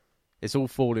 It's all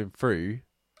falling through.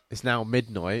 It's now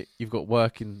midnight. You've got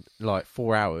work in like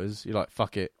 4 hours. You're like,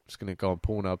 fuck it. I'm just going to go on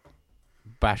Pornhub,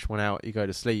 bash one out. You go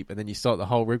to sleep, and then you start the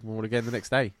whole rigmarole again the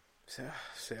next day. So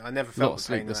I never felt the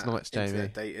pain of sleepless nights, Jamie.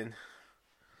 Dating.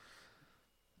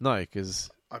 No, because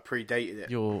I predated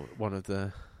it. You're one of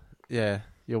the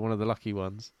lucky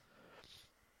ones.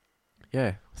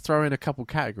 Yeah, throw in a couple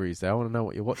categories there. I want to know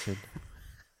what you're watching.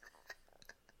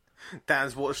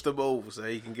 Dan's watched them all, so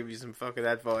he can give you some fucking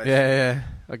advice. Yeah.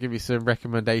 I'll give you some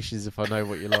recommendations if I know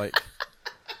what you like.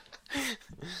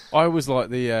 I always like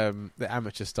the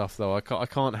amateur stuff though. I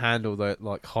can't handle the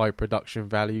like high production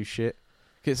value shit.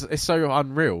 It's so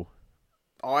unreal.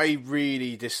 I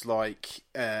really dislike.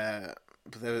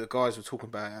 The guys were talking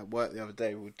about it at work the other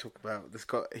day. We were talking about this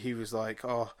guy. He was like,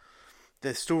 "Oh, the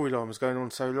storyline was going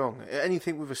on so long.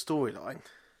 Anything with a storyline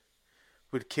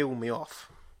would kill me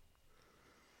off.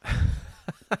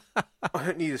 I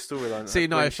don't need a storyline. See,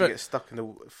 no, when she gets stuck in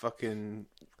the fucking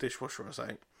dishwasher or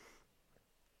something.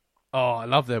 Oh, I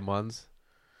love them ones.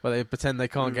 Where they pretend they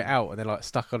can't get out and they're like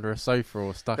stuck under a sofa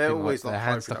or stuck They're in always like, like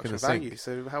their hands stuck in the sink. value.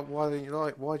 So why do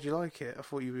you like it? I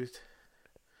thought you would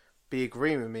be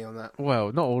agreeing with me on that.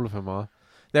 Well, not all of them are.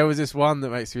 There was this one that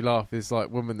makes me laugh. This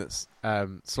like woman that's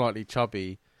slightly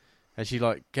chubby, and she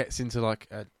like gets into like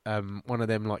one of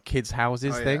them like kids'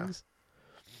 houses things.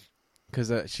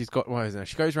 Because she's got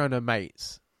she goes around her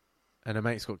mates, and her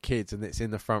mates got kids, and it's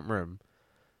in the front room,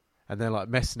 and they're like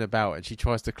messing about, and she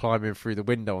tries to climb in through the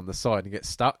window on the side and gets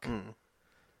stuck.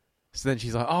 So then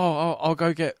she's like, "Oh, I'll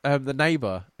go get the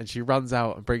neighbour," and she runs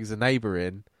out and brings the neighbour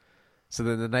in. So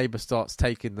then the neighbour starts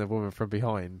taking the woman from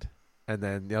behind, and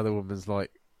then the other woman's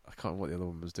like, I can't remember what the other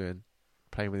woman was doing,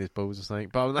 playing with his balls or something.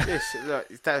 But I'm like, look,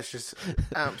 that's just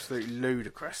absolutely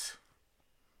ludicrous.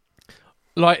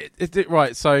 Like,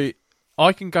 right? So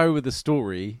I can go with the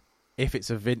story if it's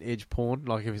a vintage porn,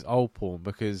 like if it's old porn,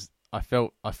 because I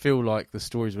feel like the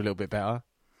stories were a little bit better.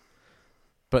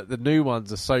 But the new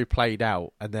ones are so played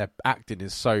out, and their acting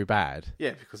is so bad.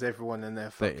 Yeah, because everyone and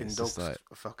their fucking dog's a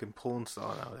fucking porn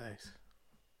star nowadays.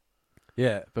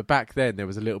 Yeah, but back then there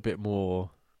was a little bit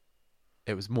more.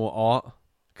 It was more art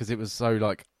because it was so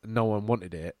like no one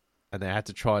wanted it, and they had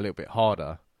to try a little bit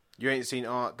harder. You ain't seen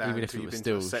art, Dan, even if until it was you've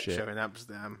been to a sex show in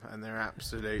Amsterdam, and they're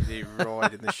absolutely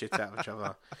riding the shit out of each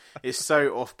other. It's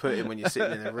so off-putting when you're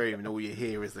sitting in a room and all you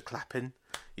hear is the clapping.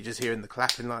 You're just hearing the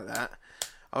clapping like that.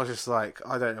 I was just like,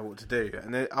 I don't know what to do.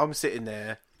 And then I'm sitting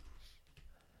there,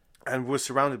 and we're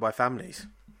surrounded by families.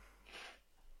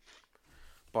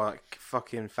 By like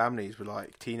fucking families with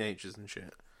like teenagers and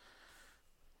shit.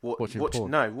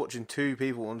 Watching two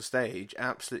people on stage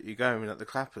absolutely going at the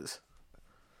clappers.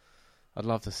 I'd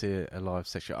love to see a live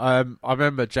section. I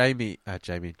remember Jim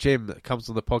that comes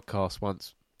on the podcast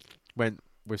once went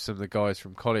with some of the guys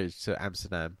from college to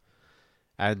Amsterdam,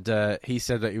 and he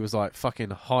said that he was like fucking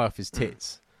high off his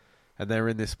tits, and they were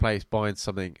in this place buying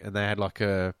something, and they had like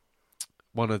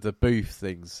one of the booth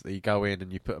things that you go in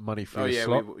and you put money through a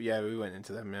slot. We went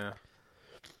into them, yeah.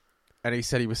 And he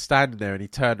said he was standing there and he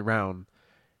turned around,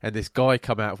 and this guy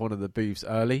come out of one of the booths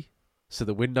early, so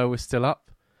the window was still up.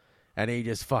 And he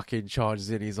just fucking charges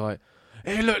in. He's like,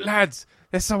 "Hey, look, lads,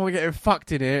 there's someone getting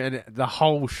fucked in here." And the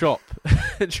whole shop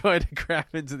tried to grab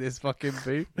into this fucking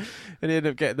booth. And he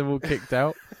ended up getting them all kicked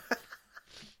out.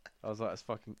 I was like,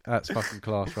 that's fucking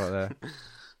class right there.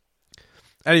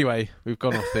 Anyway, we've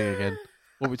gone off thing again.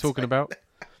 What are we talking about?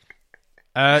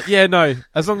 Yeah, no.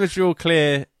 As long as you're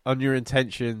clear on your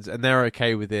intentions and they're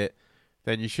okay with it,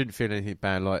 then you shouldn't feel anything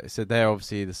bad. Like I said, they're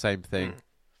obviously the same thing.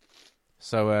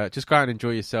 So just go out and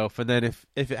enjoy yourself, and then if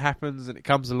it happens and it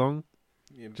comes along,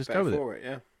 just go with it.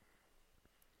 Yeah.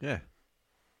 Yeah.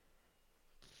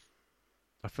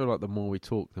 I feel like the more we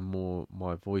talk, the more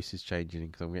my voice is changing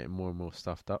because I'm getting more and more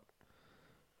stuffed up.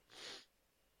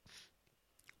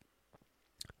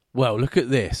 Well, look at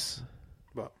this.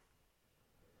 What?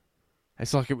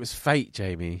 It's like it was fate,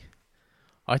 Jamie.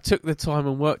 I took the time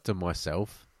and worked on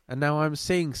myself. And now I'm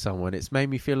seeing someone. It's made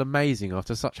me feel amazing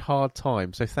after such hard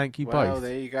time. So thank you both. Well,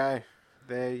 there you go.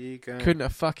 There you go. Couldn't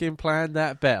have fucking planned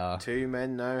that better. Two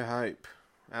men, no hope.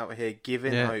 Out here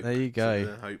giving hope there you go. to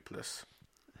the hopeless.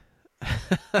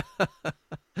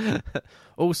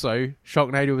 Also,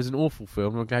 Sharknado was an awful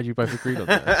film. I'm glad you both agreed on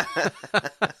that.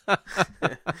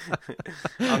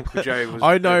 Uncle Joe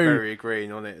was very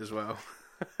agreeing on it as well.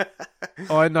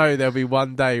 I know there'll be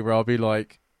one day where I'll be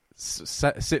like,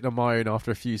 sitting on my own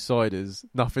after a few ciders,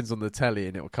 nothing's on the telly,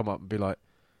 and it'll come up and be like,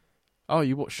 "Oh,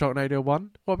 you watched Sharknado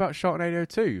 1? What about Sharknado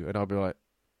 2? And I'll be like,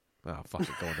 "Oh, fuck it,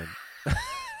 go on then."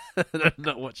 I'm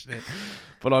not watching it,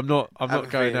 but I'm not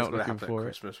going out looking for it.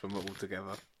 Christmas when we're all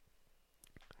together.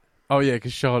 Oh yeah,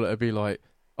 because Charlotte would be like,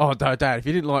 "Oh, Dad, if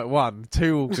you didn't like 1,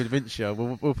 2 will convince you.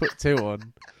 We'll put 2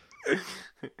 on."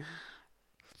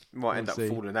 Might end up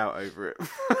falling out over it.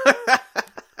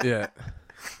 Yeah.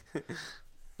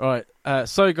 Right,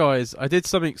 so guys, I did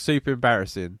something super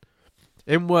embarrassing.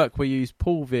 In work, we use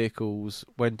pool vehicles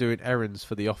when doing errands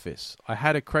for the office. I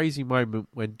had a crazy moment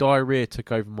when diarrhea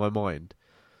took over my mind.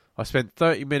 I spent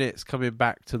 30 minutes coming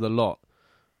back to the lot.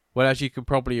 Well, as you can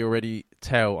probably already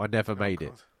tell, I never made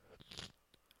it.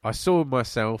 I saw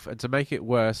myself, and to make it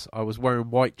worse, I was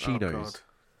wearing white chinos.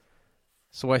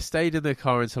 So I stayed in the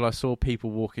car until I saw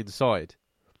people walk inside.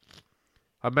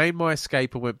 I made my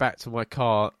escape and went back to my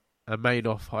car and made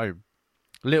off home.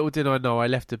 Little did I know I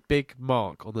left a big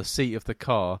mark on the seat of the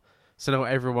car, so now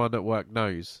everyone at work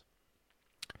knows.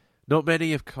 Not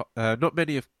many have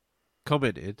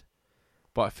commented,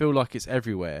 but I feel like it's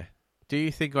everywhere. Do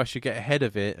you think I should get ahead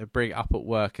of it and bring it up at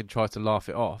work and try to laugh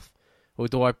it off? Or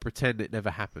do I pretend it never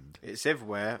happened? It's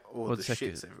everywhere, or One the second.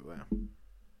 shit's everywhere.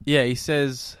 Yeah, he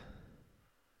says,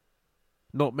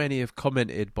 not many have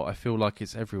commented, but I feel like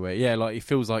it's everywhere. Yeah, like he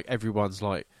feels like everyone's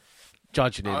like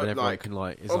judging him and everyone can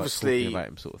like is obviously, like talking about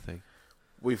him sort of thing.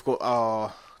 We've got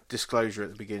our disclosure at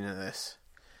the beginning of this,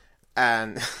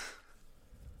 and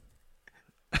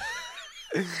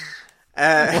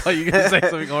Why are you going to say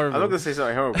something horrible? I'm not going to say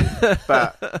something horrible,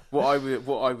 but what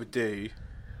I would do,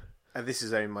 and this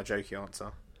is only my jokey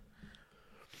answer.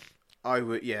 I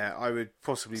would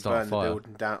possibly Start burn fire. the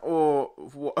building down, or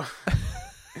what?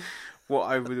 What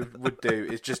I would do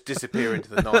is just disappear into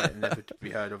the night and never to be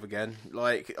heard of again.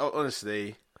 Like,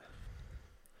 honestly.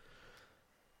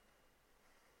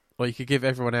 Or you could give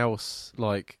everyone else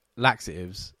like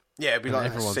laxatives. Yeah, it'd be like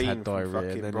everyone's a scene had diarrhea, from and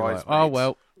fucking then you're like, Bridesmaids. oh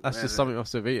well, that's where just something I've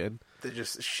still eaten. They're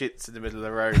just shits in the middle of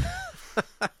the road.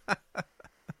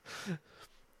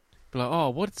 Be like, oh,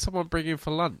 what did someone bring in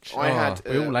for lunch? I had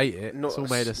we all ate it. Not It's all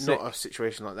made us sick. Not a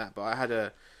situation like that, but I had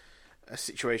a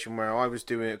situation where I was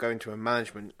going to a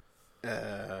management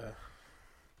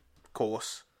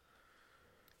course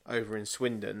over in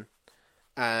Swindon,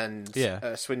 and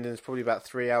Swindon's probably about a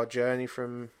 3-hour journey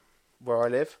from where I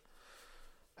live,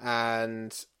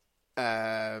 and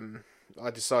I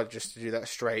decided just to do that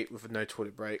straight with no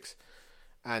toilet breaks,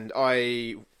 and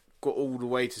I got all the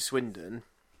way to Swindon,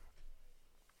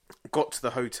 got to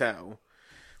the hotel,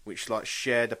 which like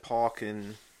shared a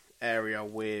parking area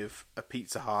with a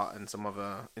Pizza Hut and some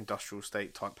other industrial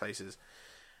estate type places,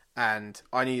 and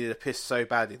I needed a piss so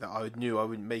badly that I knew I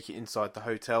wouldn't make it inside the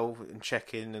hotel and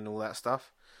check in and all that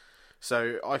stuff.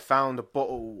 So I found a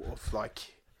bottle of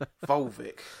like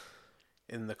Volvic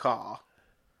in the car,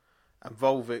 and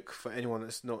Volvic, for anyone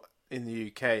that's not in the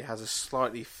UK, has a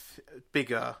slightly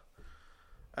bigger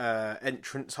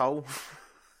entrance hole.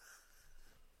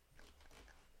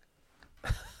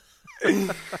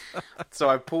 So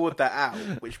I poured that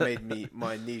out, which made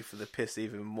my need for the piss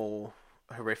even more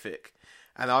horrific.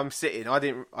 And I'm sitting. I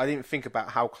didn't think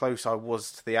about how close I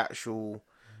was to the actual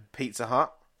Pizza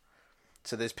Hut.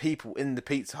 So there's people in the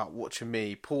Pizza Hut watching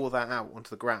me pour that out onto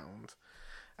the ground,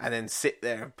 and then sit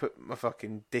there and put my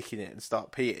fucking dick in it and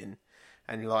start peeing.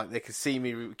 And like they could see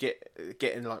me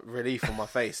getting like relief on my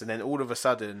face. And then all of a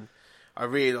sudden, I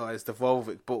realised the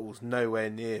Volvic bottle's nowhere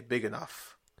near big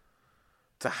enough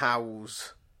to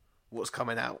house what's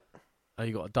coming out. Oh,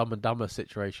 you got a Dumb and Dumber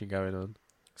situation going on.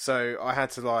 So I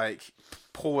had to like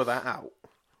pour that out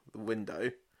the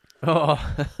window.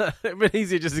 Oh, it'd been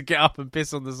easier just to get up and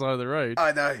piss on the side of the road.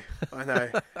 I know.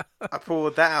 I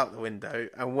poured that out the window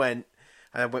and went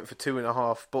for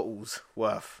 2.5 bottles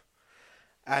worth.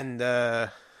 And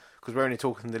because we're only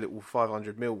talking the little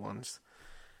 500ml ones.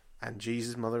 And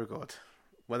Jesus, Mother of God,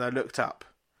 when I looked up,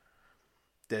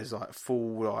 there's like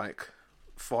full like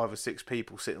 5 or 6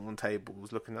 people sitting on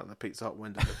tables looking out the Pizza Hut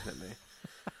window looking at me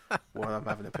while I'm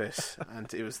having a piss,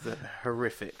 and it was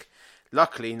horrific.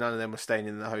 Luckily, none of them were staying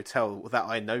in the hotel that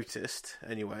I noticed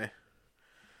anyway.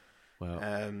 Well,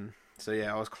 so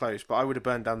yeah, I was close, but I would have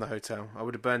burned down the hotel. I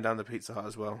would have burned down the Pizza Hut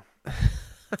as well.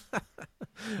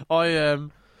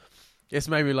 It's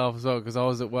made me laugh as well because I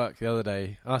was at work the other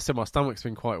day and I said my stomach's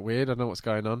been quite weird. I don't know what's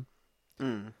going on. So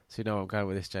you know where I'm going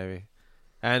with this, Jamie.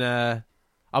 And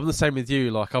I'm the same with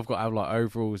you. Like I've got to have like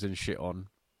overalls and shit on.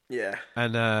 Yeah.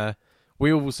 And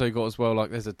we also got as well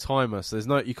like there's a timer, so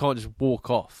you can't just walk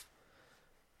off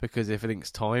because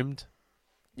everything's timed.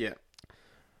 Yeah.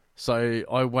 So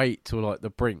I wait till like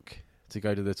the brink to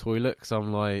go to the toilet because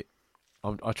I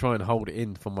try and hold it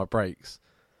in for my breaks.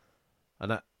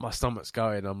 And my stomach's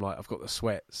going. I'm like, I've got the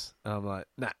sweats. And I'm like,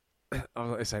 nah. I'm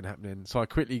like, this ain't happening. So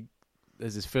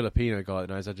there's this Filipino guy that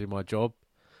knows how to do my job.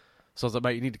 So I was like,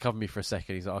 mate, you need to cover me for a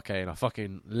second. He's like, okay. And I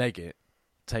fucking leg it,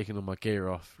 taking all my gear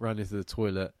off, ran into the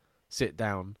toilet, sit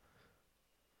down.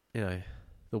 You know,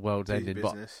 the world's ending.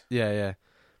 But yeah.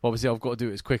 But obviously, I've got to do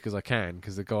it as quick as I can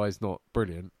because the guy's not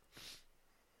brilliant.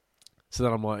 So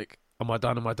then I'm like, am I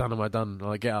done? And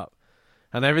I get up.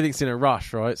 And everything's in a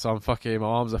rush, right? So I'm my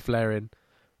arms are flaring,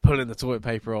 pulling the toilet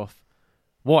paper off,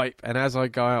 wipe, and as I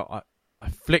go out, I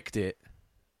flicked it.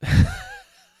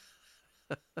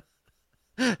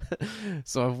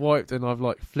 So I've wiped and I've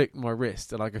like flicked my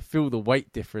wrist, and I can feel the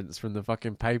weight difference from the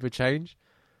fucking paper change.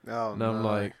 Oh, and I'm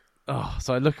like, oh.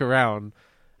 So I look around,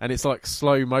 and it's like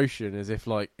slow motion, as if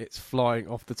like it's flying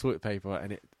off the toilet paper,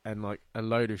 and like a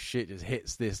load of shit just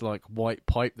hits this like white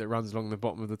pipe that runs along the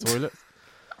bottom of the toilet.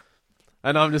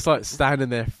 And I'm just like standing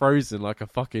there frozen like a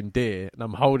fucking deer, and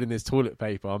I'm holding this toilet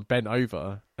paper. I'm bent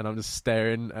over, and I'm just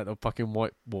staring at the fucking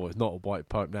white. Well, it's not a white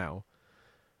pipe now,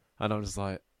 and I'm just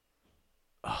like,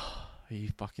 "Oh, are you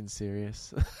fucking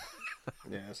serious?"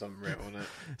 Yeah, it's unreal, isn't it?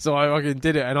 So I fucking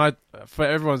did it, and for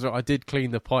everyone's, I did clean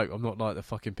the pipe. I'm not like the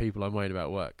fucking people I'm worried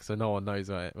about work, so no one knows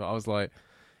about it. But I was like,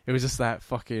 it was just that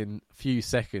fucking few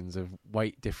seconds of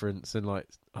weight difference, and like,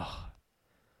 oh.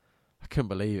 I couldn't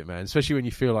believe it, man. Especially when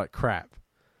you feel like crap,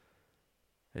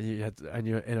 and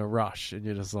you're in a rush, and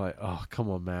you're just like, "Oh, come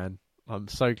on, man!" I'm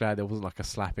so glad there wasn't like a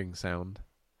slapping sound.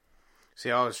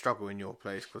 See, I would struggle in your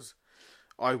place because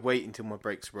I wait until my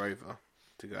breaks are over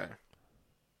to go.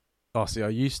 Oh, see, I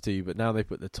used to, but now they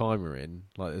put the timer in.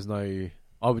 Like, there's no.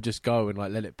 I would just go and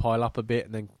like let it pile up a bit,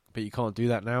 and then, but you can't do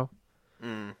that now.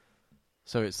 Mm.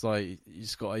 So it's like you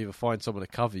just got to either find someone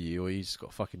to cover you, or you just got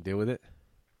to fucking deal with it.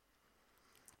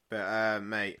 But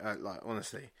mate, like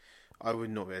honestly, I would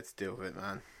not be able to deal with it,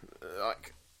 man.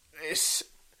 Like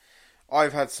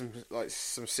I've had some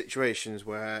situations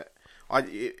where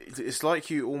it's like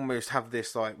you almost have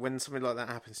this like when something like that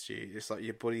happens to you, it's like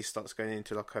your body starts going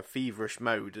into like a feverish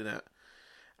mode, isn't it?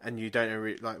 And you don't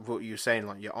know like what you were saying,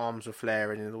 like your arms are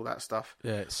flaring and all that stuff.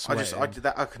 Yeah, it's I did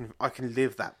that. I can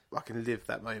live that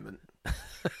moment,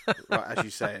 right as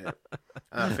you say it,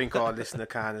 and I think our listener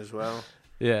can as well.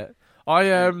 Yeah.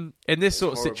 In this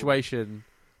sort of horrible. situation,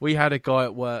 we had a guy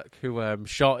at work who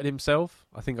shot himself.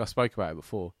 I think I spoke about it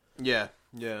before. Yeah.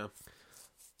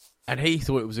 And he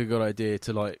thought it was a good idea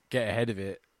to like get ahead of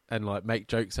it and like make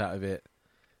jokes out of it.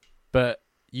 But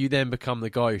you then become the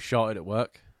guy who shot it at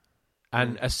work.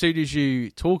 And as soon as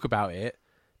you talk about it,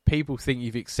 people think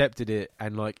you've accepted it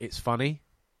and like it's funny.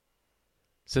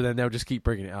 So then they'll just keep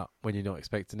bringing it up when you're not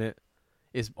expecting it.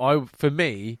 For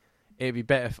me, it'd be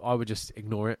better if I would just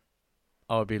ignore it.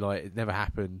 I would be like, it never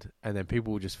happened, and then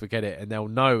people will just forget it, and they'll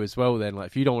know as well then, like,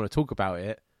 if you don't want to talk about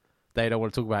it, they don't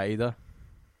want to talk about it either.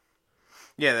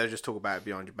 Yeah, they'll just talk about it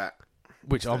behind your back.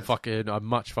 Which I'm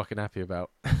much fucking happy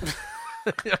about.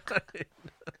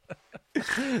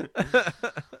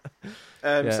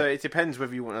 So it depends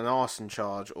whether you want an arson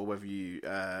charge or whether you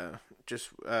just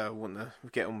want to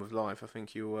get on with life. I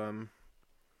think you'll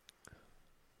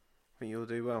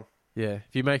do well. Yeah,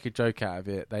 if you make a joke out of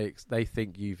it, they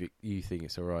think you think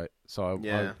it's all right. So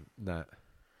nah.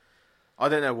 I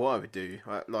don't know what I would do.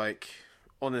 Like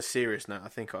on a serious note, I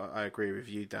think I agree with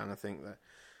you, Dan. I think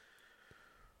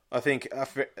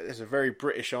it's a very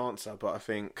British answer, but I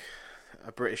think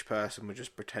a British person would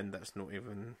just pretend that's not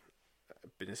even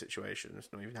been a situation. It's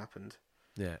not even happened.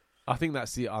 Yeah, I think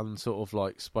that's the unsort of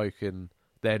like spoken.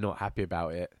 They're not happy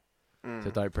about it,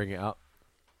 so don't bring it up.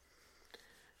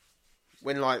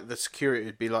 When like the security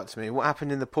would be like to me, "What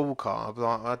happened in the pool car?" I'd be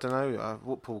like, "I don't know.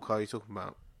 What pool car are you talking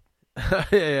about?"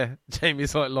 yeah.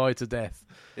 Jamie's like lied to death.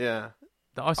 Yeah,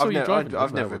 I saw you driving.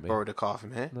 I've never borrowed a car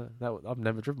from here. No, I've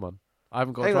never driven one. I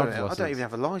haven't got a Hang driver's on, license. I don't even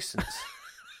have a license.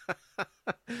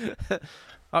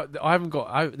 I haven't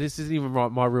got. This isn't even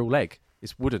my real leg.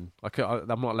 It's wooden.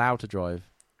 I'm not allowed to drive.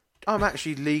 I'm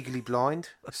actually legally blind,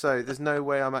 so there's no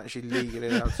way I'm actually legally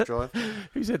allowed to drive.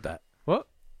 Who said that? What?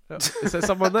 Is there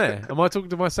someone there? Am I talking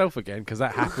to myself again? Because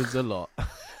that happens a lot.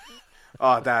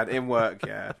 Oh, Dad, in work,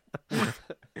 yeah.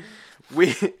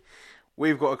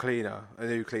 We've got a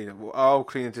new cleaner. Well, our old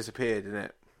cleaner disappeared, didn't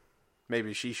it?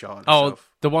 Maybe she shot herself. Oh,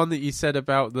 the one that you said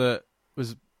about that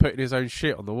was putting his own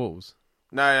shit on the walls.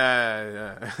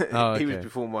 No. Oh, He was okay.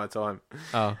 before my time.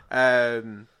 Oh,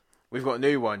 We've got a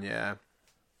new one, yeah.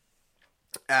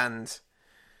 And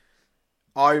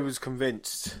I was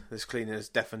convinced this cleaner is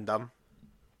deaf and dumb.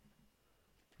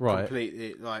 right.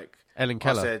 Completely, like Ellen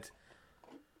Keller. I said,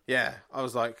 yeah. I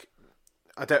was like,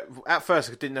 at first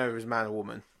I didn't know if it was man or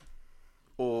woman,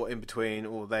 or in between,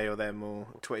 or they or them, or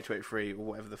 2023, or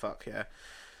whatever the fuck. Yeah.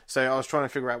 So I was trying to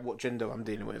figure out what gender I'm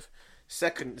dealing with.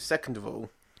 Second of all,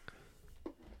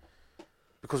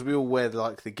 because we all wear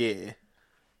like the gear,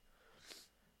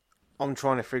 I'm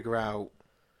trying to figure out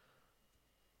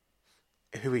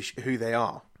who they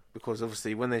are, because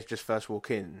obviously when they just first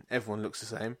walk in, everyone looks the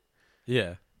same.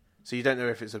 Yeah. So you don't know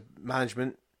if it's a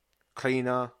management,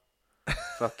 cleaner,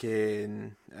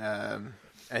 fucking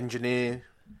engineer.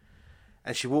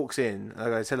 And she walks in, and I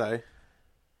go, "Hello,"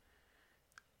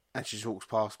 and she just walks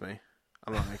past me.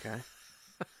 I'm like, okay.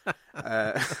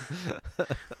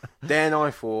 Then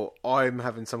I thought I'm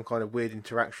having some kind of weird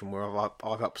interaction where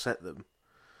I've upset them.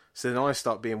 So then I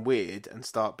start being weird and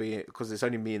start being, because it's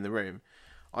only me in the room,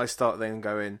 I start then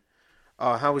going,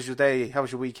 "Oh, how was your day? How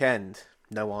was your weekend?"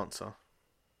 No answer.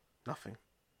 Nothing.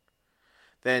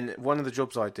 Then one of the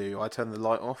jobs I do, I turn the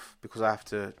light off because I have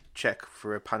to check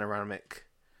for a panoramic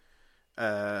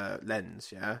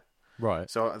lens, yeah. Right.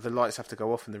 So the lights have to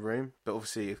go off in the room, but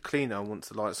obviously a cleaner wants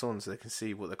the lights on so they can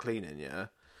see what they're cleaning, yeah.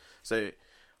 So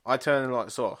I turned the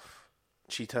lights off.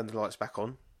 She turned the lights back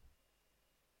on,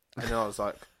 and then I was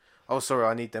like, "Oh, sorry,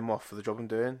 I need them off for the job I'm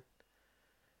doing."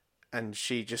 And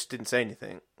she just didn't say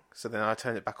anything. So then I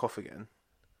turned it back off again,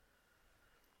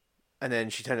 and then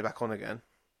she turned it back on again.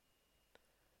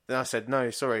 Then I said, "No,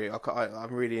 sorry,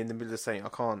 I'm really in the middle of saying I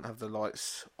can't have the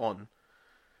lights on."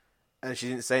 And she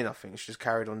didn't say nothing. She just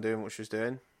carried on doing what she was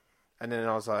doing. And then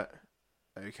I was like,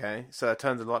 "Okay." So I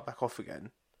turned the light back off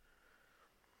again.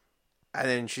 And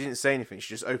then she didn't say anything.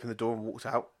 She just opened the door and walked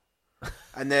out.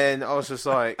 And then I was just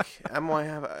like,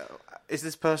 is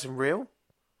this person real?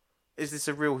 Is this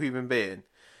a real human being?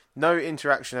 No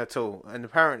interaction at all. And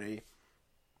apparently,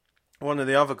 one of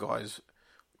the other guys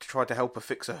tried to help her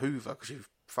fix a Hoover because she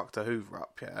fucked her Hoover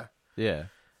up, yeah. Yeah.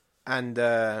 And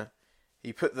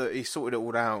he sorted it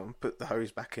all out and put the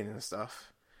hose back in and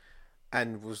stuff,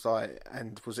 and was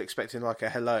expecting like a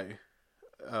hello,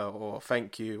 or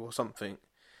thank you or something,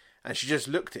 and she just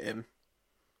looked at him,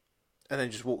 and then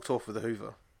just walked off with the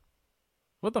Hoover.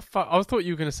 What the fuck? I thought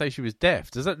you were going to say she was deaf.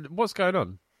 What's going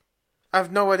on? I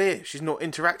have no idea. She's not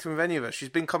interacting with any of us. She's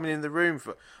been coming in the room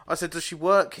for. I said, does she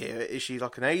work here? Is she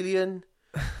like an alien?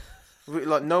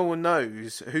 Like no one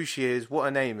knows who she is, what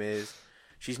her name is.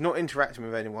 She's not interacting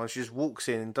with anyone. She just walks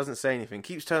in and doesn't say anything.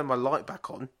 Keeps turning my light back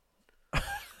on.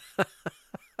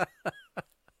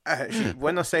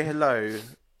 When I say hello,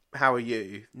 how are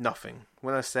you? Nothing.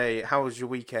 When I say, how was your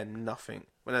weekend? Nothing.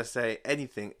 When I say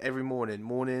anything, every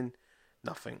morning,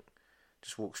 nothing.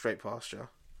 Just walk straight past you.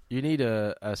 You need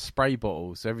a spray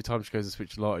bottle, so every time she goes to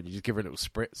switch the light on, you just give her a little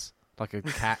spritz, like a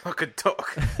cat. Like a dog.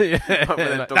 Yeah. Like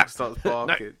when the dog starts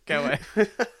barking. No, go away.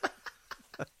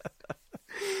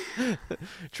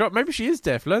 Maybe she is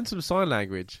deaf. Learn some sign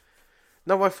language.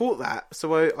 No, I thought that.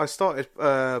 So I started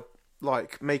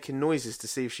like making noises to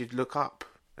see if she'd look up.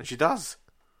 And she does.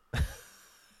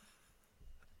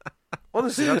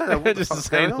 Honestly, I don't know what the fuck's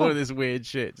going on. All of this weird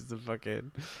shit, just a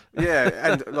fucking... Yeah,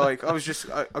 and like I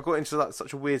got into like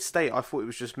such a weird state. I thought it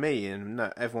was just me, and no,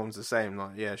 everyone's the same.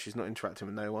 Like, yeah, she's not interacting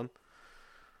with no one.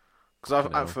 Because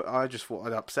I just thought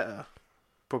I'd upset her,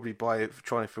 probably by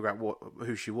trying to figure out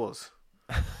who she was.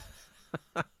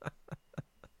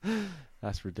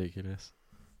 That's ridiculous,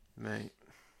 mate.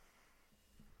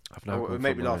 It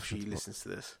made me laugh if she listens to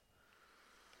this.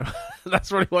 That's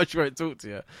probably why she won't talk to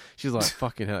you. She's like,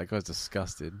 fucking hell, that guy's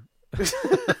disgusting.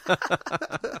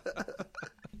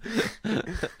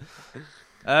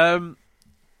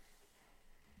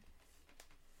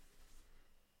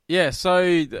 Yeah,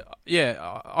 so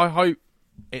yeah, I hope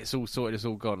it's all sorted, it's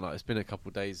all gone. Like, it's been a couple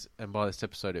of days, and by this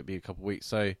episode it'll be a couple of weeks.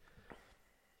 So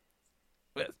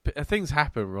things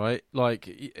happen, right? Like,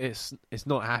 it's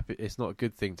not happy. It's not a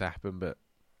good thing to happen, but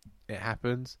it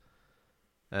happens.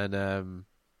 And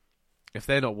if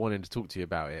they're not wanting to talk to you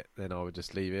about it, then I would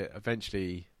just leave it.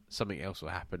 Eventually, something else will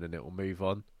happen, and it will move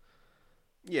on.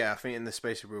 Yeah, I think in the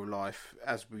space of real life,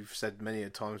 as we've said many a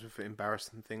times with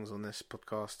embarrassing things on this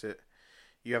podcast,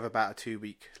 you have about a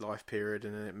 2-week life period,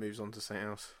 and then it moves on to something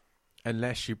else.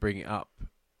 Unless you bring it up,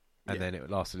 and then it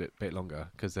would last a little bit longer,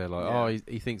 because they're like, Yeah. oh,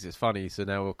 he thinks it's funny, so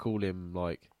now we'll call him,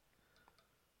 like,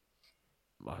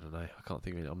 I don't know, I can't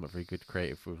think of it. I'm not very good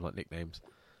creative with, like, nicknames.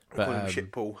 But, call him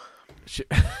Shitball.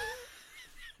 Shit.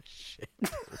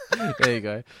 There you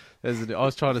go. I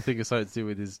was trying to think of something to do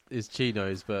with his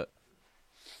chinos, but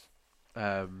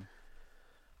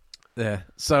yeah.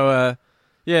 So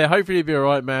yeah, hopefully it'll be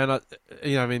alright, man. I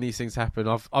mean, these things happen.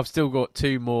 I've still got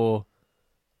 2 more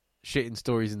shitting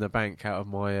stories in the bank out of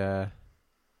my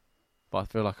but I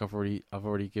feel like I've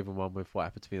already given one with what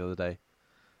happened to me the other day.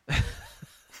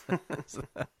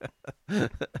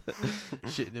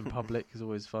 Shitting in public is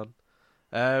always fun.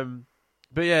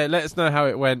 But yeah, let us know how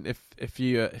it went. If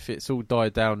it's all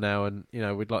died down now, and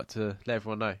we'd like to let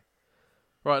everyone know.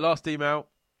 Right, last email.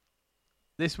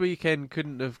 This weekend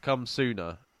couldn't have come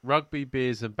sooner. Rugby,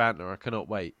 beers, and banter. I cannot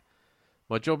wait.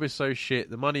 My job is so shit.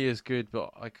 The money is good,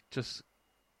 but I just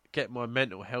get my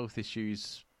mental health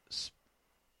issues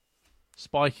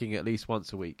spiking at least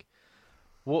once a week.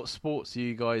 What sports are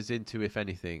you guys into, if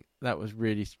anything? That was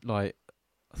really I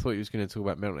thought he was going to talk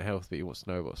about mental health, but he wants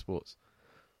to know about sports.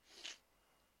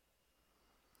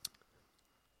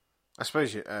 I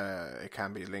suppose it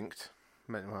can be linked,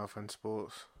 mental health and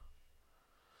sports.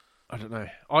 I don't know.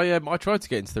 I tried to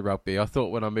get into the rugby. I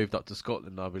thought when I moved up to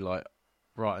Scotland, I'd be like,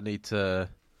 right, I need to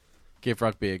give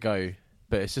rugby a go.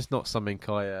 But it's just not something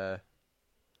I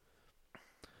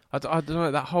don't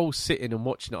know. That whole sitting and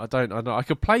watching it, I know. I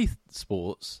could play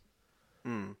sports,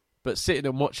 but sitting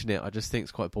and watching it, I just think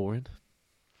it's quite boring.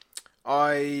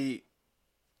 When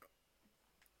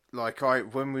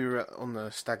we were on the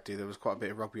stag do, there was quite a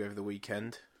bit of rugby over the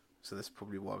weekend, so that's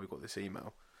probably why we got this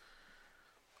email.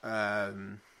 I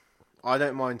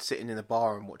don't mind sitting in a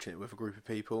bar and watching it with a group of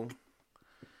people.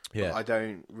 Yeah. But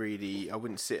I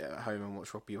wouldn't sit at home and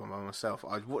watch rugby by myself.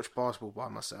 I'd watch basketball by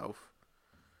myself.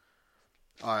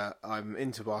 I'm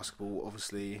into basketball,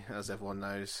 obviously, as everyone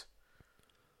knows.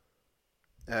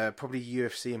 Probably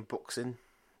UFC and boxing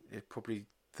is probably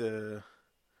the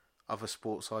other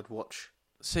sports I'd watch.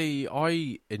 See,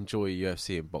 I enjoy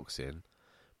UFC and boxing,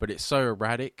 but it's so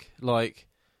erratic. Like,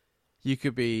 you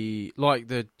could be like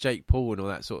the Jake Paul and all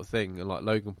that sort of thing, and like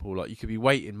Logan Paul. Like, you could be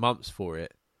waiting months for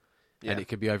it, and it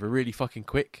could be over really fucking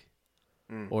quick,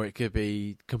 or it could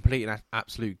be complete and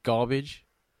absolute garbage.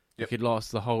 It could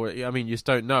last the whole. I mean, you just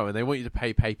don't know, and they want you to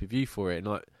pay pay-per-view for it. And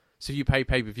like, so if you pay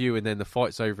pay-per-view and then the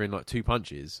fight's over in like 2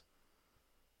 punches,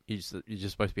 you're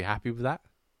just supposed to be happy with that.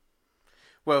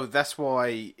 Well, that's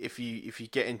why if you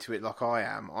get into it like I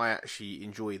am, I actually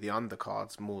enjoy the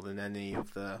undercards more than any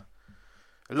of the.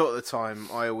 A lot of the time,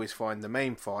 I always find the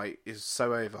main fight is so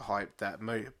overhyped that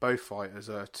both fighters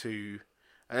are too.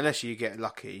 Unless you get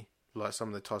lucky, like some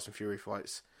of the Tyson Fury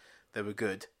fights, they were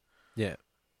good. Yeah.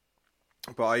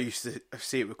 But I used to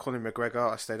see it with Conor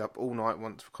McGregor. I stayed up all night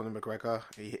once for Conor McGregor.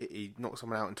 He knocked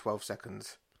someone out in 12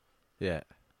 seconds. Yeah.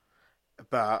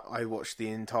 But I watched the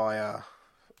entire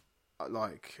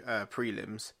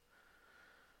prelims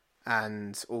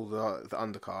and all the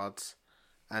undercards,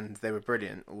 and they were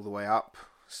brilliant all the way up.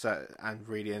 So and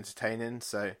really entertaining.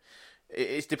 So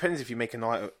it depends if you make a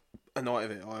night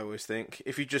of it. I always think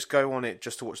if you just go on it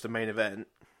just to watch the main event,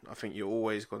 I think you're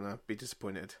always gonna be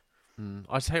disappointed.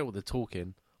 I just hate all the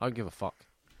talking. I don't give a fuck.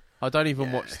 I don't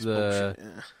even watch the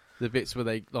bits where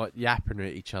they like yapping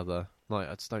at each other. Like,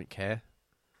 I just don't care.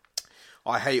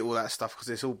 I hate all that stuff because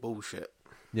it's all bullshit.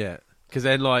 Yeah, because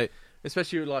then like,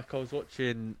 especially like I was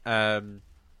watching,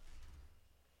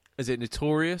 is it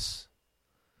Notorious?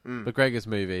 McGregor's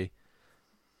movie,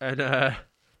 and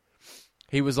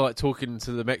he was like talking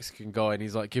to the Mexican guy, and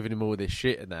he's like giving him all this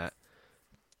shit and that,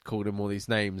 called him all these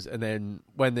names, and then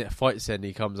when the fight's end,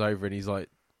 he comes over and he's like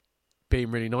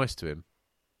being really nice to him.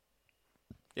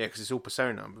 Yeah, because it's all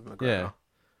persona with McGregor. Yeah,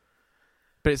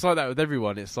 but it's like that with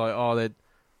everyone. It's like,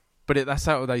 that's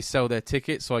how they sell their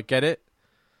tickets, so I get it.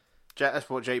 That's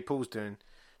what Jake Paul's doing.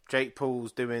 Jake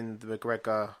Paul's doing the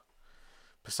McGregor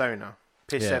persona,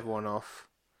 piss everyone off.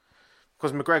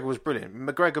 Because McGregor was brilliant.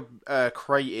 McGregor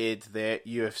created the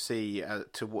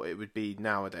UFC to what it would be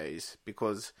nowadays.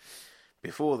 Because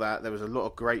before that, there was a lot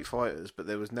of great fighters, but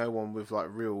there was no one with like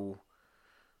real,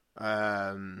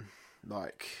 personality.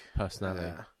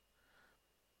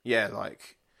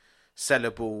 Like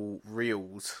sellable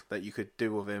reels that you could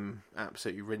do with him,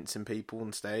 absolutely rinsing people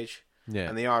on stage. Yeah,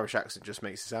 and the Irish accent just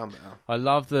makes it sound better. I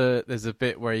love there's a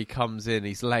bit where he comes in,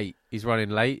 he's late, he's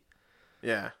running late.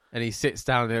 Yeah. And he sits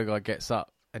down and the other guy gets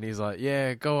up and he's like,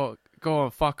 yeah, go on,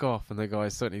 fuck off. And the guy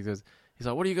suddenly goes, he's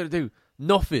like, what are you going to do?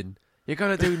 Nothing. You're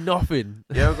going to do nothing.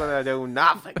 You're going to do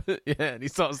nothing. Yeah, and he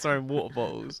starts throwing water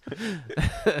bottles.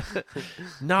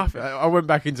 Nothing. I went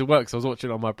back into work because I was watching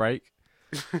it on my break.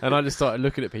 And I just started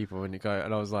looking at people and I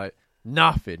was like,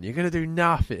 nothing. You're going to do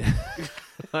nothing.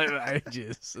 Like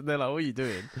ages. And they're like, what are you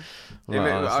doing?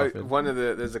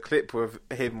 There's a clip of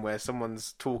him where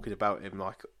someone's talking about him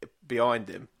like behind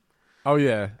him. Oh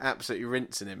yeah. Absolutely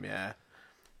rinsing him, yeah.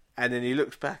 And then he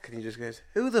looks back and he just goes,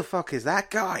 who the fuck is that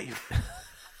guy?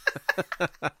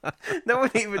 No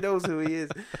one even knows who he is.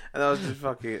 And I was just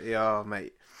fucking,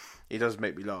 mate. He does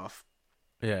make me laugh.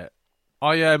 Yeah.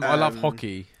 I love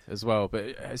hockey as well, but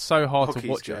it's so hard to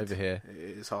watch it over here.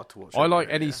 It is hard to watch. I like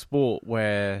any sport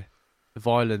where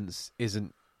violence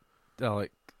isn't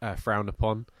frowned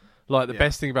upon. Like the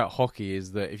best thing about hockey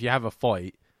is that if you have a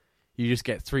fight, you just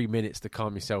get 3 minutes to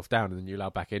calm yourself down, and then you're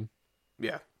allowed back in.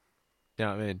 Yeah, you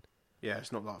know what I mean. Yeah,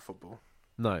 it's not like football.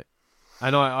 No,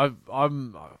 and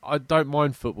I don't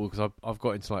mind football because I've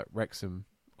got into like Wrexham,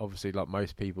 obviously like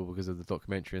most people because of the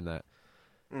documentary and that.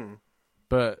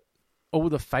 But all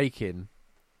the faking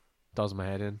does my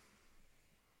head in.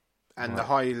 And the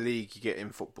higher league you get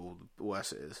in football, the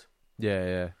worse it is.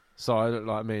 Yeah. So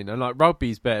I mean, and like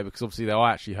rugby's better because obviously they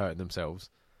are actually hurting themselves,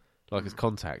 like it's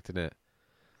contact, isn't it?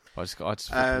 I just think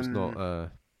it's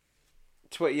not.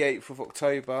 28th of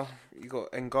October, you got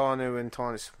Ngannou and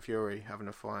Tyson Fury having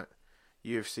a fight.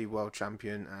 UFC world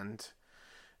champion and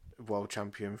world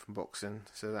champion from boxing,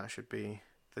 so that should be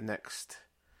the next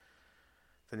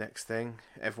thing.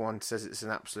 Everyone says it's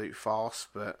an absolute farce,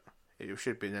 but it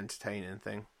should be an entertaining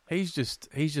thing. He's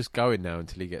just going now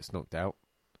until he gets knocked out.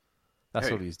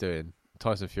 That's all he's doing.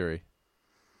 Tyson Fury.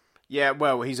 Yeah,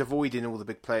 well, he's avoiding all the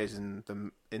big players in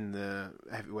the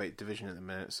heavyweight division at the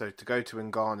minute. So to go to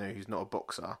Ngannou, who's not a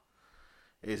boxer,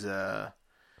 is a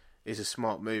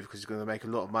smart move because he's going to make a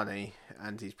lot of money,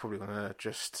 and he's probably going to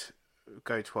just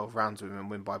go 12 rounds with him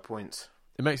and win by points.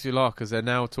 It makes me laugh because they're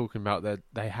now talking about that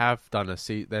they have done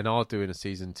they are doing a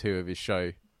season 2 of his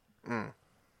show.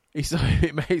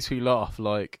 It makes me laugh,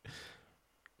 like,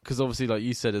 because obviously, like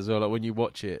you said as well, like when you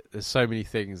watch it, there's so many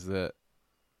things that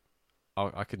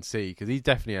I can see because he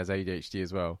definitely has ADHD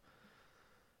as well.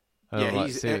 Yeah,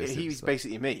 he's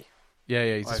basically me.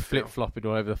 Yeah, he's just flip-flopping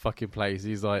all over the fucking place.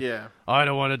 He's like, yeah, I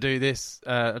don't want to do this.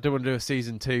 I don't want to do a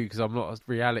season 2 because I'm not a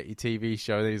reality TV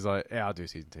show. And he's like, yeah, I'll do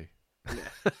season 2. Yeah.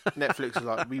 Netflix is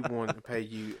like, we want to pay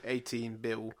you 18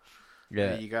 bill. Yeah.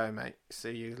 There you go, mate.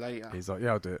 See you later. He's like,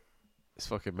 yeah, I'll do it. It's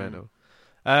fucking mental.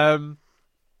 When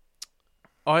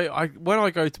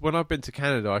I've been to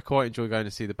Canada, I quite enjoy going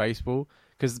to see the baseball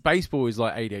because baseball is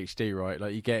like ADHD, right?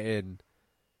 Like you get in,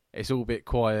 it's all a bit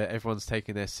quiet, everyone's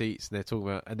taking their seats and they're talking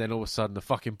about, and then all of a sudden the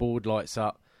fucking board lights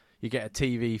up. You get a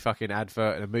TV fucking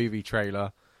advert and a movie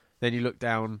trailer. Then you look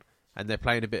down and they're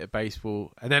playing a bit of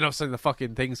baseball, and then all of a sudden the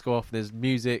fucking things go off and there's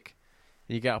music,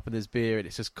 and you get up and there's beer, and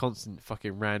it's just constant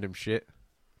fucking random shit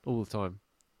all the time.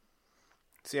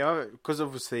 See, because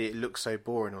obviously it looks so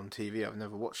boring on TV, I've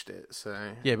never watched it.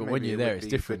 So yeah, but when you're there, it's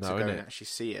different, though, isn't it? Actually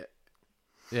see it.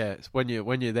 Yeah, it's when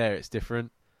you're there, it's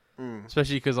different.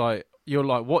 Especially because you're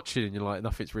like watching and you're like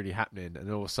nothing's really happening, and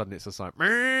then all of a sudden it's just like,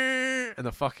 and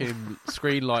the fucking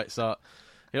screen lights up.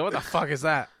 You know, what the fuck is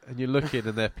that? And you're looking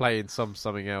and they're playing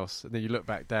something else, and then you look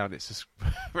back down, it's just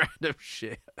random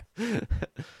shit.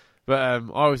 But I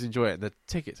always enjoy it, and the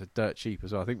tickets are dirt cheap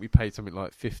as well. I think we paid something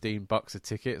like $15 a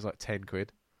ticket. It's like 10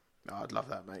 quid. Oh, I'd love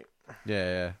that, mate.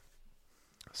 Yeah.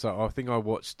 So I think I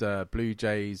watched Blue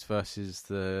Jays versus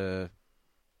the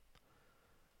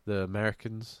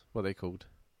Americans. What are they called?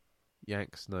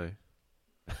 Yanks? No.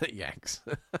 Yanks.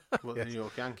 What, the New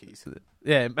York Yankees?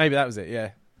 Yeah, maybe that was it,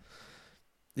 yeah.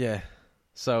 Yeah.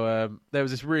 So there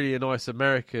was this really nice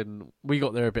American... We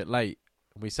got there a bit late.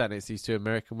 We sat next to these 2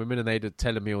 American women, and they were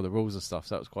telling me all the rules and stuff,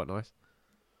 so that was quite nice.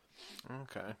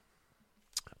 Okay.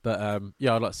 But,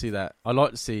 yeah, I'd like to see that. I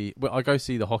like to see... Well, I go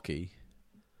see the hockey,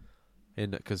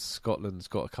 because Scotland's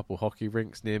got a couple hockey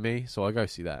rinks near me, so I go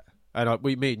see that. And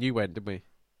me and you went, didn't we?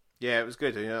 Yeah, it was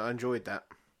good. I enjoyed that.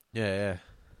 Yeah.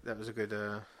 That was a good...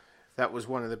 That was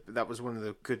one of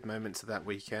the good moments of that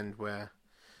weekend where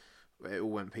it all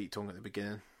went Pete Tong at the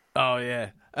beginning. Oh,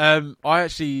 yeah.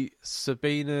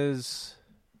 Sabina's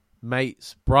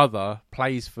mate's brother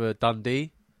plays for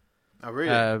Dundee. Oh,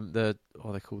 really? What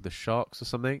are they called? The Sharks or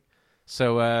something.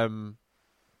 So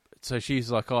she's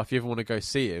like, oh, if you ever want to go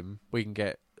see him, we can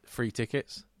get free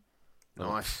tickets.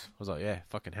 Nice. I was like, yeah,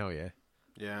 fucking hell yeah.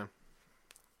 Yeah.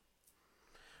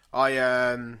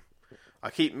 I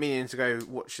keep meaning to go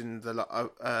watching the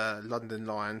London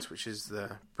Lions, which is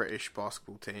the British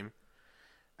basketball team,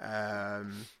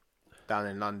 down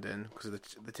in London, because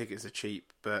the tickets are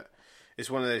cheap. But it's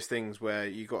one of those things where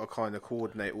you got to kind of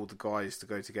coordinate all the guys to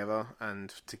go together, and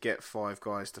to get 5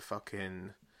 guys to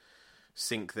fucking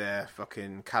sync their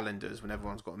fucking calendars when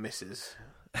everyone's got misses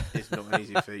is not an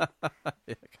easy feat.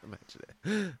 Yeah, I can imagine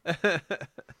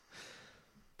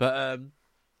it.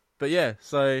 But yeah,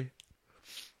 so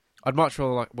I'd much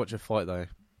rather watch a fight though.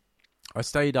 I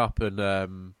stayed up and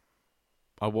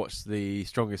I watched the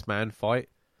Strongest Man fight.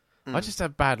 I just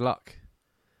had bad luck.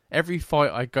 Every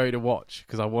fight I go to watch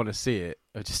because I want to see it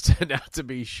just turned out to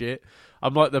be shit.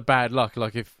 I'm like the bad luck.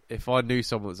 Like if I knew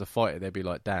someone was a fighter, they'd be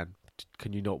like, Dan,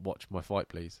 can you not watch my fight,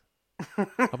 please? I'm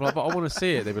like, but I want to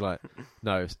see it. They'd be like,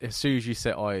 no, as soon as you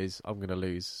set eyes, I'm going to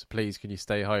lose. Please, can you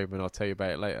stay home and I'll tell you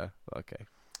about it later? Okay.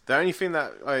 The only thing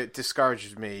that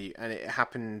discourages me, and it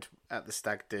happened at the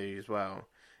Stag Do as well,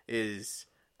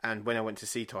 and when I went to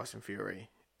see Tyson Fury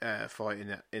fight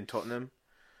in Tottenham.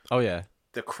 Oh, yeah.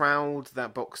 The crowd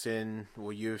that boxing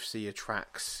or UFC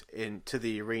attracts into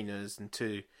the arenas and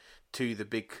to the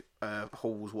big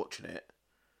halls watching it,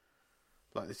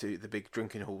 like the big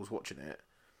drinking halls watching it,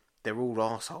 they're all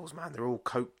arseholes, man. They're all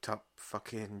coked up,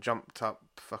 fucking jumped up,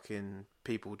 fucking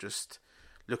people just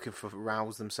looking for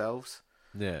rows themselves.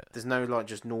 Yeah. There's no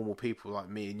just normal people like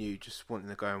me and you just wanting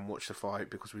to go and watch the fight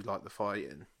because we like the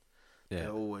fighting. Yeah.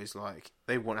 They're always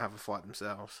they want to have a fight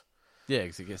themselves. Yeah,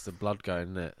 because it gets the blood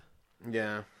going, isn't it?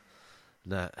 Yeah.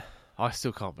 Nah, I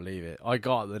still can't believe it. I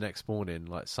got up the next morning,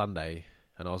 Sunday,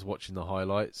 and I was watching the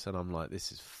highlights, and I'm like,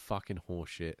 this is fucking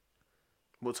horseshit.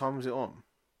 What time was it on?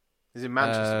 Is it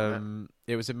Manchester?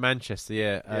 It was in Manchester,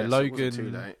 yeah. So Logan. it wasn't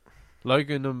too late.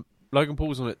 Logan Paul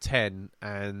was on at 10,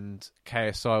 and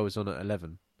KSI was on at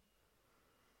 11.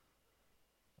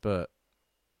 But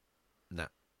nah.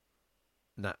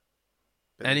 But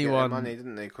Anyone... they get their money,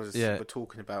 didn't they? Because we're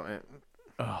talking about it.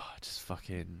 Oh, just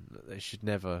fucking... They should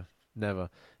never. There are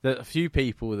a few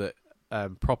people that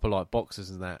proper like boxers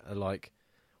and that are like,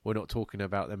 we're not talking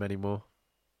about them anymore.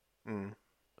 And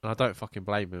I don't fucking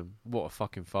blame them. What a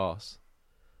fucking farce.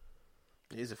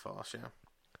 It is a farce, yeah.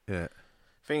 Yeah.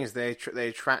 Thing is, they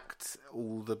attract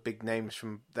all the big names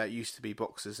from that used to be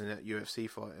boxers and UFC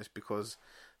fighters because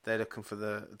they're looking for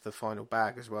the final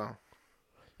bag as well.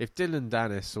 If Dylan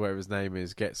Dennis, or whatever his name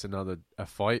is, gets a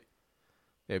fight,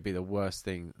 it'd be the worst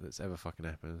thing that's ever fucking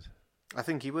happened. I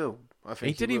think he will.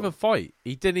 He didn't even fight.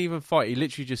 He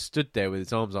literally just stood there with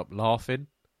his arms up laughing.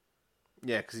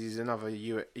 Yeah, because he's another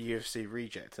UFC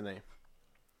reject, isn't he?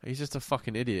 He's just a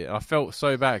fucking idiot. I felt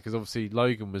so bad because obviously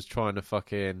Logan was trying to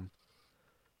fucking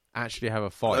actually have a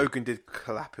fight. Logan did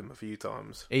clap him a few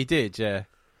times. He did, yeah.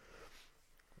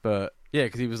 But, yeah,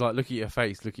 because he was like, look at your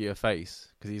face.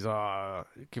 Because he's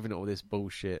giving it all this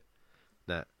bullshit.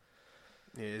 Nah.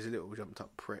 Yeah, he's a little jumped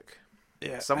up prick.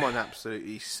 Yeah. Someone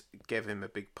absolutely gave him a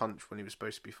big punch when he was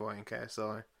supposed to be fighting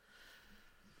KSI.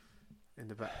 In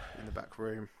the back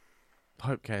room. I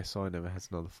hope KSI never has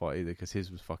another fight either because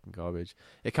his was fucking garbage.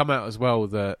 It come out as well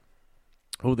that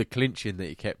all the clinching that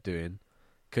he kept doing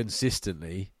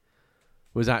consistently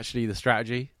was actually the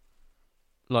strategy.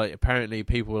 Like, apparently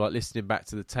people were like listening back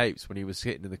to the tapes when he was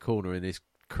sitting in the corner and his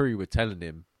crew were telling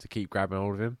him to keep grabbing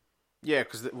hold of him. Yeah,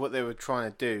 because what they were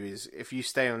trying to do is if you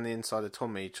stay on the inside of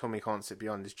Tommy can't sit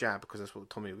behind his jab because that's what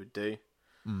Tommy would do.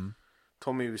 Mm.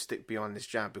 Tommy would stick behind his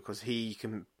jab because he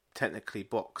can technically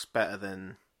box better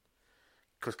than...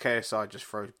 Because KSI just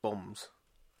throws bombs.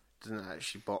 Doesn't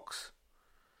actually box.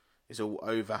 It's all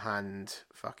overhand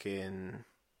fucking...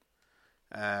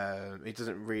 he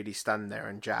doesn't really stand there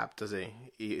and jab, does he?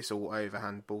 It's all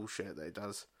overhand bullshit that he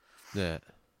does. Yeah.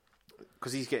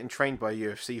 Because he's getting trained by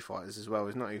UFC fighters as well.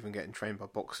 He's not even getting trained by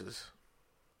boxers.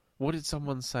 What did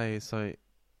someone say? So,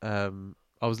 I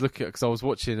was looking... Because I was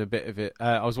watching a bit of it.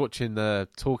 I was watching the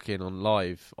talking on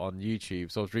live on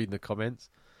YouTube. So I was reading the comments.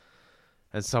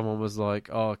 And someone was like,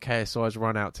 oh, KSI's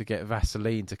run out to get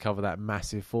Vaseline to cover that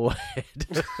massive forehead.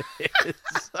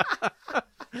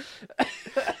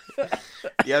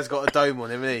 He has got a dome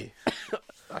on him, hasn't he?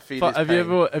 I feel But have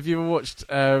you ever watched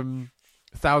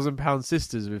 1,000 Pound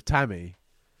Sisters with Tammy?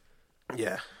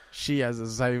 Yeah. He has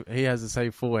the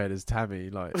same forehead as Tammy,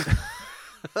 like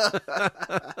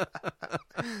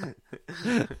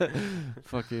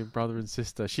fucking brother and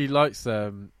sister. She likes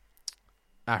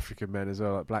African men as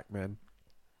well, like black men.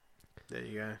 There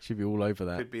you go. She'd be all over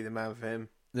that. Could be the man for him.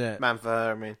 Yeah. Man for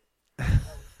her, I mean.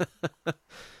 But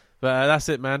that's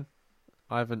it, man.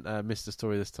 I haven't missed a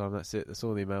story this time. That's it. That's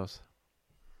all the emails.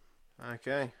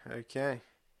 Okay.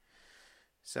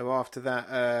 So after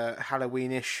that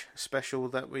Halloween-ish special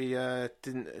that we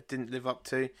didn't live up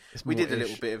to, we did a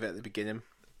little bit of it at the beginning.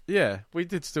 Yeah, we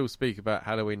did still speak about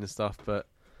Halloween and stuff, but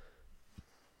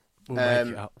we'll make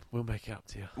it up. We'll make it up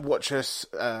to you. Watch us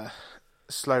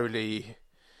slowly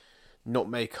not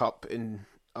make up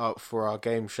for our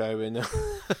game show in.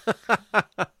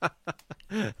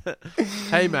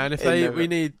 Hey man, we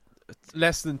need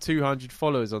less than 200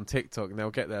 followers on TikTok, and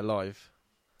they'll get there live.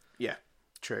 Yeah,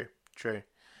 true.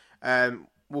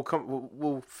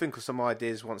 We'll think of some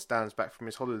ideas once Dan's back from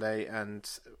his holiday, and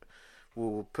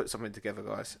we'll put something together,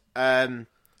 guys.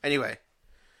 Anyway,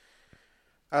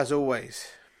 as always,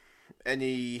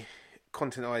 any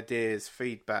content ideas,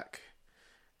 feedback,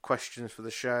 questions for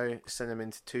the show, send them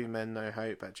into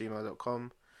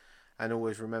twomennohope@gmail.com, and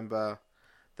always remember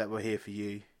that we're here for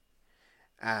you.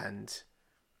 And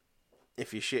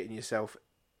if you're shitting yourself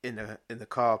in the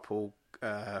carpool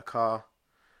car,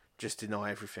 just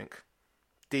deny everything.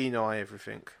 Deny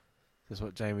everything. That's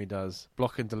what Jamie does.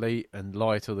 Block and delete and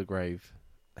lie till the grave.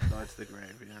 Lie to the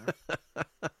grave, yeah.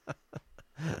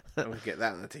 And we get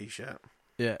that on a t-shirt.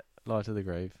 Yeah, lie to the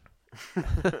grave.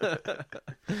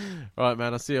 Right,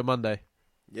 man, I'll see you on Monday.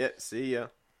 Yeah, see ya.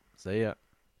 See ya.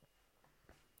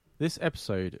 This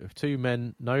episode of Two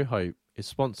Men No Hope is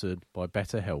sponsored by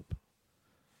BetterHelp.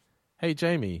 Hey,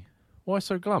 Jamie, why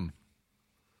so glum?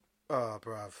 Oh,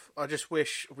 bruv. I just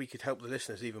wish we could help the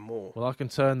listeners even more. Well, I can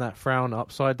turn that frown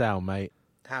upside down, mate.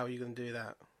 How are you going to do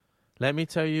that? Let me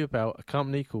tell you about a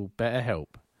company called BetterHelp,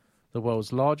 the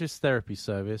world's largest therapy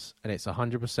service, and it's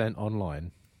 100%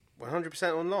 online.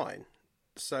 100% online?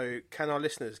 So can our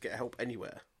listeners get help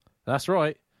anywhere? That's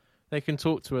right. They can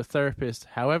talk to a therapist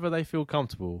however they feel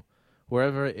comfortable,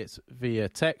 wherever it's via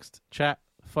text, chat,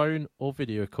 phone, or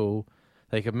video call.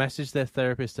 They can message their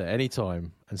therapist at any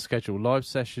time and schedule live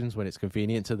sessions when it's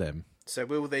convenient to them. So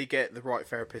will they get the right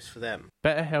therapist for them?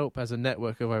 BetterHelp has a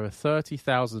network of over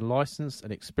 30,000 licensed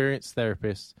and experienced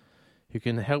therapists who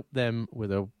can help them with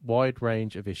a wide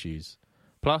range of issues.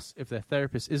 Plus, if their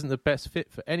therapist isn't the best fit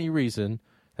for any reason,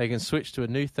 they can switch to a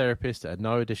new therapist at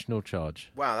no additional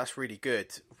charge. Wow, that's really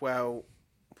good. Well,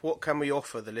 what can we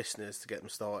offer the listeners to get them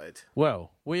started?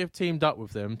 Well, we have teamed up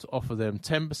with them to offer them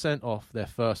 10% off their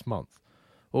first month.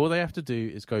 All they have to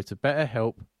do is go to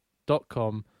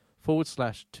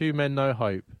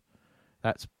betterhelp.com/2mennohope.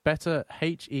 That's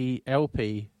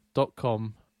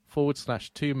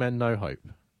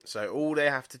betterhelp.com/2mennohope. So all they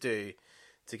have to do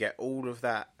to get all of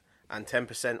that and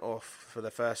 10% off for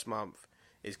the first month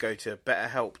is go to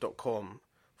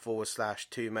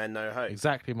betterhelp.com/2mennohope.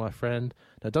 Exactly, my friend.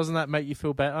 Now, doesn't that make you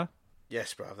feel better?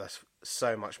 Yes, bruv, that's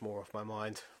so much more off my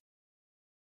mind.